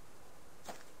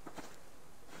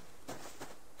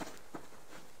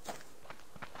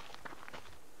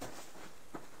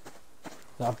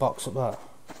 That box up there.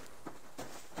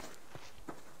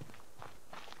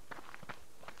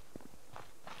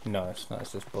 No, it's not,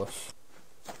 it's just bush.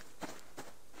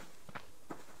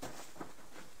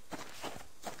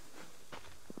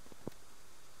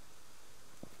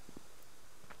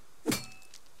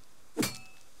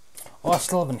 Oh, I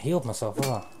still haven't healed myself, have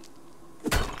I?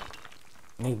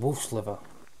 I need wolf's liver.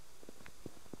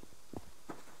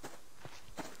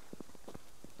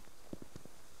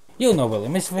 You'll know,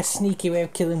 William, is there a sneaky way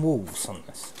of killing wolves on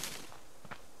this?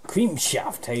 Cream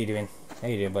Shaft, how you doing? How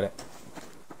you doing, buddy?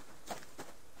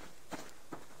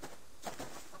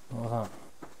 What was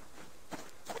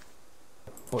that?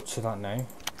 Butcher that now.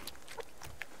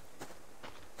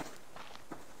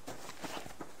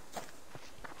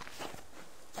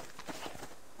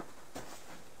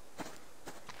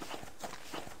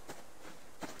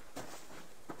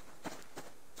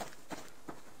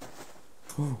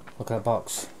 Ooh, look at that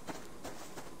box.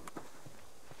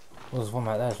 Well, there's one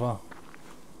right there as well.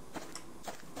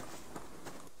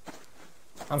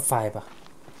 And fibre.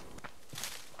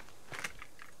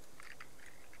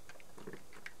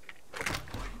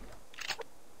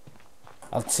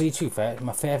 I'll tell you the truth,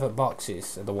 my favourite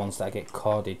boxes are the ones that I get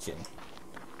cordage in.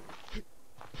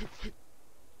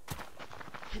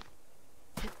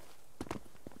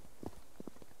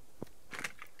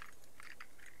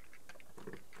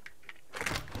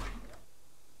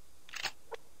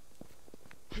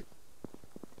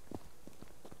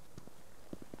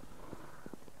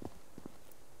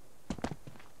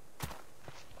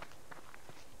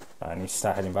 I need to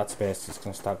start heading back to base, it's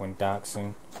going to start going dark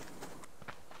soon.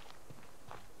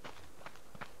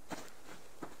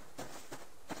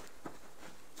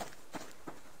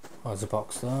 Oh, there's a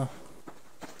box there.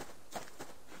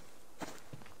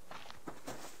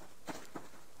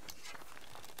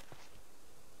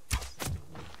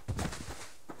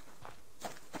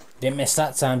 Didn't miss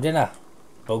that time, did I?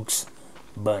 Bugs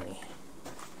Bunny.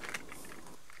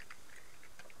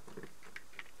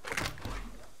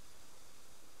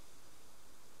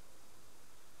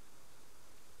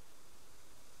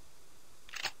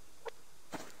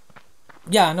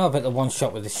 Yeah, I know about the one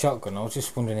shot with the shotgun. I was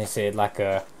just wondering if they had like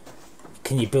a...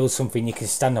 Can you build something you can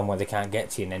stand on where they can't get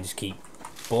to you and then just keep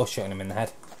bow shotting them in the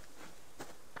head?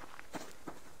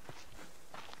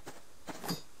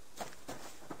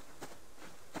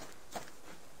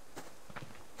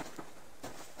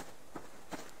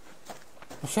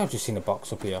 I'm sure I've just seen a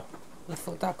box up here. Where the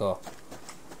fuck did that go?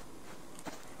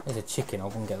 There's a chicken, I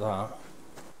wouldn't get that.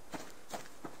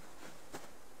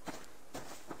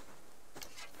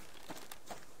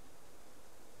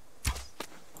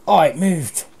 Oh, it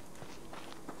moved!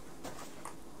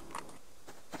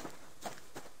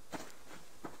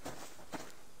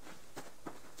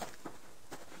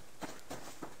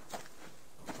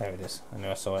 There it is, I knew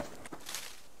I saw it.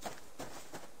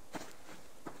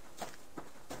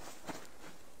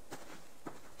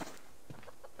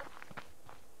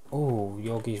 Oh,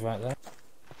 Yogi's right there.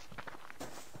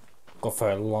 Go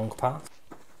for a long path.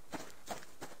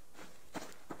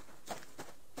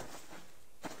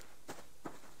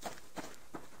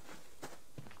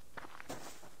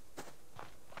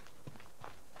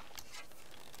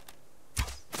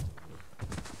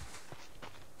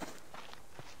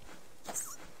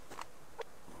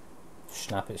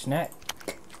 Snap its neck.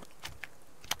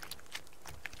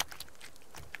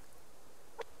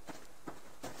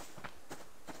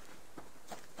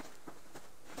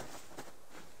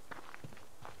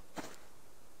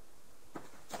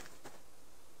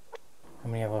 How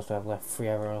many arrows do I have left? 3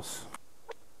 arrows.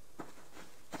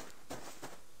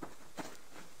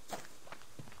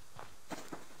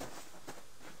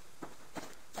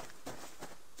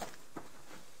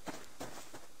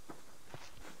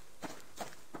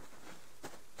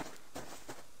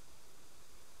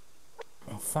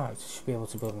 In fact, I should be able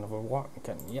to build another walk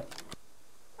again. Yep.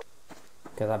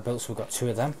 Get that built, so we've got 2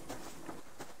 of them.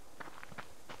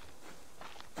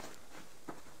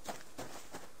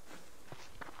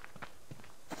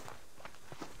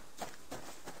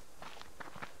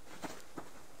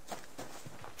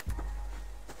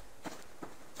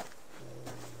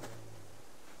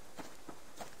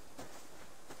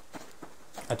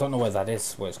 I don't know where that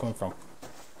is, where it's coming from.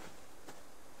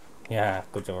 Yeah,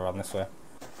 good job around this way.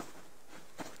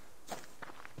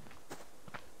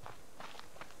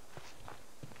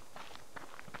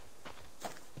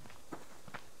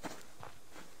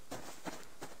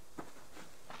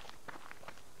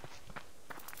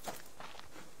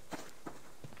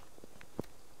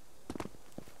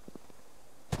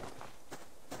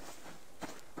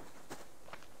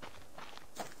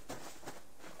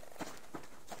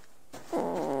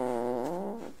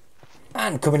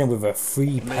 And coming in with a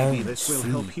 £3. Maybe this will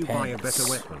help you buy a better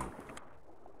weapon.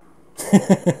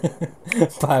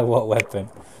 Buy what weapon?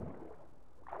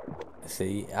 Let's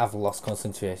see, I've lost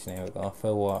concentration. Here we go.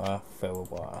 Fill water, fill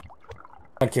water.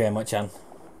 Thank you very much, Anne.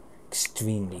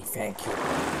 Extremely thank you.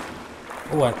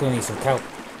 Oh, I'm gonna need some kelp.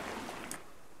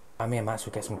 I mean, I might as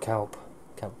well get some kelp.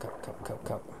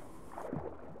 Kelp.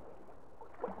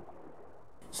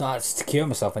 So that's to cure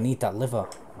myself. I need that liver.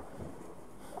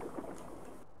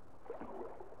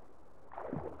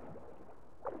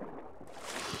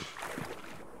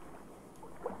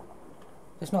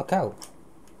 It's not kelp.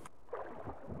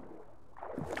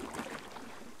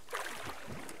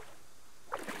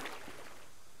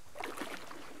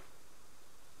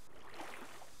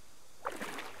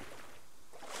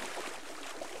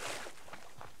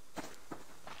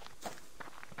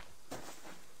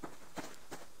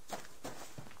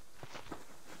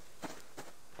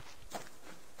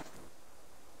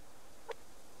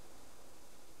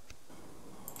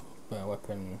 up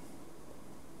and...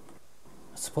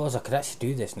 I suppose I could actually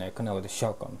do this now, couldn't I, with a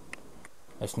shotgun?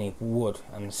 I just need wood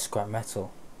and scrap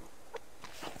metal.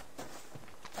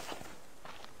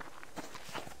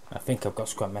 I think I've got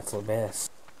scrap metal at base.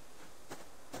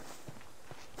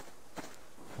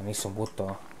 I need some wood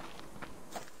though.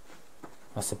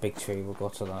 That's a big tree, we'll go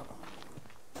to that.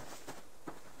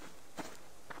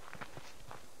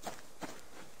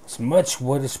 As much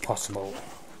wood as possible.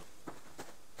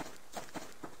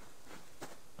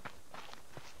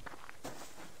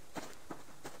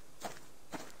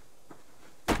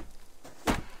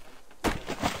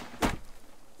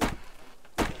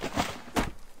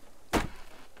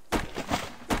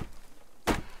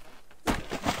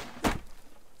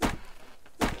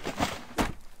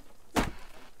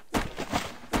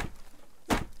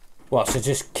 What, so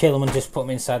just kill them and just put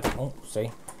them inside the... Oh,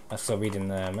 see? I'm still reading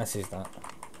the message, that.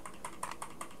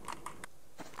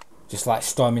 Just like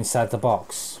store them inside the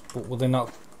box. But will they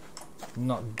not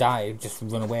die, just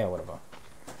run away or whatever?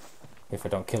 If I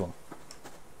don't kill them.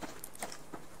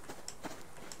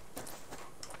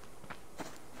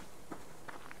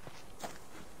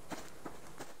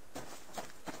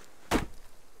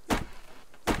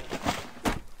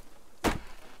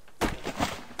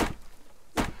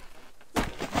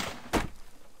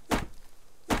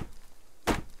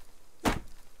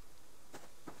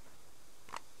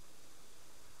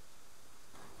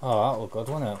 Oh, that looked good,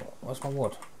 wasn't it? Where's my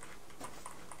wood?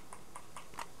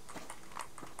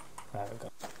 There we go.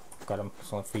 Got them.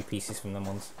 It's only 3 pieces from them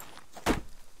ones.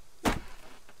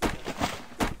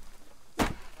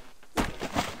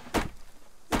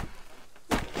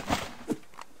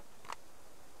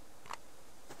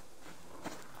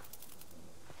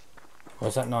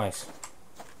 Where's that noise?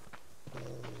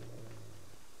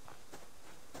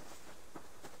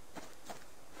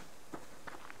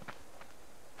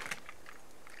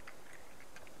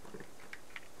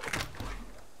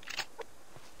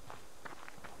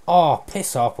 Oh,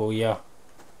 piss off, will ya?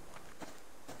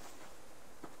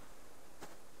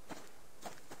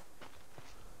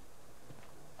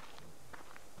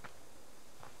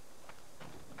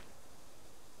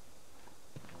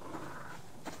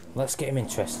 Let's get him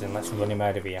interested and let's run him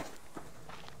out of here.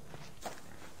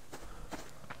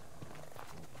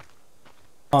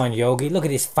 Come on, Yogi, look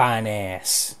at his fine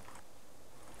ass.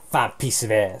 Fine piece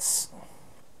of ass.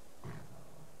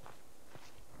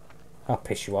 I'll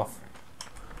piss you off.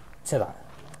 Say that.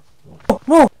 Oh,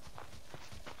 no!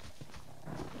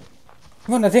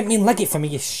 Run, I didn't mean leg it for me,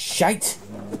 you shite!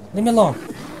 Leave me alone.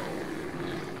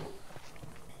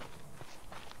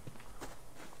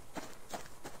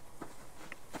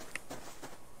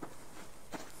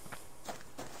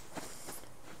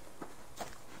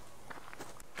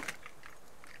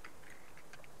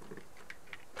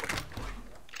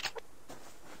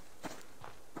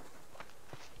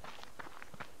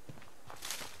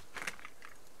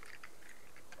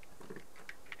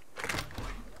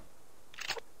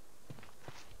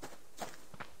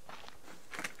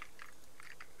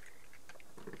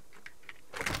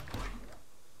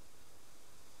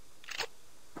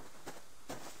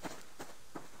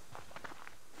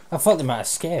 I thought they might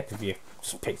escape if you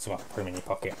just picked them up and put them in your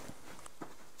pocket.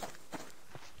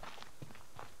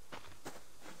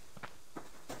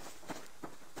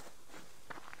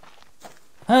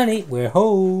 Honey, we're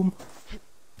home!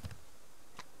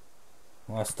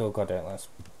 Well, I still got it. Let's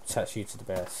attach you to the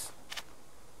base.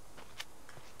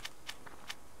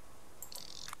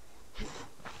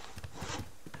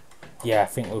 Yeah, I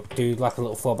think we'll do like a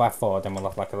little 4x4, then we'll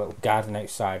have like a little garden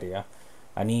outside here.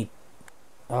 I need...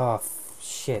 Oh,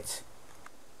 shit.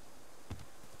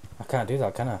 I can't do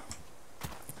that, can I?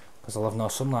 Because I'll have no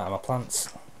sunlight on my plants.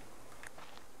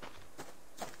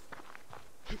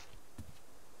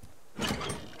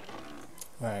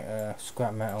 Right,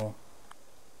 scrap metal.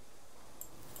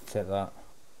 Take that.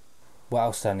 What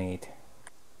else do I need?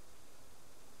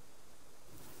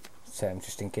 Take them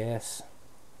just in case.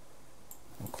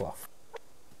 And cloth.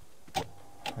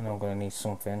 I know I'm going to need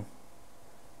something.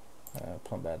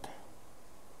 Plant bed.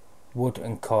 Wood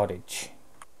and cordage.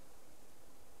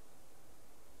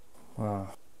 What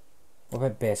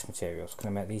about base materials? Can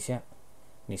I make these yet?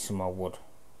 Need some more wood.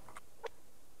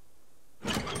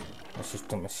 Let's just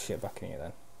dump this shit back in here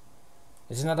then.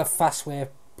 Isn't that a fast way of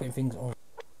putting things on?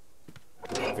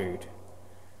 Food.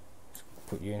 Let's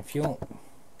put you in fuel.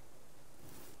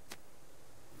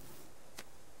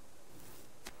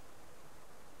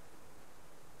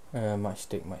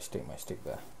 Matchstick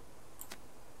there.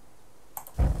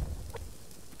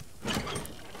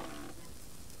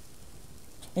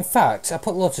 In fact, I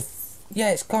put loads of...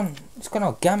 Yeah, it's gone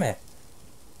all gammy.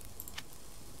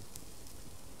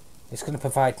 It's going to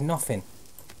provide nothing.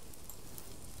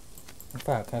 In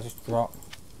fact, can I just drop?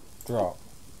 Drop.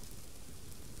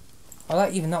 I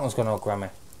like even that one's gonna grab me.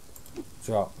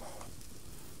 Drop.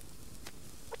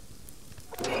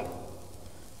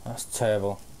 That's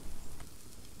terrible.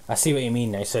 I see what you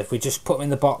mean now. So if we just put them in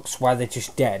the box while they're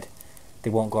just dead, they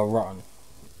won't go rotten.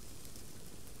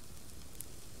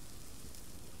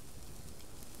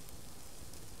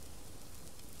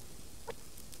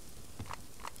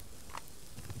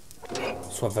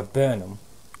 So if I burn them,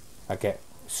 I get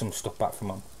some stuff back from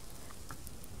them.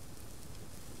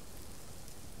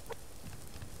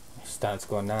 It's starting to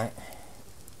go night.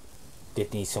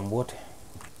 Did need some wood.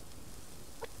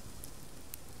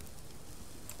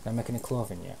 Can I make any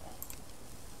clothing yet?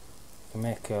 I can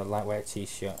make a lightweight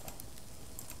t-shirt.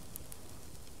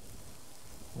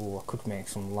 Oh, I could make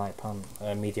some light pants,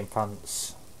 medium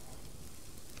pants.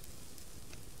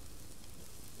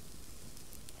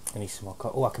 I need some more.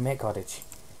 Oh, I can make cottage.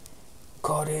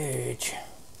 Cottage.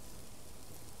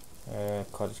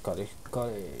 Cottage.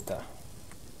 There.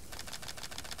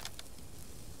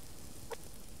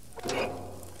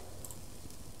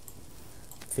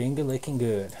 Finger licking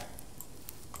good.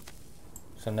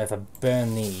 So now if I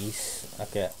burn these, I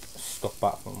get stuff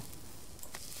back from them.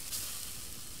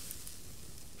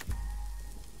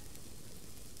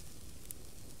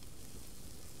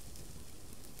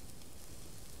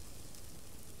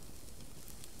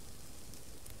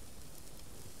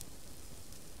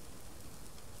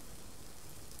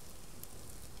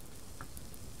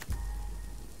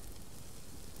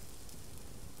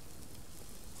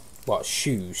 What,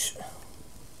 shoes?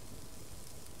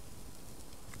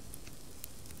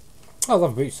 I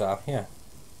love boots are, yeah.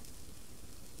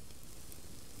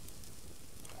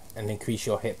 And increase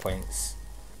your hit points.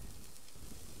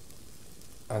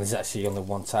 And there's actually only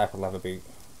one type of leather boot.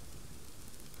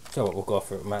 So what, we'll go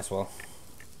for it, might as well.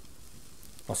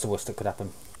 What's the worst that could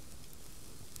happen?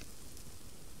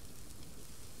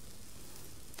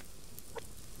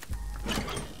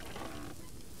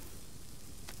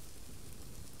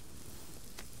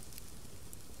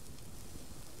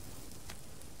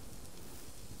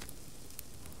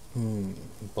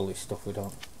 Bullet stuff we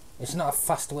don't. It's not a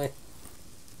faster way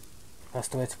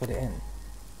to put it in.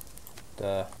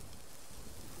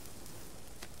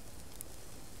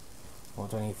 What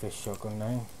do I need for a shotgun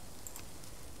now?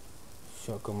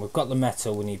 Shotgun, we've got the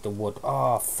metal, we need the wood.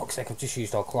 Oh, fuck's sake, I've just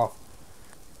used all cloth.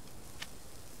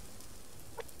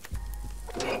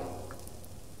 Right,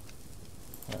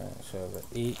 so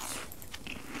eat.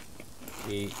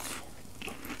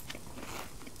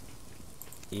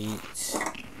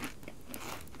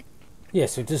 Yeah,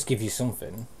 so it does give you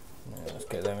something. Yeah, let's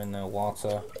get them in there,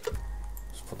 water.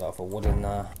 Let's put that for wood in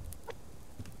there.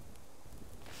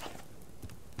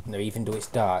 Now, even though it's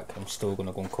dark, I'm still going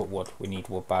to go and cut wood. We need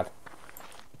wood bad.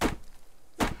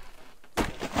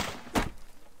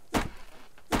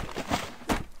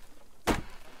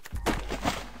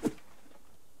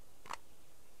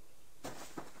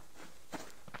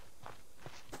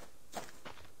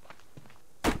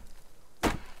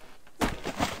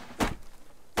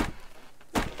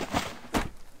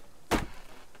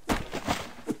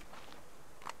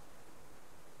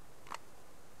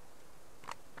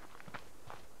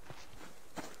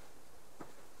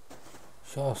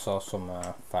 Sure, I saw some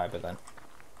fibre then.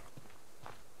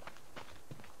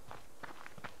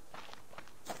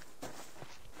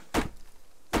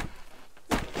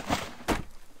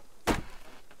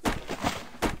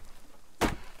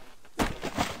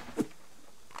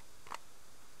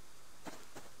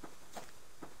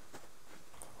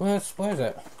 Where is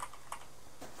it?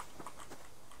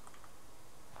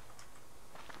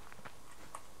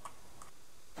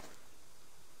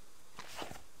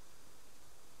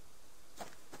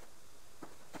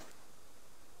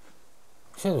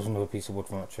 Sure, there's another piece of wood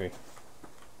from that tree.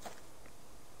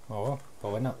 Oh well,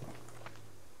 but why not?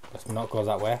 Let's not go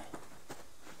that way.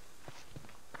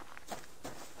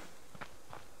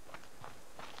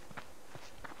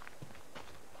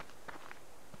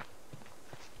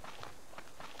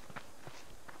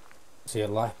 See a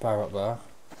life bar up there.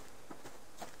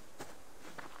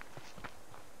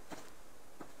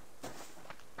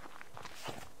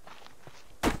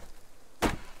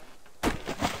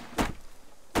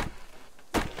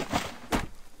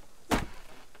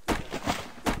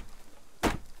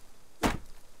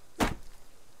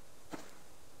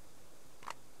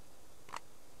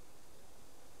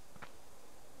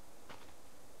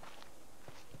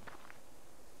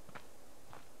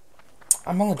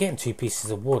 I'm only getting 2 pieces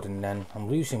of wood and then I'm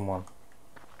losing one.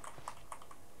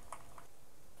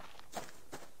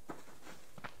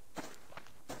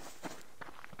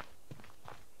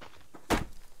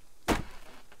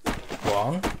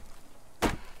 One,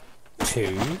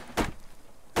 2,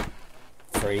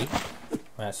 3.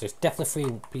 Right, so it's definitely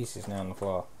 3 pieces now on the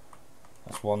floor.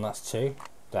 That's 1, that's 2.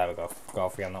 There we go.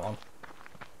 Got 3 on that one.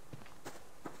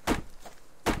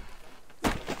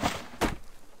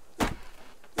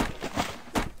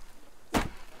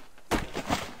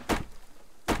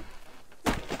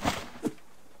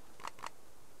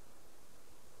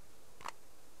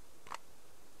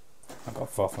 I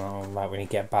got 4th on that one. Right, when you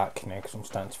get back, you know, because I'm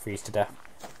starting to freeze to death.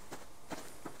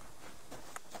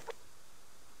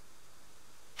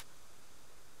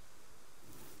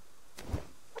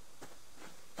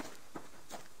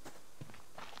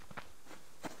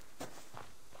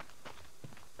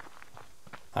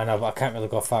 I know, but I can't really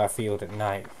go far afield at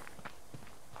night.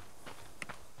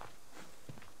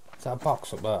 Is that a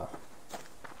box up there?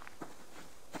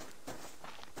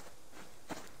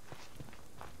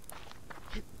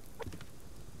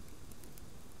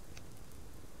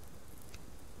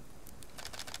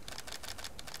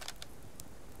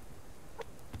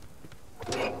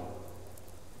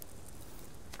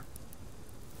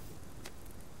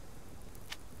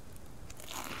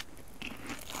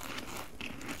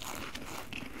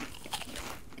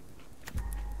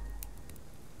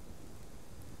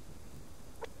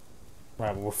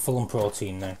 Right, we're full on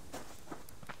protein now.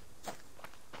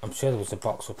 I'm sure there was a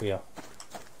box up here.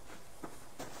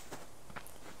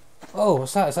 Oh,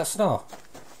 what's that? Is that snow?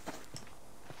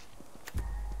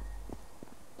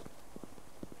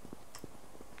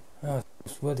 Oh,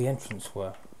 it's where the entrance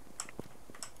were.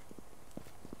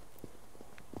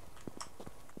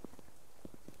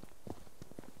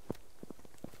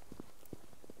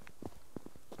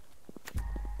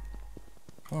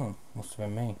 Oh, must have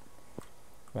been me.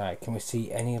 Right, can we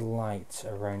see any light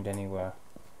around anywhere?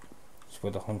 It's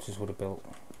where the hunters would have built.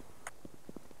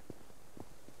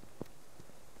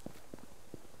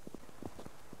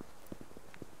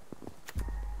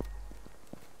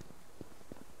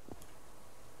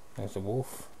 There's a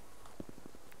wolf.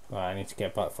 Right, I need to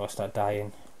get back before I start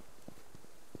dying.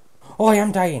 Oh, I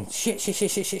am dying! Shit, shit, shit,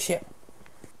 shit, shit, shit!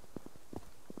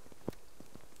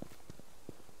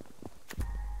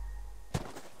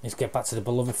 Let's get back to the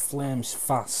beloved flames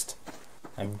fast.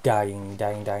 I'm dying,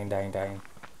 dying, dying, dying, dying.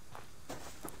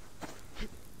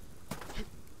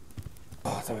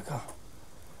 Oh, there we go.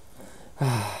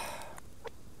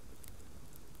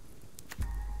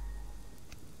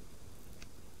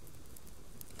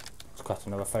 Let's got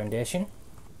another foundation.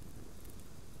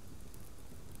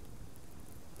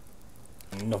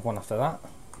 Another one after that.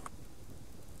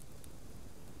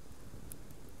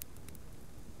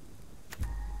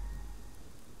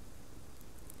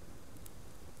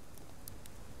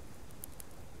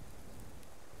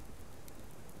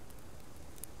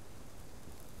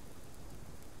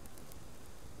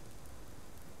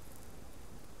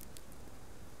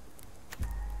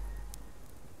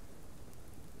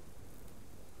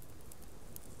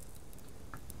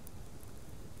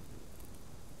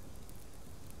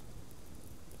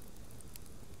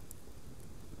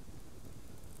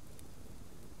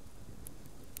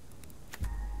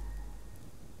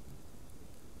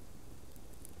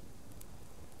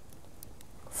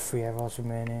 Three arrows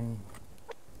remaining.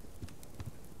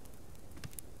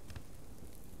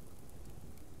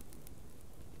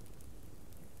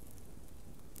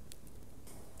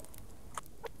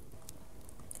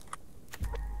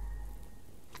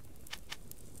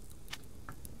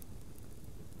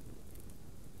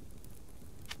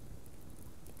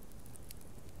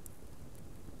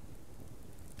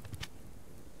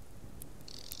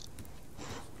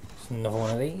 Another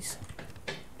one of these.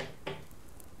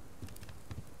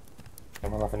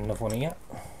 And we'll have another one here.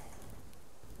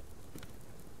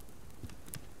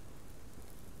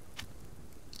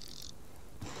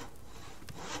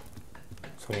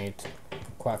 So we need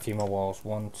quite a few more walls.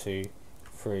 1, 2,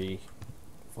 3,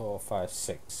 4, 5,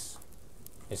 6.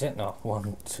 Is it? No.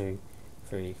 1, 2,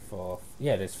 3, 4.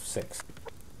 Yeah, there's 6.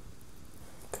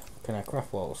 Can I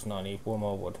craft walls? No, I need one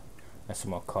more wood and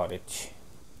some more cottage.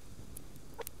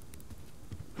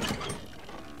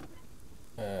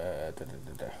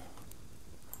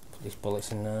 Put these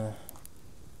bullets in there.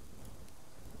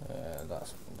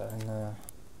 That's that in there.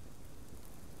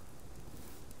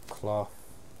 Cloth,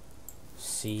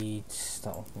 seeds.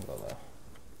 That one can go there.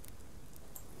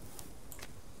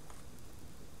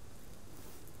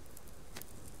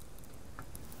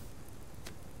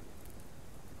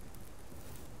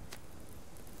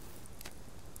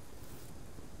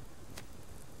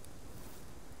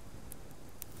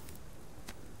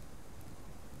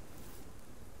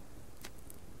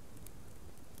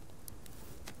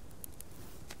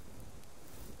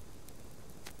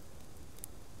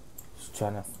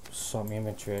 trying to sort my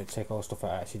inventory, take all the stuff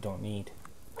I actually don't need.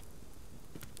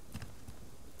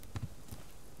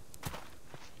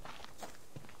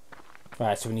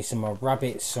 Right, so we need some more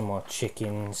rabbits, some more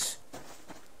chickens.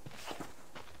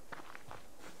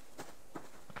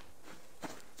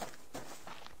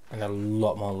 And a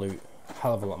lot more loot. A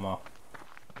hell of a lot more.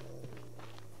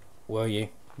 Where are you?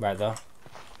 Right there.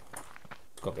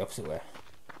 It's got the opposite way.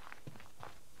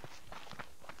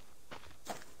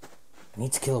 I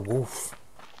need to kill a wolf.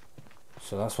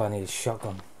 So that's why I need a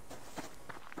shotgun.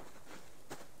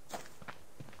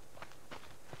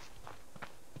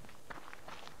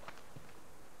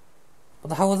 What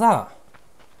the hell was that?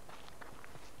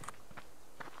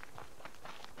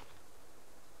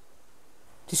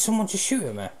 Did someone just shoot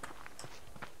at me?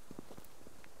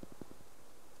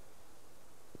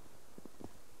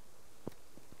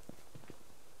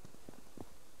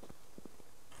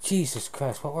 Jesus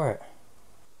Christ, what were it?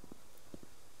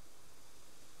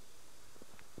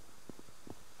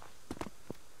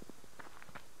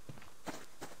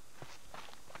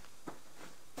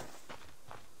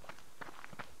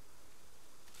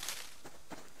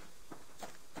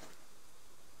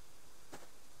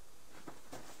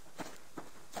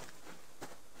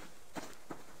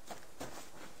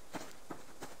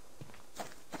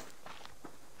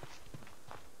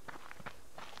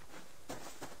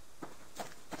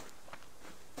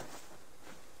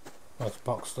 What's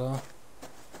box there?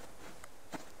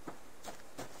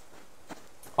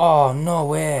 Oh, no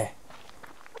way!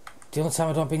 The only time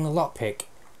I don't bring the lockpick,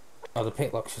 or the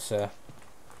pick locks, you say,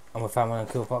 and we found one of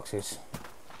the cool boxes.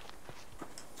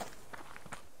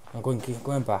 I'm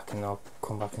going back and I'll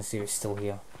come back and see if it's still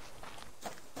here.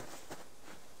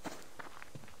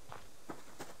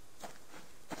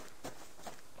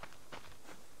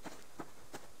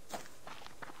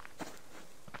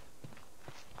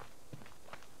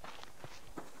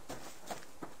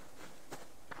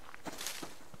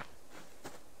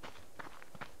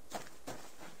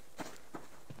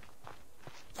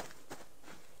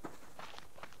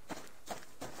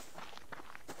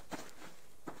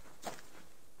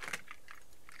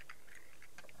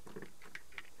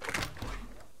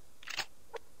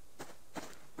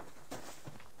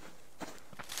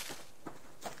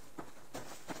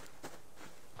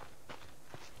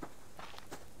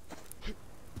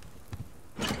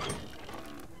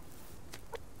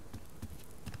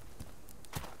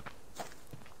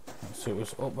 So it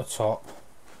was up the top,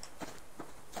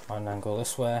 and then go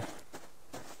this way,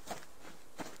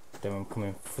 then I'm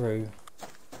coming through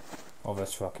over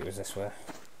this rock, it was this way.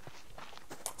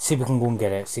 See if we can go and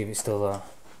get it, see if it's still there.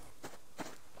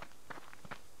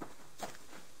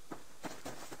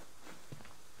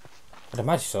 I'd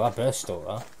imagine so, that bird's still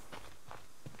there.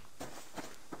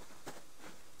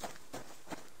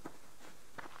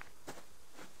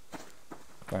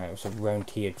 Right, it was around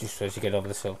here just as you get over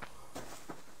this hill.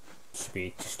 Should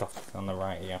be just off on the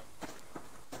right here.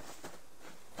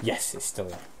 Yes, it's still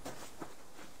there.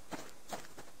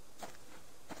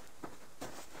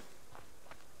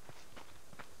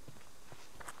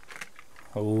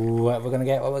 Oh, what we're gonna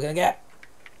get, what we're gonna get.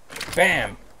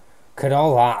 Bam! Look at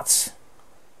all that.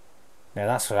 Now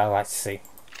that's what I like to see.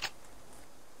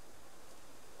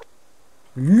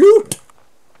 Loot!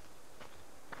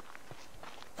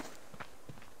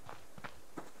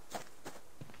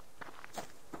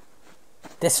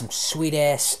 There's some sweet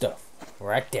ass stuff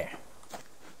right there.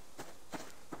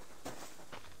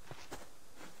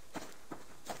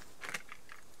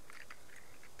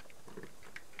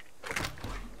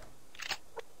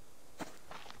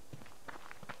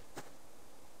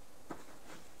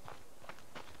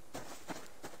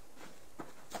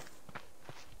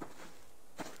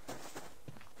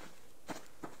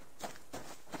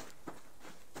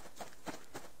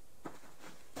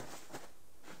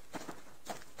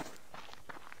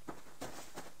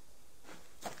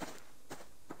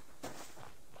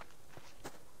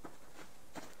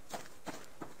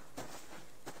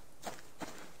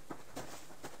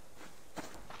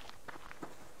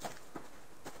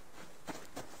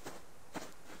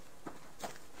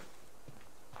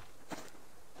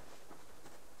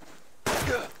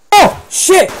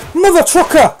 Shit! Mother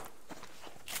trucker!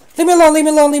 Leave me alone, leave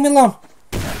me alone, leave me alone!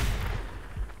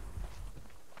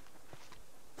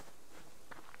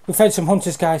 We found some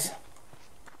hunters, guys.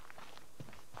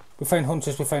 We found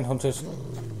hunters, we found hunters.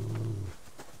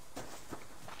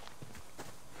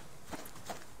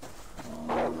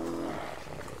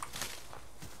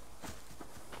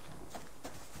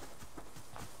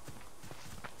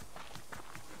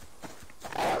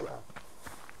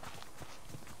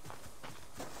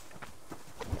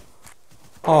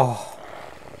 Oh,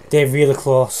 they're really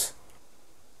close.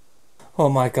 Oh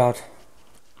my god.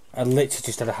 I literally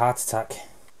just had a heart attack.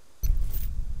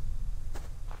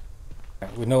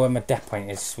 We know where my death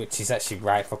point is, which is actually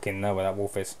right fucking there where that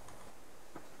wolf is.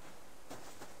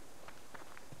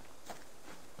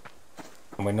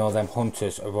 And we know them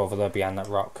hunters are over there behind that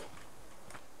rock.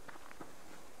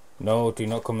 No, do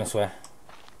not come this way.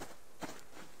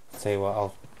 Tell you what,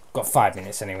 I've got 5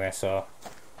 minutes anyway, so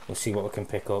we'll see what we can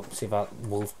pick up. See if that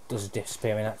wolf does a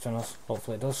disappearing act on us.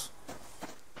 Hopefully it does.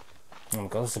 Oh my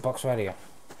god, there's a box right here.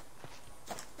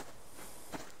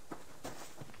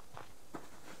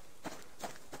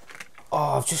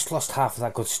 Oh, I've just lost half of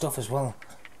that good stuff as well.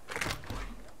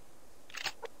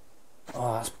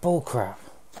 Oh, that's bullcrap.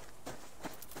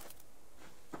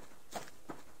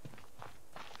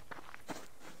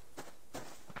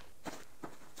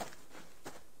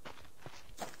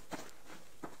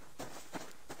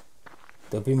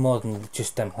 There'll be more than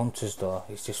just them hunters though,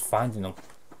 it's just finding them.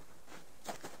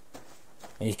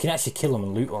 And you can actually kill them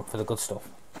and loot them for the good stuff.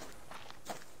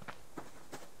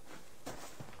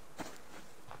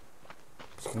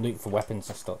 You can loot for weapons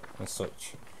and stuff and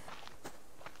such.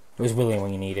 Where's William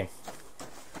when you need him?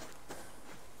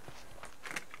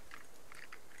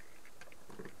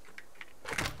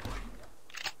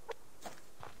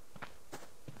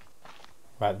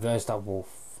 Right, there's that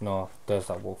wolf. No, there's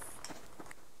that wolf.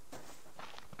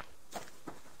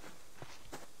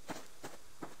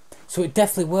 So it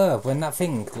definitely were, when that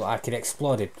thing like it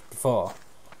exploded before,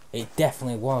 it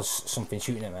definitely was something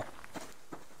shooting at me.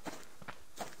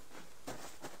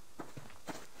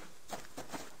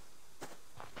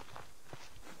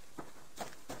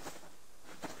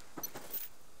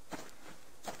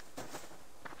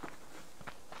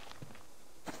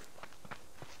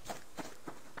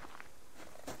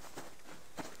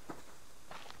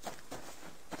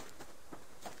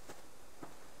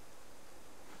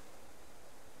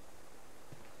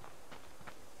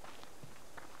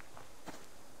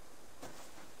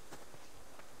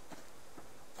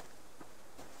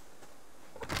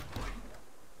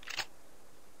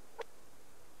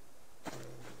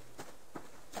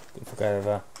 Forget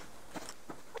over.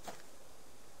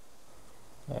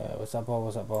 What's that ball?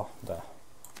 What's that ball? There.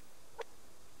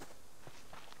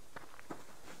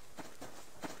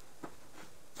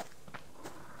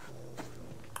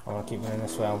 I want to keep running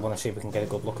this way. I want to see if we can get a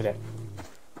good look at it.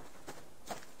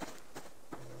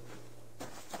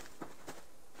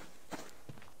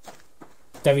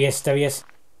 There he is, there he is.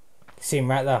 See him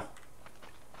right there.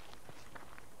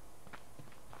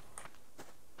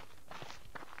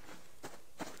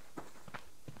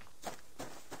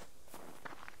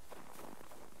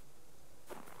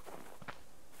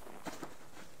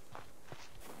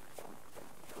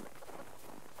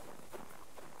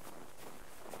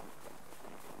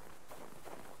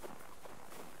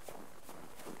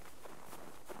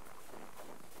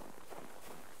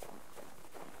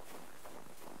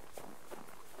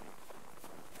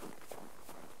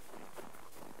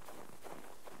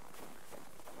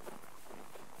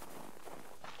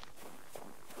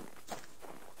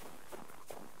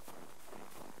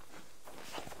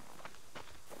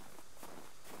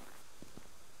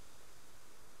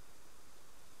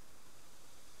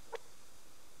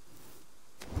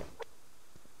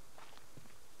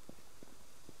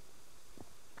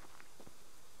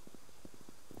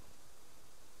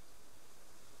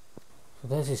 So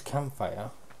there's his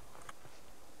campfire.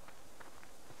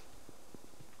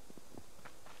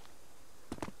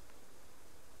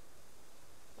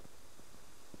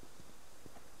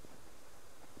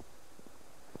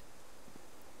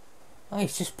 Oh,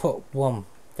 he's just put one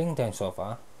thing down so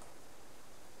far.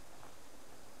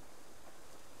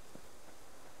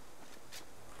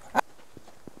 Ah,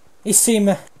 he's seen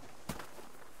me.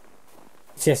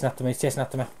 He's chasing after me, he's chasing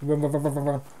after me. Run, run, run, run, run,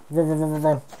 run, run, run, run, run,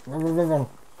 run, run, run, run.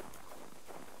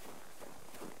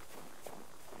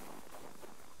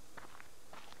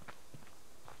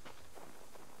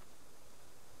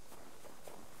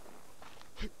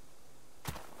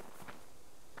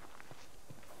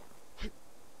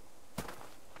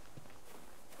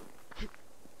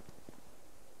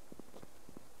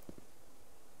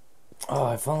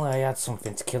 Oh, if only I had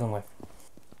something to kill him with.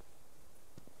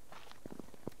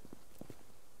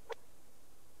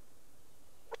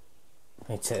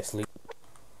 I need to take this loot.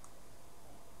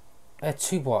 I had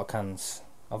 2 water cans.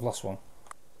 I've lost one.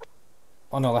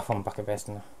 Oh no, I left one back at base,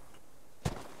 didn't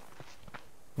I?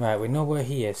 Right, we know where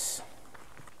he is.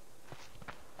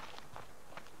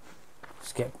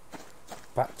 Let's get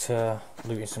back to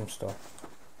looting some stuff.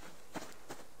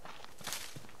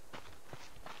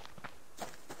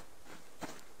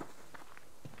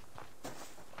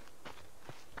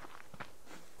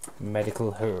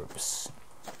 Medical herbs.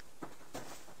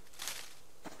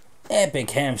 Hey, big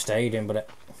hamster, how you doing, buddy?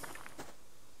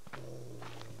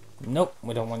 Nope,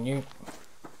 we don't want you.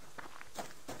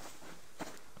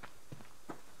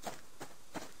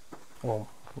 Well,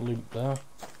 loot there.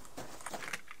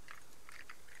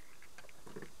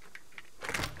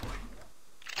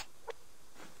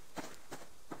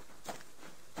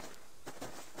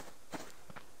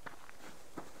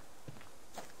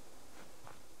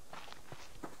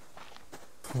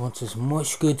 Want as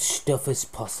much good stuff as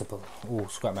possible. Oh,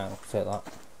 scrap metal, take that.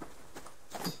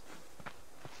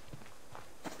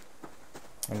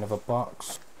 Another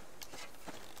box.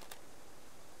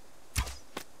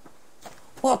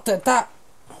 What the, that?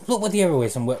 Look where the arrow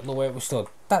is and look where it was stood.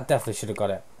 That definitely should have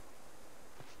got it.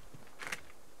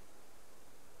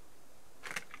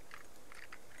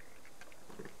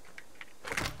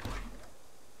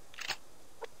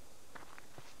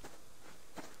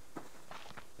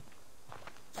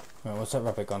 Right, what's that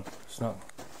rabbit gone? It's not.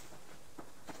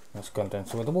 It's gone down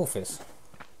to where the wolf is.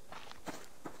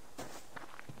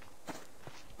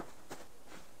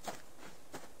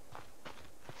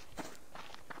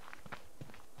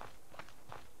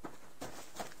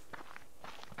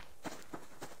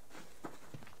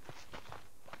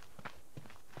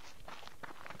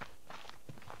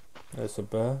 There's a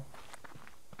bear.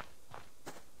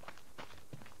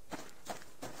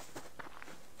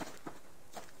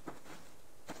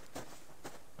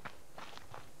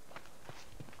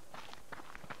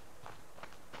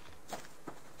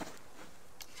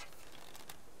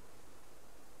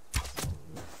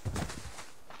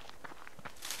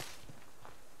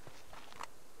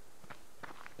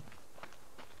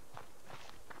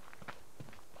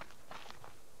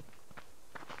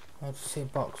 I just see a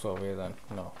box over here then.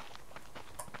 No.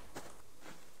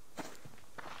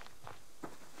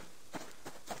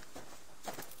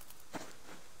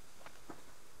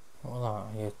 What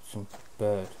was that? Yeah, some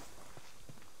bird.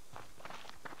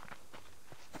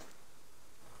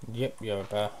 Yep, you're a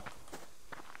bear.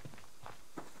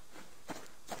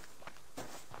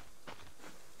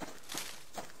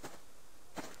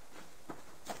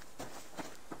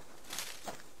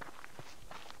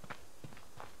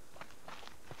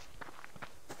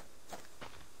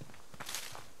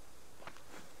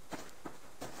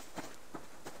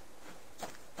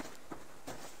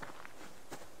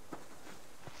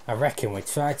 I reckon we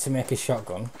tried to make a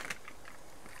shotgun,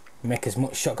 make as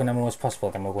much shotgun ammo as possible,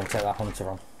 then we're going to take that hunter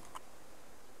on.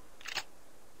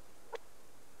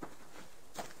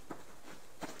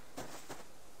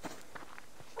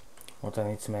 What do I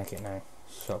need to make it now?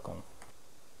 Shotgun.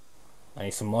 I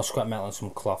need some more scrap metal and some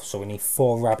cloth, so we need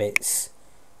 4 rabbits.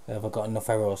 Have I got enough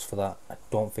arrows for that? I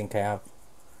don't think I have.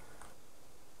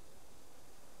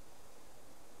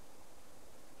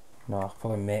 No, I'll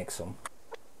probably make some.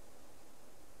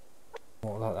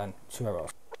 What was that then? 2 arrows.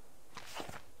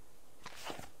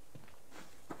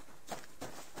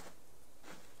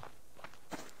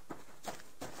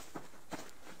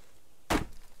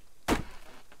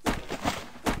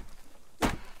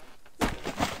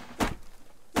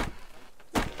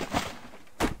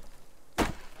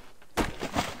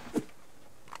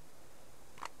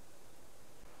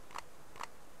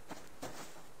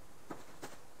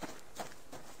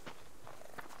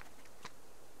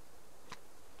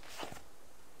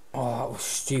 Oh, that was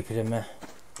stupid of me.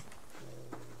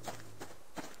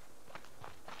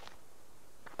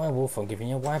 My wolf, I'm giving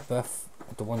you a wide berth.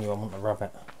 The one you want, the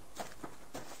rabbit.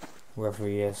 Wherever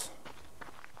he is.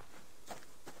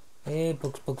 Hey,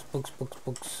 bugs, bugs, bugs, bugs,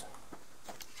 bugs.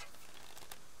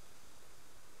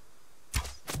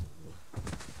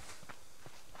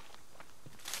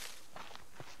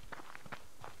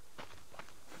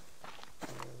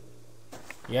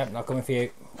 Yep, not coming for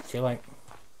you. See you later.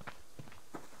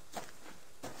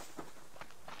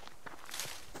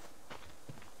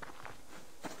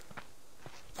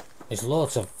 There's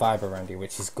loads of fibre around here,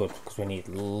 which is good because we need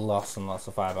lots and lots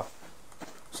of fibre.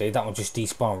 See, that one just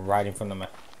despawned right in front of me.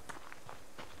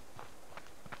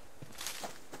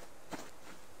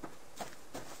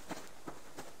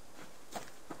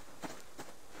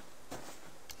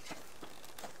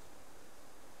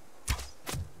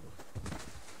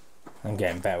 I'm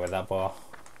getting better with that bow.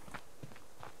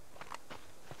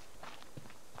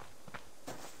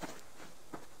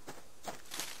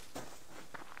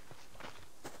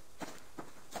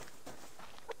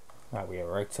 Right, we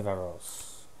are out of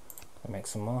arrows. Can I make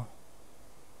some more?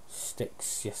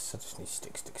 Sticks, yes, I just need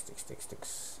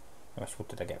sticks. How much wood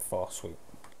did I get? 4, sweet.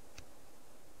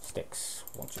 Sticks,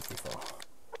 1, 2, 3,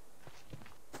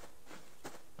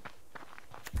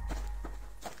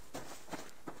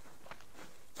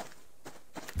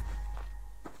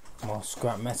 4. More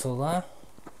scrap metal there.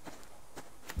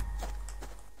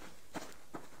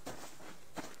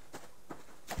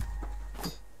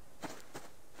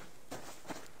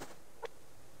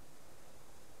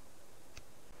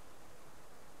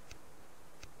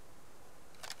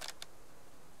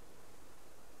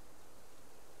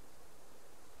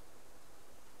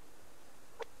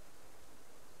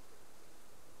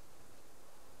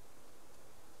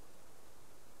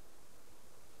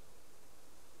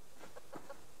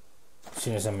 as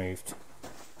soon as I moved.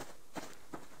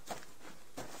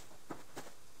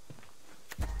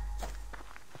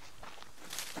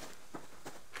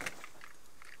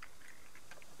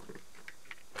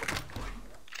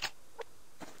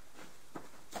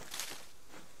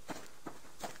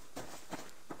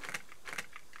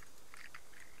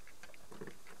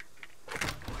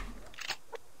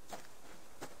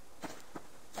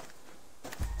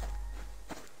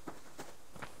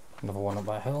 Another one up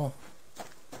that hill.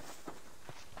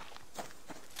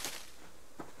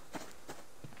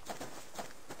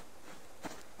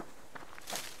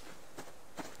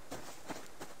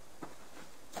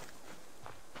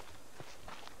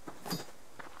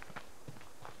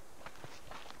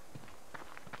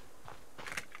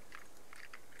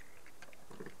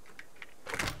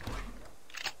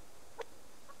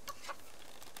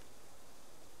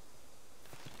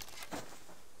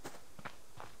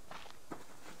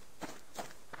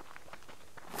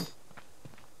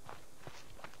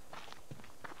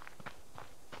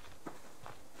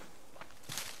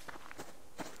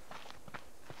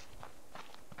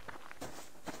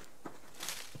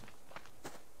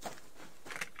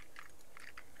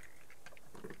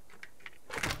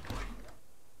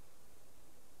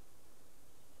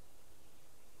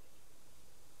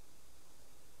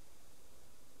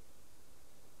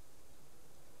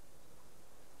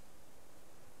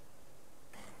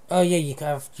 Oh yeah, you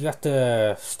have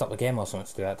to stop the game or something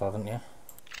to do that, haven't you?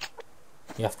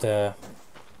 You have to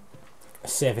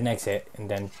save and exit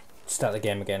and then start the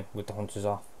game again with the hunters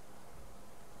off.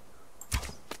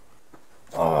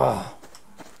 Oh.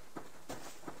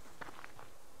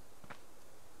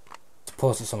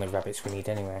 Suppose it's only rabbits we need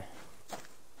anyway.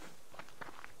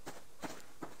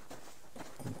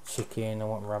 Chicken, I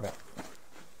want rabbit.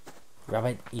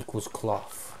 Rabbit equals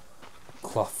cloth.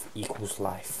 Cloth equals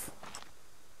life.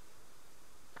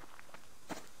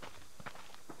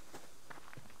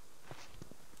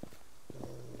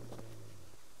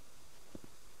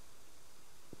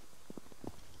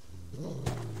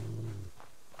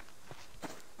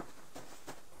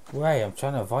 Ray, I'm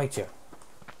trying to avoid you.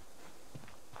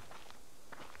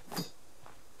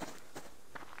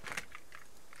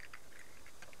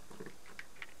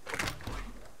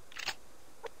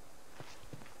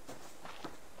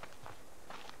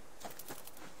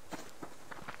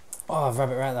 Oh, I've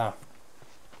rabbit right there.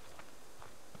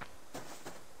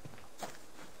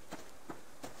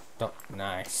 Oh,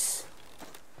 nice.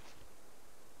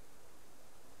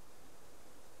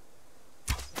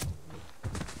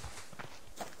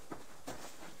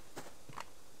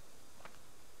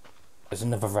 There's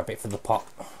another rabbit for the pot.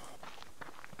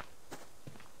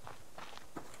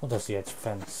 What does the edge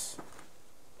fence?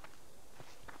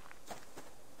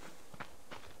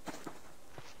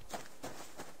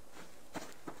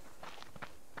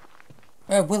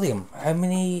 William, how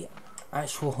many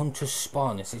actual hunters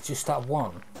spawn? Is it just that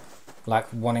one? Like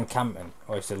one encampment?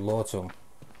 Or is it loads of them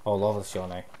all over the show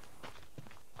now?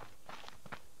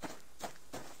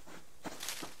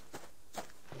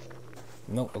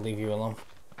 Nope, I'll leave you alone.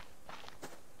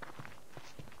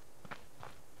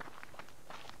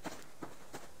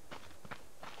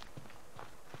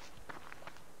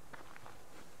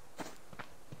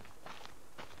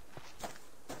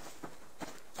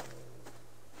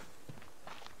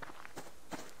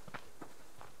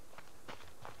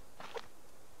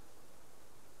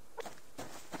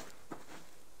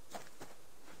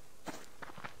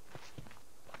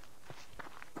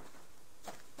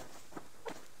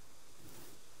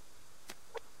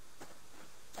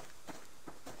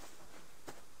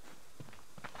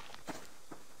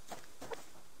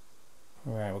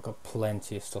 Right, we've got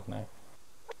plenty of stuff now.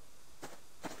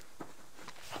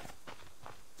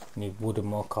 Need wood and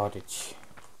more cordage.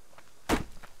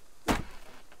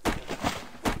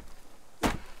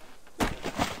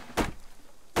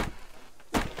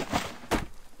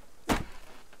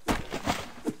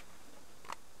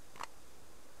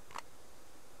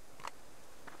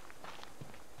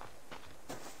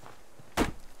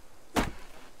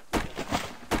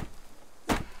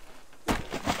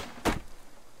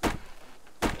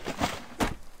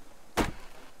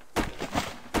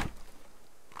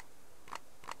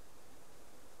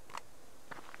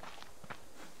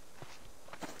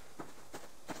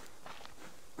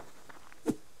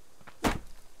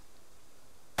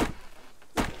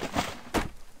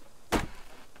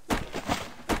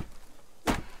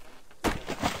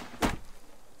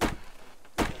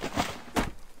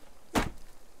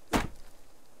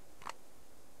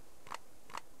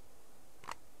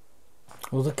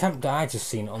 Well, the camp that I just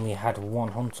seen only had one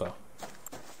hunter.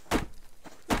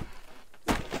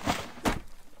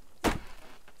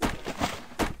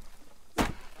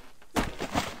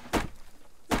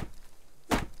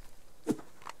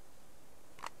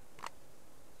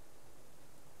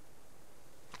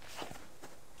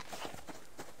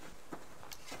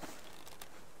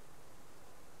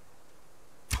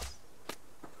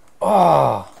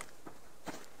 Oh!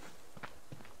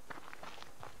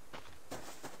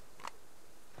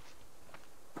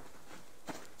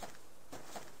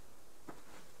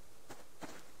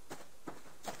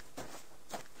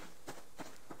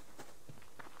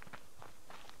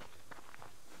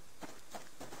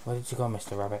 Where did you go,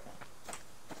 Mr. Rabbit?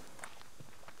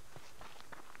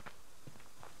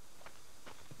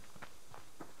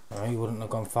 I know you wouldn't have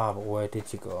gone far, but where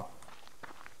did you go?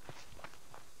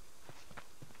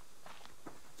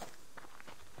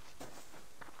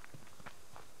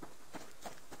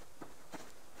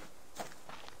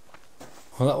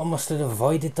 Well, that one must have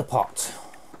avoided the pot.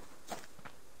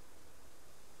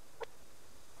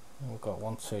 We've got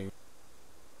 1, 2.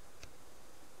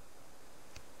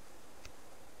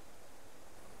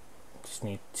 Just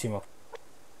need 2 more.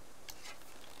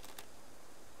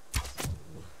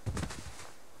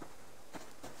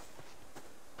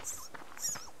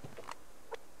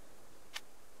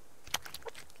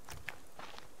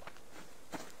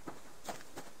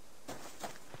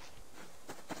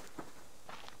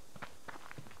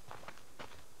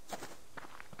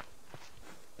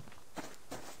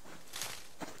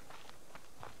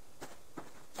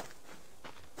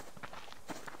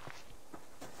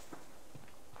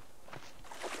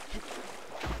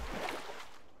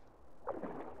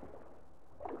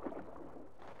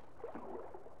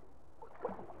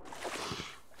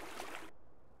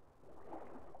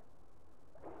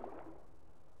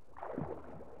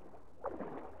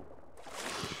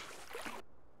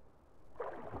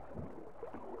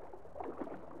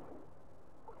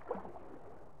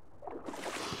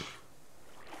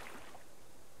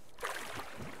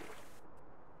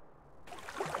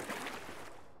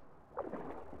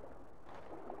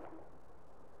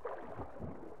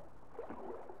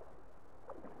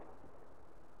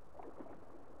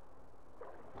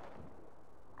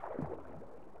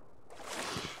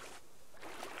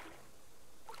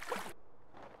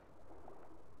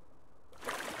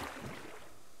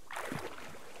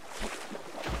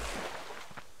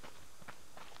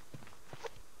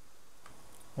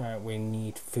 Right, we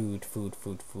need food,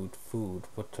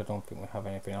 but I don't think we have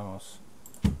anything else.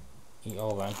 Eat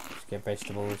all them. Let's get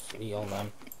vegetables, eat all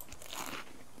them.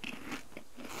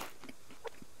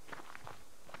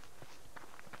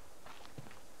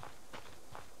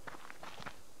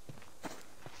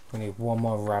 We need 1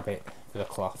 more rabbit for the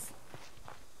cloth.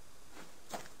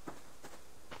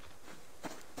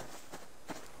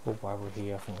 Oh, while we're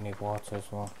here, I think we need water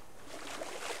as well.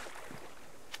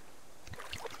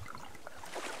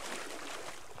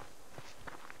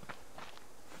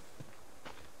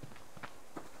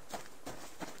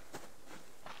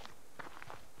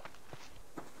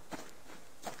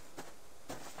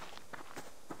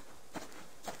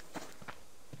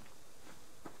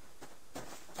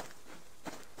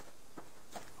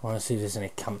 I want to see if there's any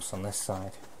camps on this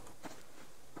side.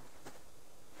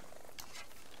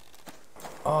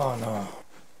 Oh no.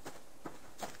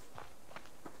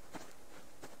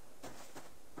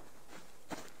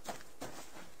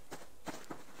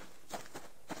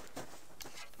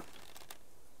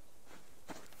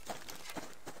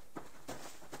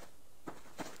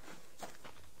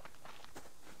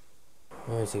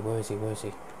 Where is he? Where is he? Where is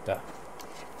he? There.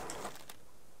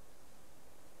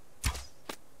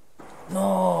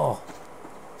 No!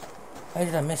 How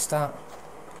did I miss that?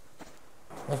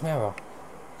 Where's my arrow?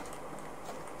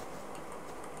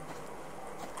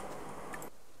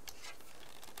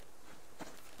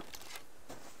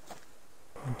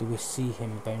 Do we see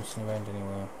him bouncing around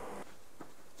anywhere?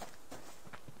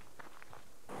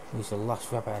 He's the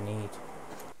last rabbit I need.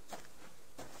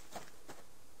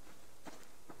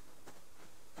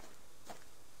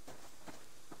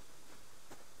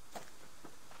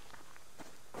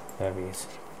 There he is.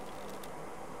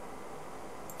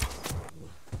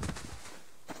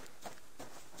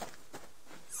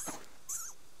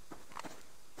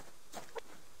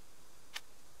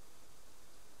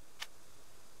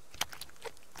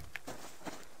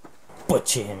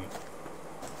 Butcher him.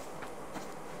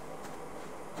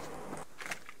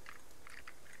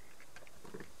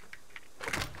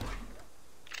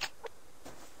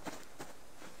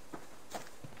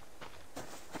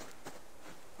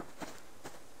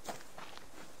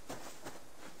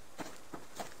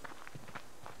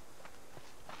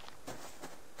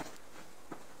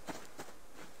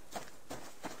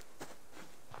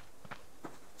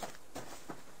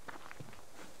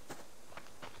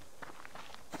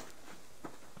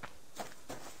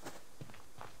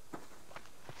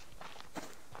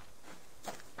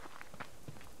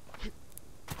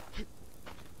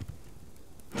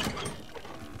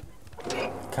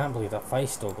 Can't believe that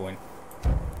fire's still going.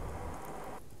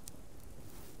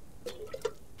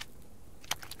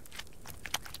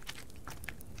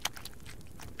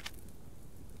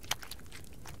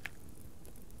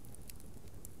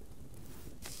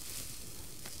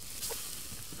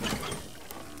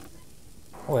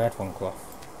 Oh, I had one cloth.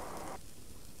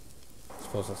 I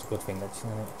suppose that's a good thing,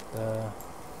 actually, isn't it? The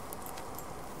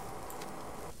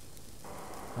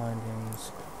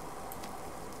findings.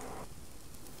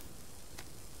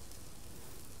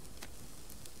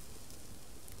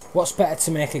 What's better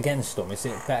to make against them? Is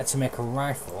it better to make a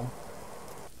rifle?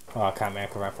 Oh, I can't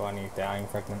make a rifle, I need the iron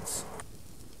fragments.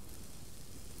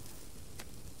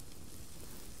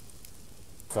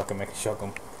 So I can make a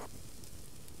shotgun.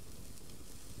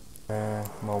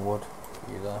 More wood.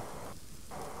 You there.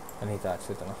 I need that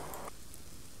actually, don't I?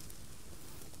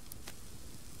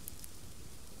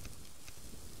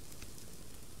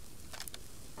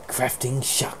 Crafting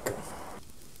shotgun.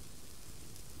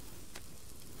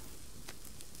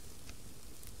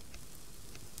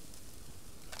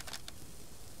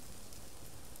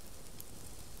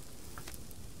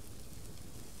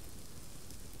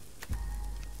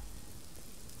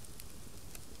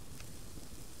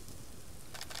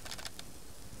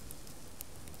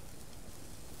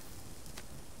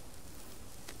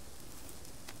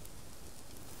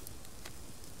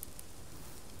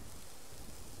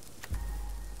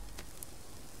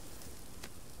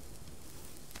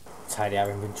 Tidy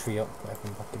our inventory up,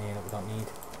 everything back in here that we don't need.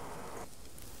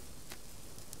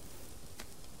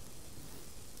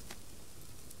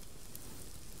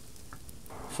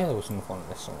 Sure there was some fun at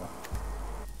this somewhere.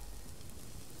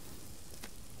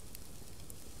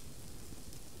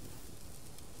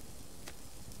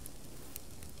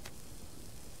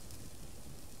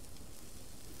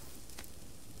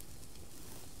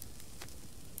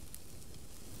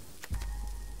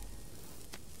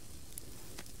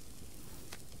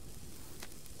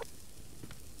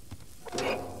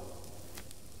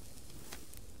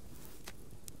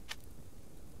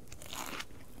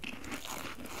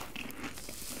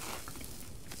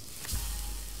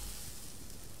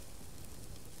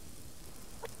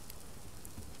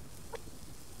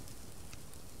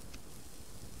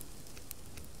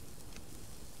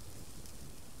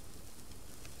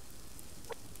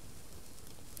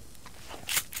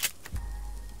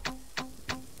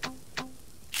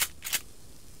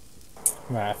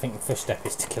 Right, I think the first step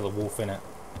is to kill a wolf, innit?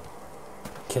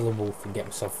 Kill a wolf and get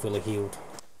myself fully healed.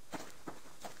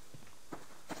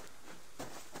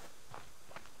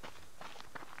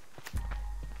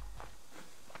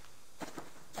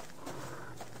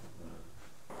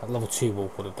 That level 2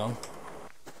 wolf would have done.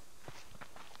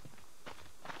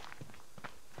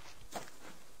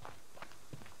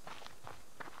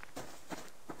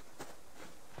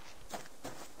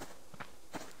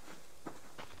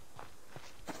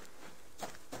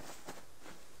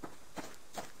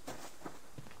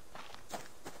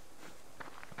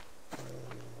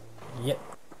 Yep.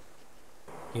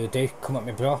 You do, come at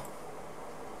me, bro.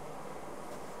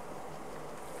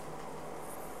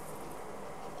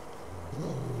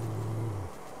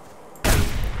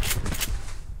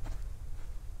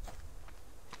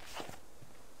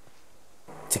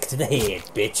 Take it to the head,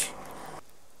 bitch.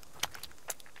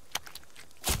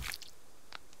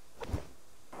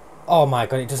 Oh my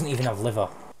god, it doesn't even have liver.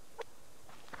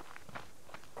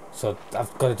 So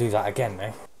I've got to do that again,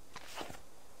 eh?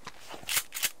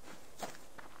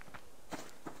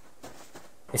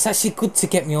 It's actually good to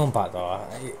get my own back though.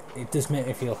 It does make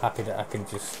me feel happy that I can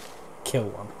just kill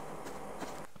one.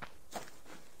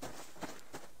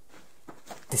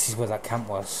 This is where that camp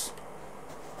was.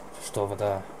 Just over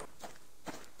there.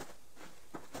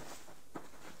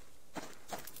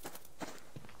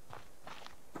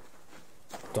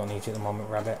 Don't need you at the moment,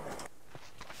 rabbit.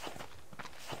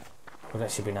 Would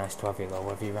actually be nice to have you though,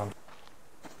 wherever you run.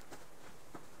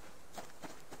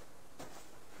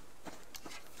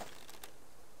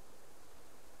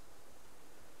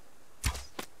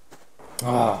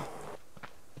 Ah.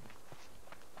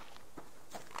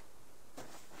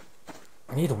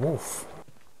 I need a wolf.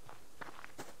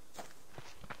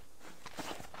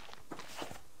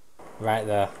 Right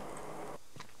there.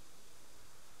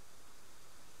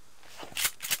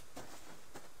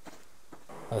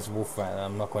 There's a wolf right there.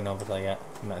 I'm not going over there yet.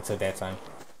 Not until daytime.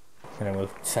 And then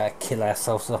we'll try to kill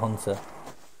ourselves the hunter.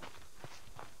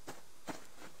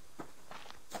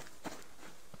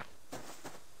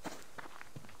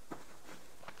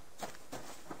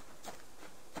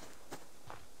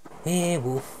 Hey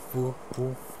wolf, wolf,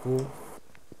 wolf, wolf.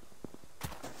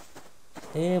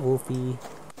 Hey wolfie.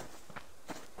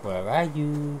 Where are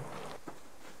you?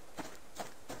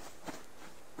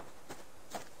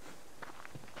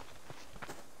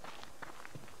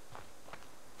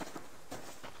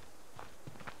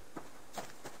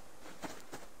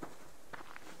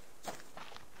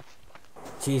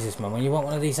 Jesus man, when you want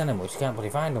one of these animals you can't bloody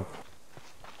find them.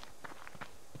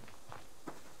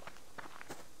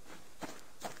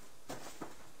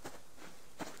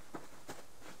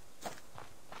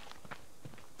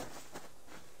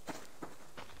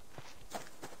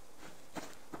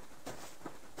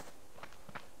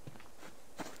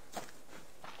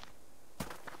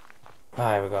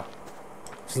 Ah, here we go.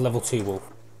 It's a level 2 wolf.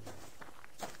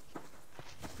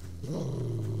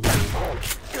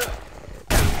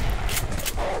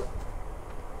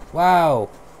 Wow!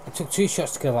 It took 2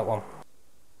 shots to kill that one.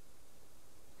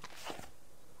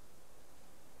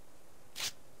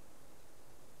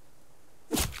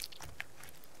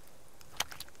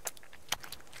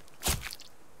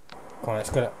 Come on,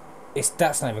 let's get it.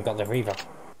 That's not even got liver either.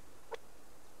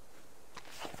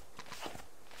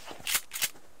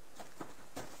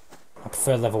 I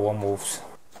prefer level 1 wolves.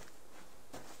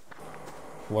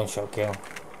 1 shot kill.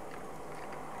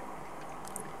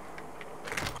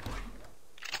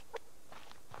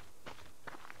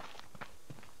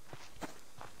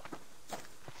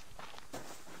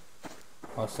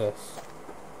 What's this?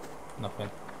 Nothing.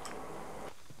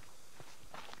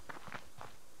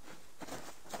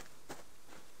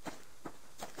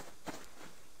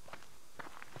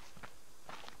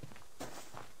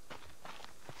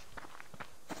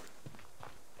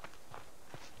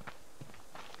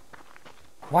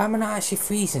 Why am I not actually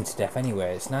freezing to death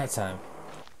anyway? It's night time.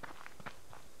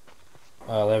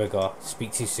 Oh, there we go.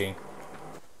 Speak too soon.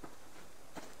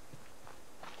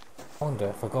 I wonder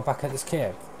if I go back at this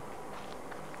cave.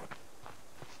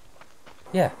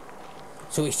 Yeah.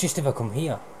 So it's just if I come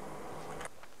here.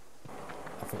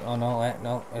 I think, oh no, wait,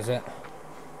 no, is it?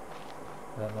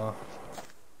 I don't know.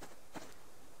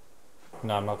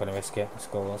 No, I'm not going to risk it. Let's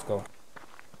go, let's go.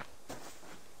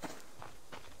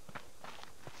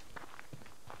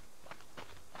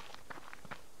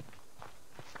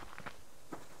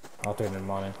 I'll do it in the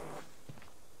morning.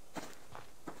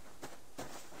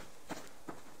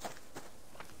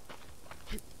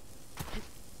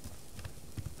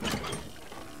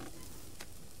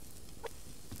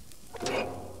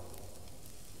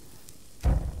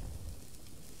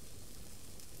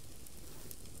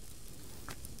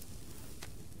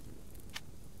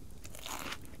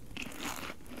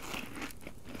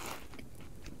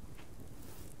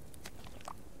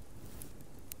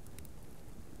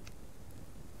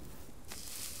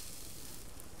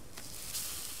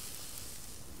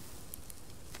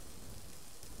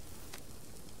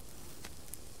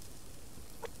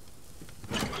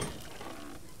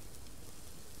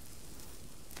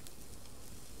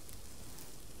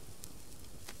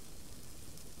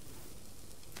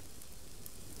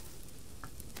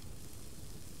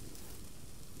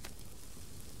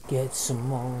 Get some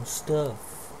more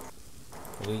stuff.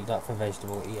 We'll eat that for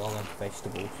vegetable, eat all them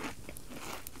vegetables.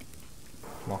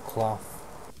 More cloth.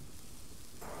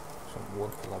 Some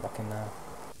wood, put that back in there.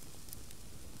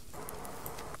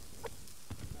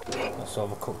 Let's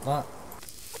overcook that.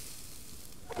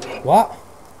 What?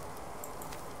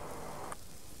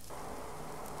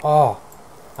 Oh,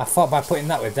 I thought by putting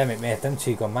that with them it made them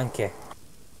two go manky.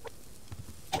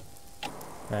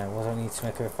 Right, what do I need to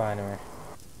make a refinery?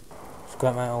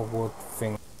 Scrap metal, wood,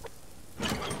 thing.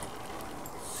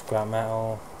 Scrap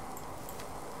metal.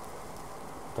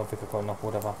 Don't think I've got enough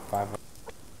wood, have I? 5.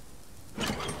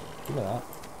 Give me that.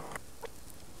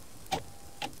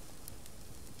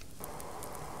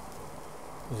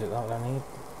 Is it that what I need?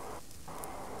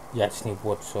 Yeah, I just need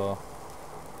wood, so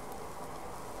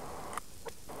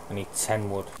I need 10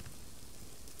 wood.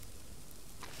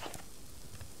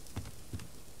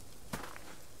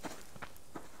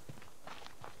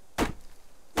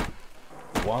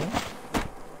 One,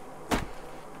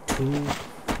 2,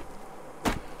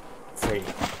 3. There you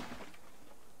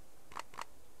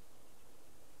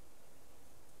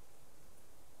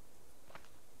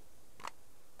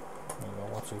go,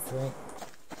 1, 2, 3.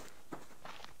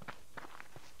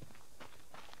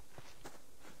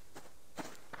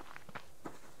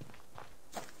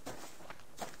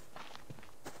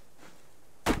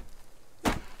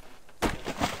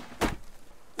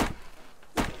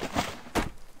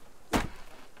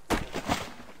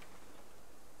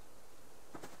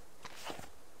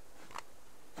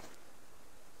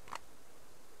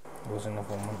 There was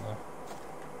another one, wasn't there?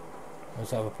 Where's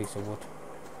the other piece of wood?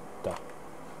 There.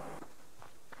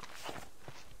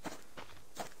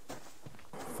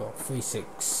 4, 3,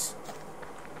 6. So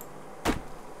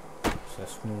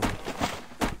that's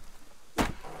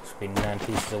should be 9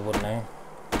 pieces of wood now.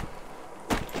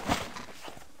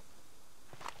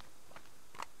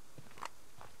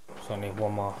 So I need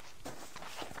one more.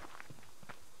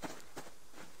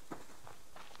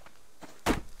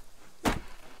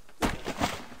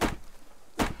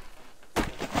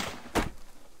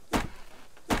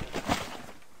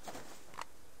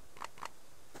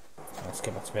 Let's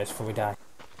get back to base before we die.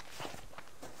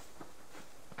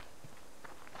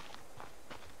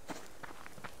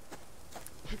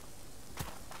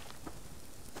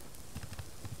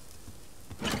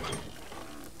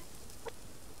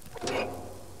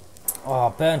 Oh,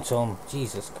 burnt him.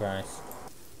 Jesus Christ.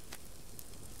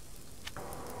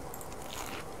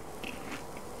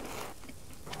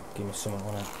 Give me something,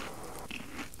 won't it?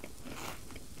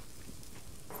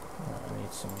 I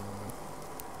need some...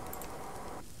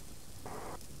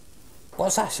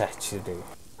 What's that actually do?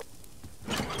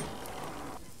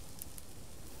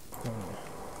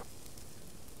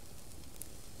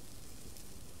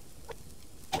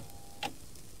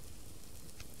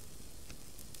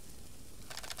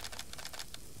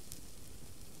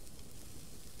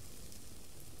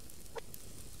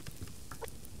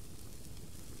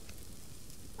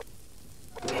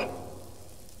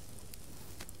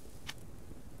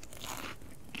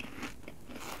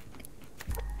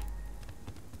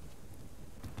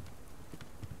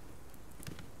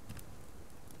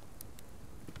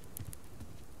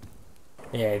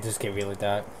 Yeah, it does get really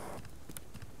dark.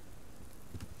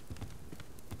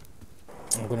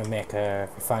 I'm going to make a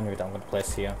refinery that I'm going to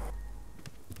place here.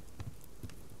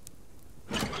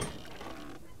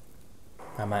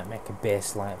 I might make a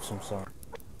base light of some sort.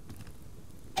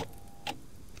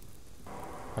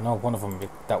 I know one of them will be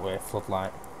that way,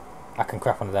 floodlight. I can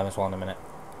craft one of them as well in a minute.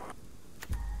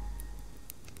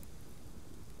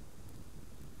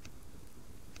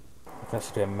 I can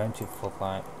actually do a mounted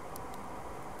floodlight.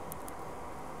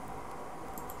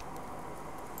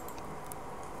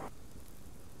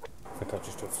 I think I'll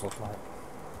just do a floodlight.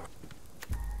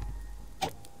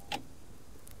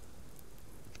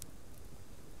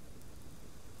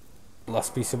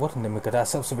 Last piece of wood and then we got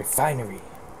ourselves a refinery.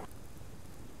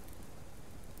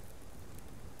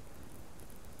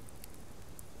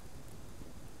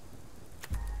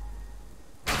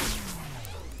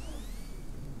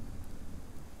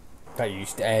 That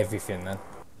used everything then.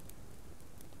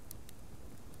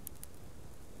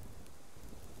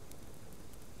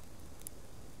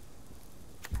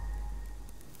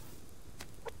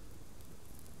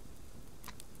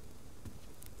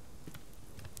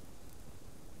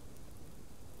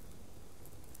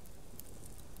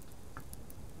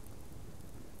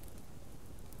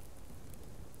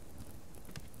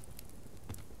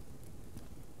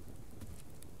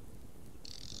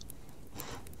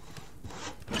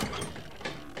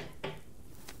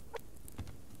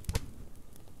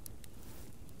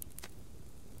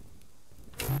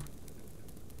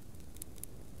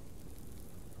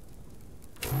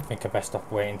 I think I best stop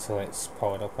waiting until it's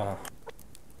powered up. Right,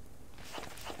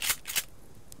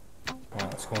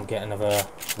 let's go and get another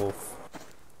wolf.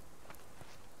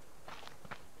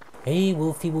 Hey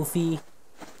Wolfie Wolfie,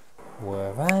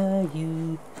 where are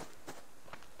you?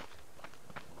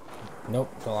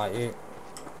 Nope, don't like you.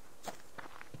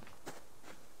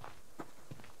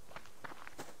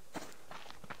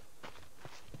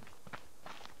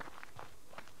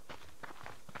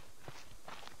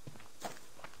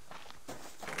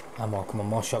 Ammo, come on,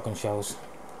 more shotgun shells.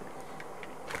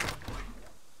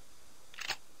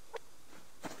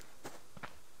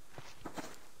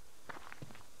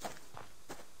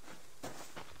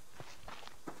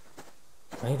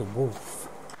 I need a wolf.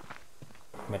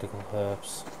 Medical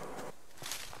herbs.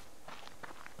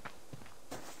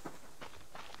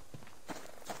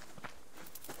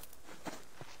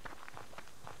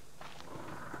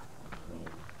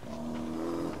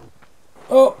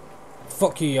 Oh!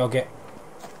 Fuck you, yogurt.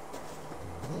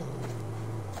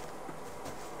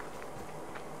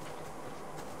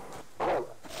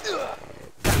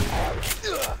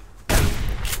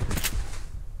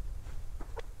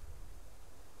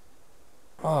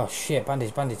 Oh shit,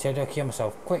 bandage, bandage, how do I kill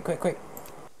myself? Quick, quick, quick.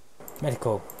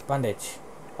 Medical, bandage.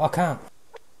 Oh, I can't.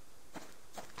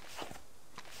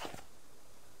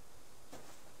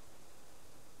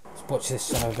 Let's butch this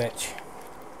son of a bitch.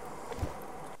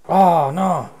 Oh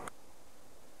no!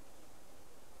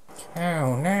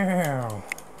 Oh no!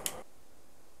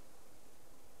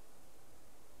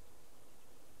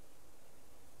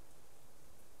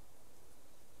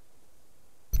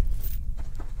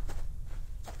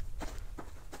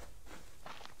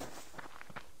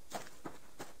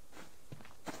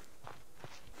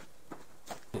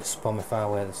 It spawned me far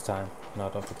away this time. No, I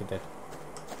don't think it did.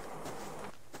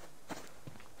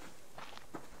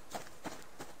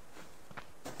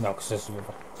 No, because there's a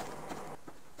river.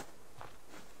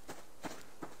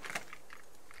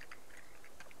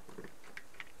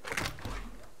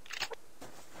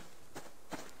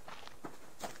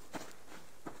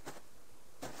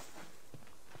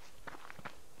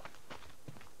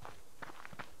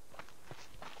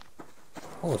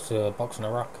 Oh, it's a box and a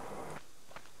rock.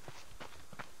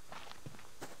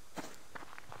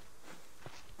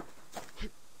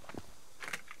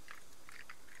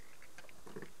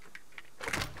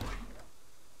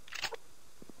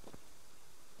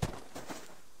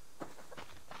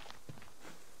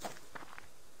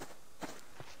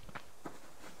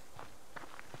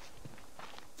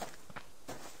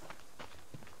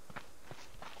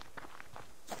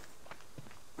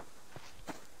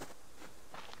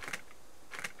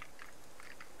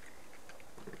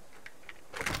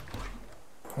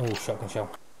 Oh, shotgun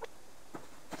shell.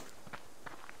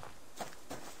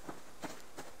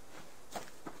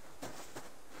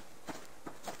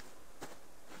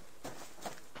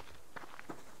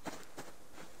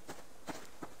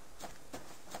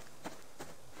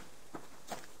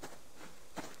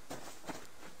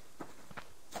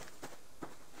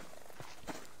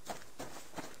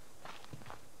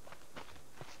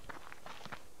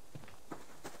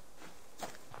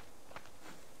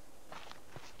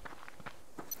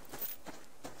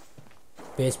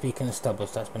 Base beacon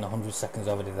established. That's been 100 seconds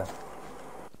already there.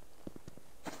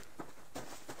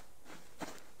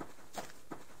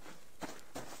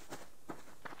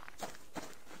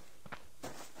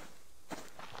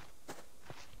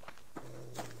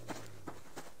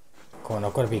 Come on,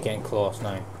 I've got to be getting close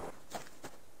now.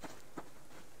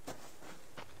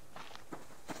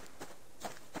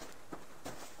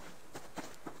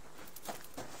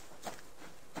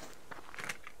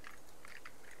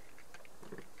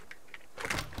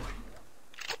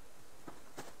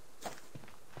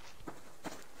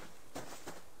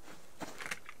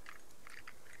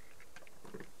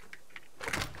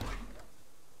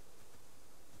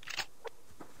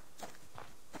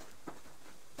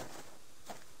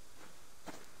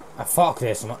 I thought I could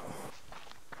hear something.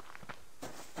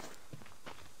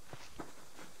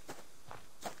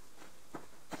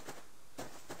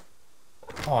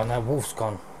 Oh, no, wolf's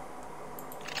gone.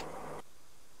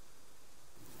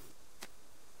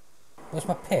 Where's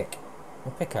my pick?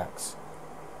 My pickaxe?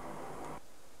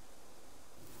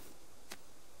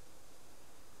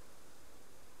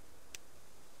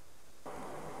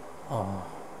 Oh.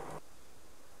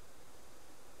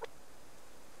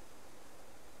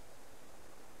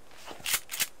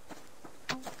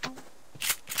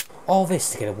 All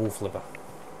this to get a wolf liver.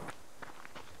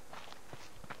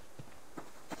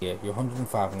 Yeah, you're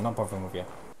 105, I'm not bothering with you.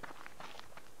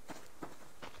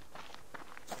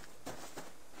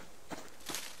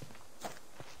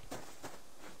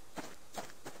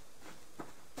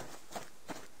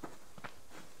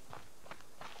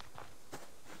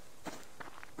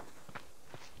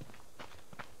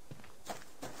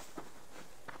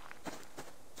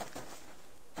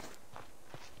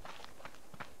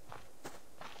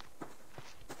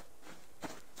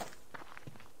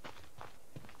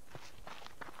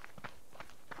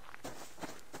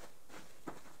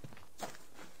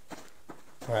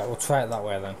 Right, we'll try it that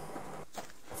way then.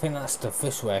 I think that's the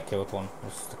first way I killed one,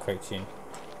 was the crouching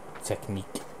technique.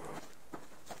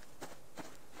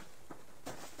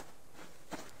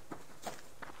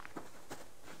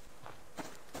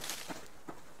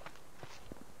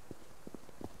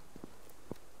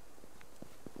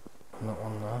 Not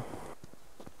one there.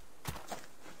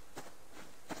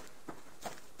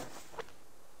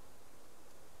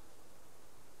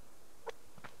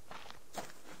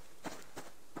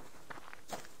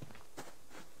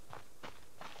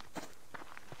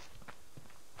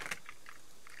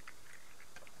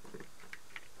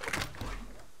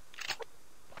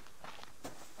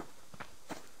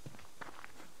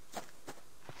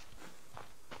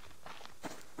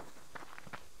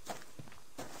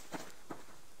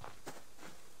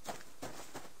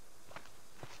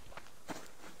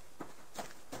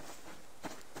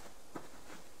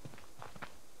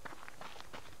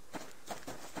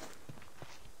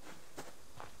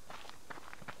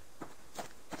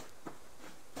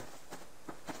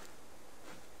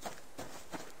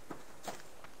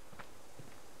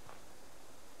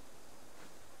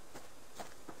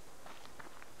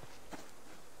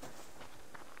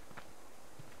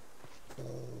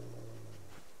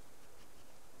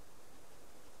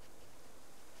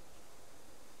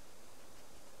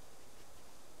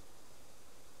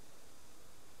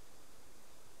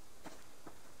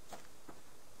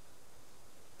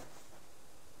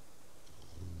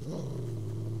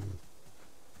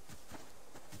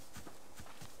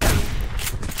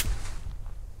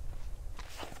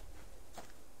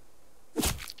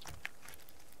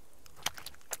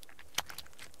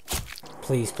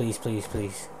 Please, please, please,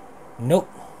 please. Nope.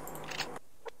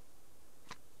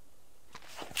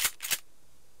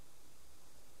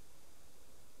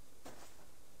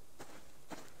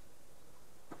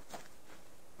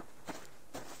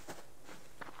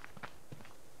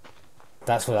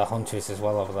 That's where that hunter is as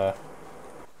well over there.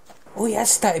 Oh, he has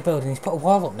started building. He's put a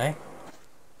wall up now.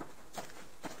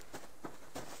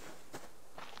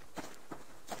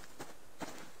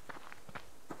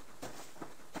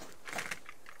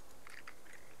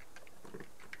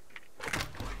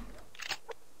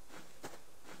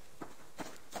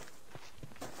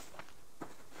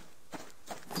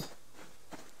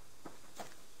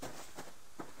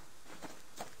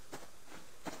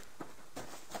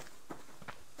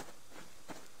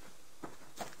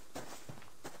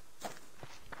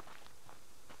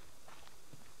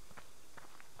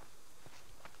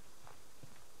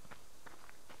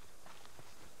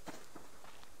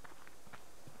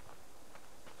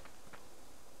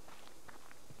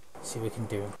 See if we can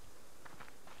do him.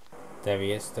 There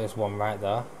he is. There's one right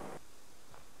there.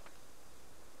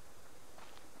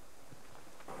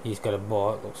 He's got a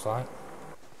bow, it looks like.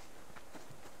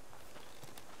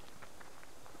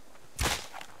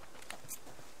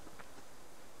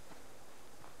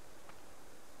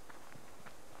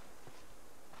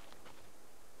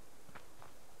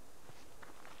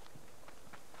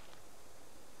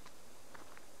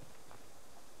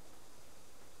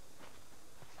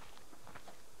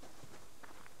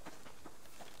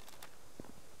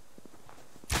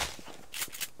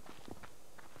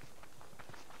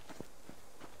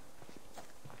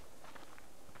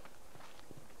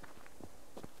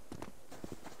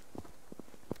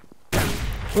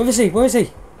 Where is he? Where is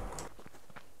he?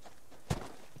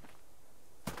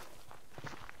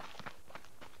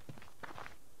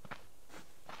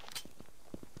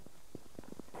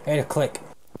 I heard a click.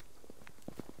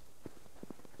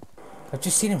 I've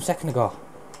just seen him a second ago.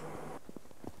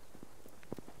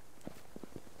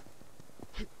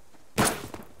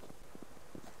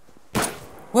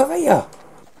 Where are you?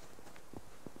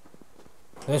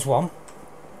 There's one.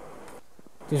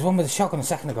 There's one with a shotgun a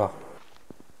second ago.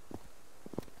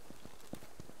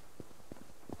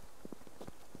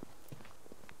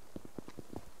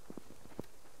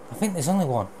 I think there's only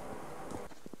one.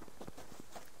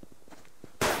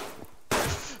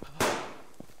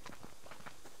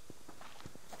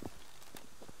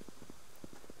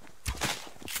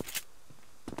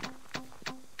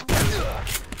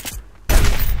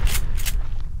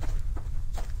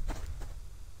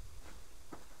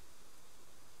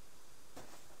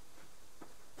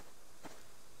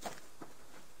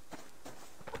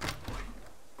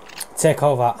 Take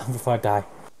all that before I die.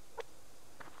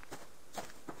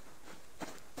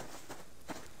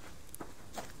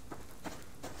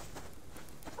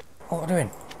 What are we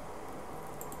doing?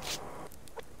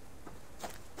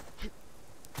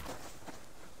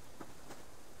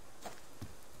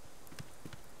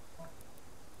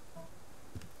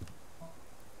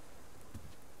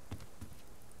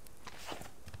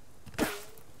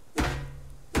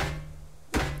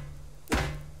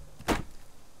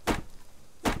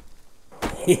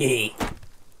 Hehe.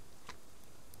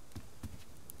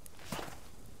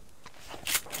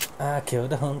 I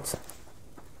killed a hunter.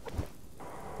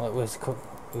 Well,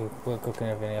 we're cooking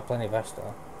everything here, plenty of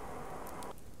extra.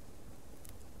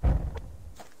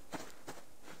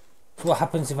 So what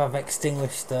happens if I've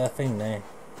extinguished the thing there?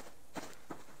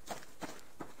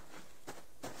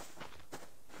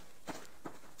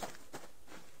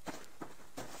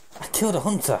 I killed a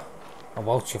hunter. I'm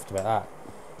well chuffed about that.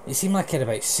 It seemed like he had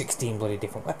about 16 bloody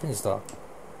different weapons though.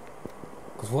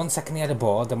 Because one second he had a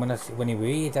bow, then when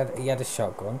he had a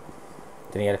shotgun,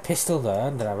 then he had a pistol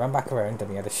there, then I ran back around, then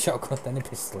he had a shotgun, then a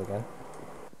pistol again.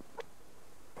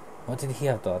 What did he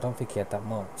have though? I don't think he had that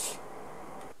much.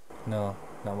 No,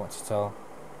 not much at all.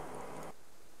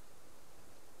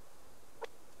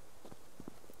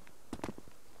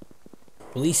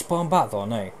 Will he spawn back though?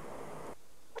 No.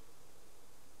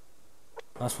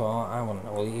 That's what I want to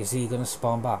know. Is he going to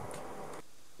spawn back?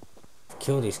 I've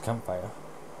killed his campfire.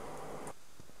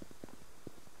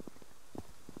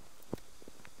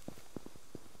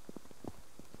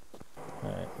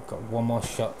 Right, we've got one more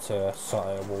shot to sort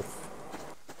out a wolf.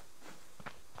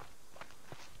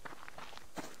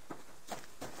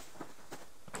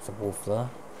 There's a wolf there.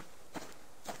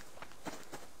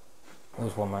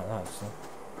 There's one like that actually.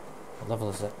 What level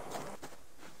is it?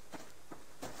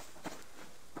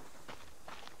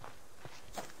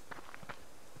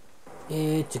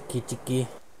 Hey, chicky chicky.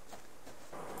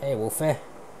 Hey, Wolfie.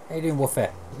 How you doing, Wolfie?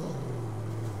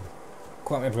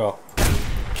 Come at me, bro.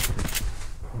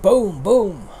 Boom,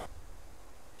 boom.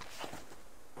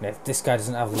 And if this guy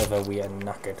doesn't have liver, we are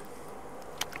knackered.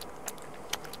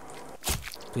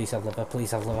 Please have liver,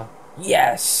 please have liver.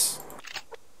 Yes!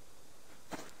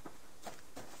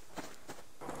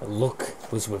 The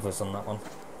luck was with us on that one.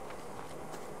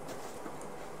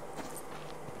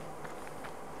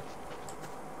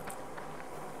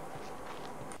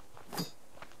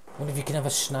 I wonder if you can have a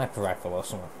sniper rifle or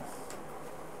something.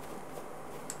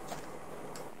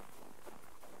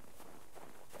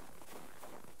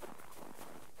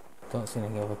 Don't see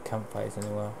any other campfires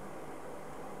anywhere.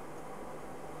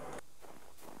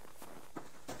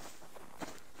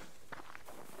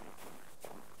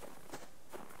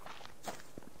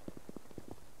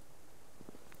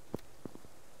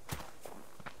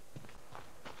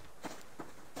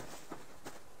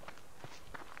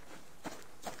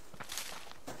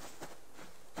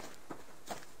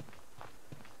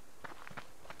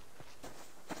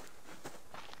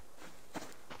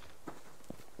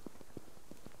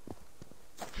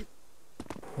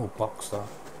 Oh, box though.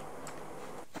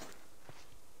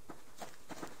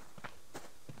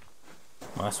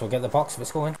 Might as well get the box if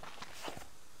it's going.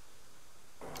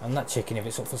 And that chicken if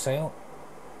it's up for sale.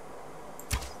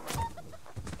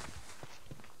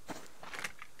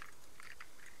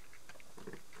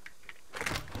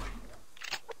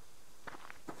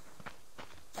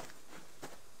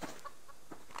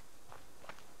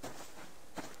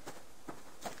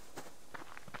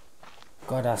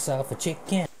 Got ourselves a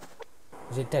chicken.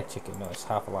 Is it dead chicken? No, it's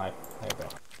half alive. There we go.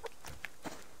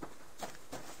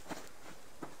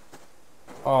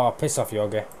 Oh, piss off,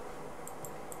 Yogi.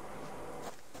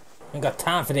 Ain't got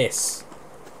time for this.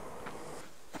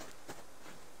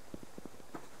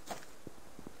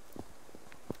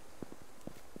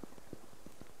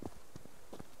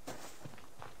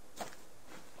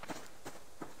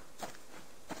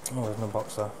 Oh, there's no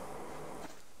box there.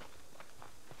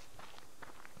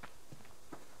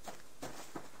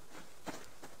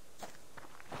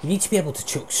 You need to be able to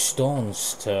chuck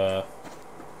stones to,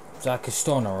 like a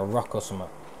stone or a rock or something,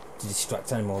 to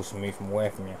distract animals and move them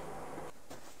away from you.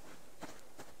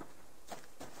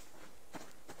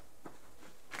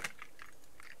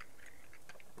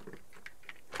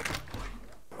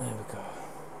 There we go.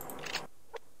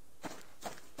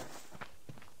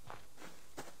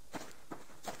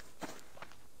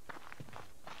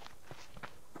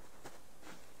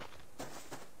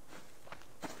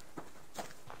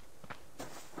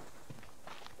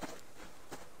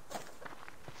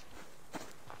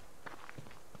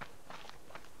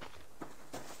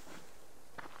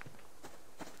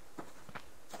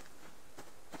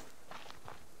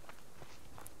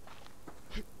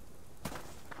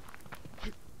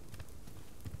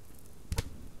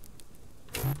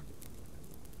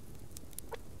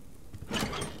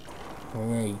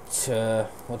 Right,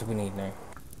 what do we need now?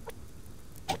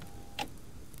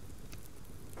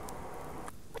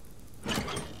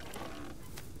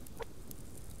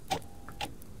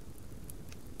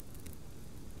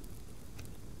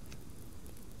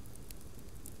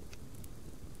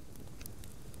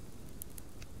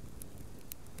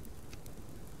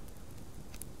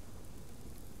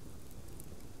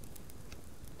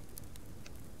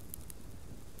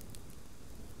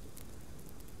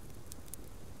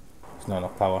 There's not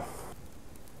enough power.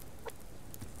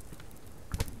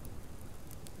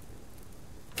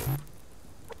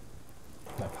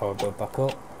 That power build back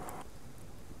up.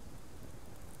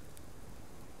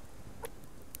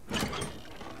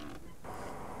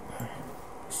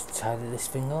 Just tidy this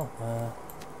thing up.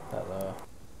 That there.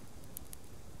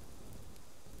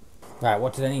 Right,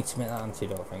 what did I need to make that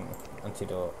antidote thing?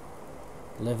 Antidote.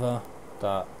 Liver,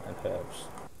 that, and herbs.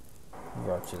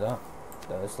 Roger that.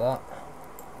 There's that.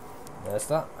 There's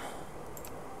that.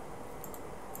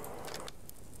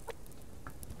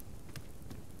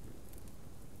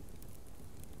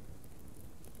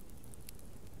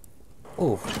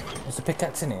 Oh, there's a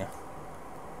pickaxe in here.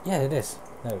 Yeah, it is.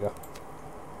 There we go.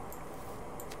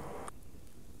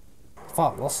 I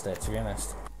thought I lost it, to be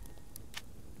honest.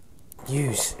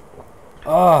 Use.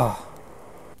 Oh.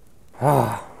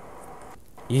 Ah.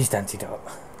 Used antidote.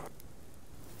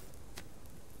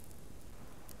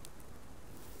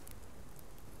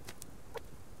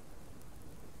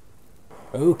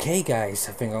 Okay guys,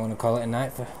 I think I'm going to call it a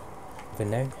night for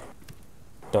now.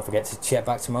 Don't forget to check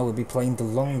back tomorrow, we'll be playing the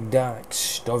Long Dark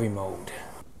Story Mode.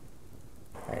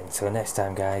 And until next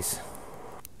time guys,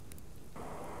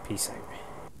 peace out.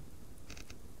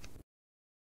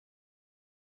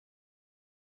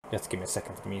 You have to give me a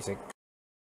second for the music.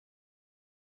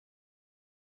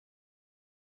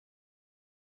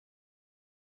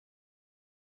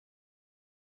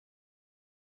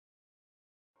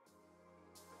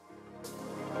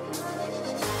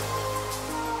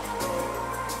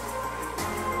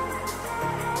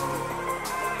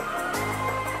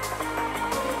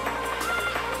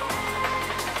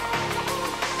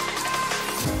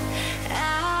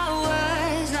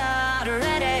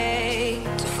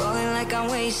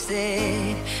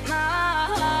 Wasted. My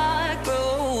heart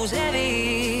grows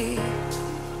heavy.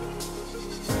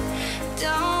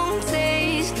 Don't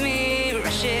taste me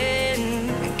rushing.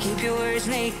 Keep your words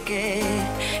naked.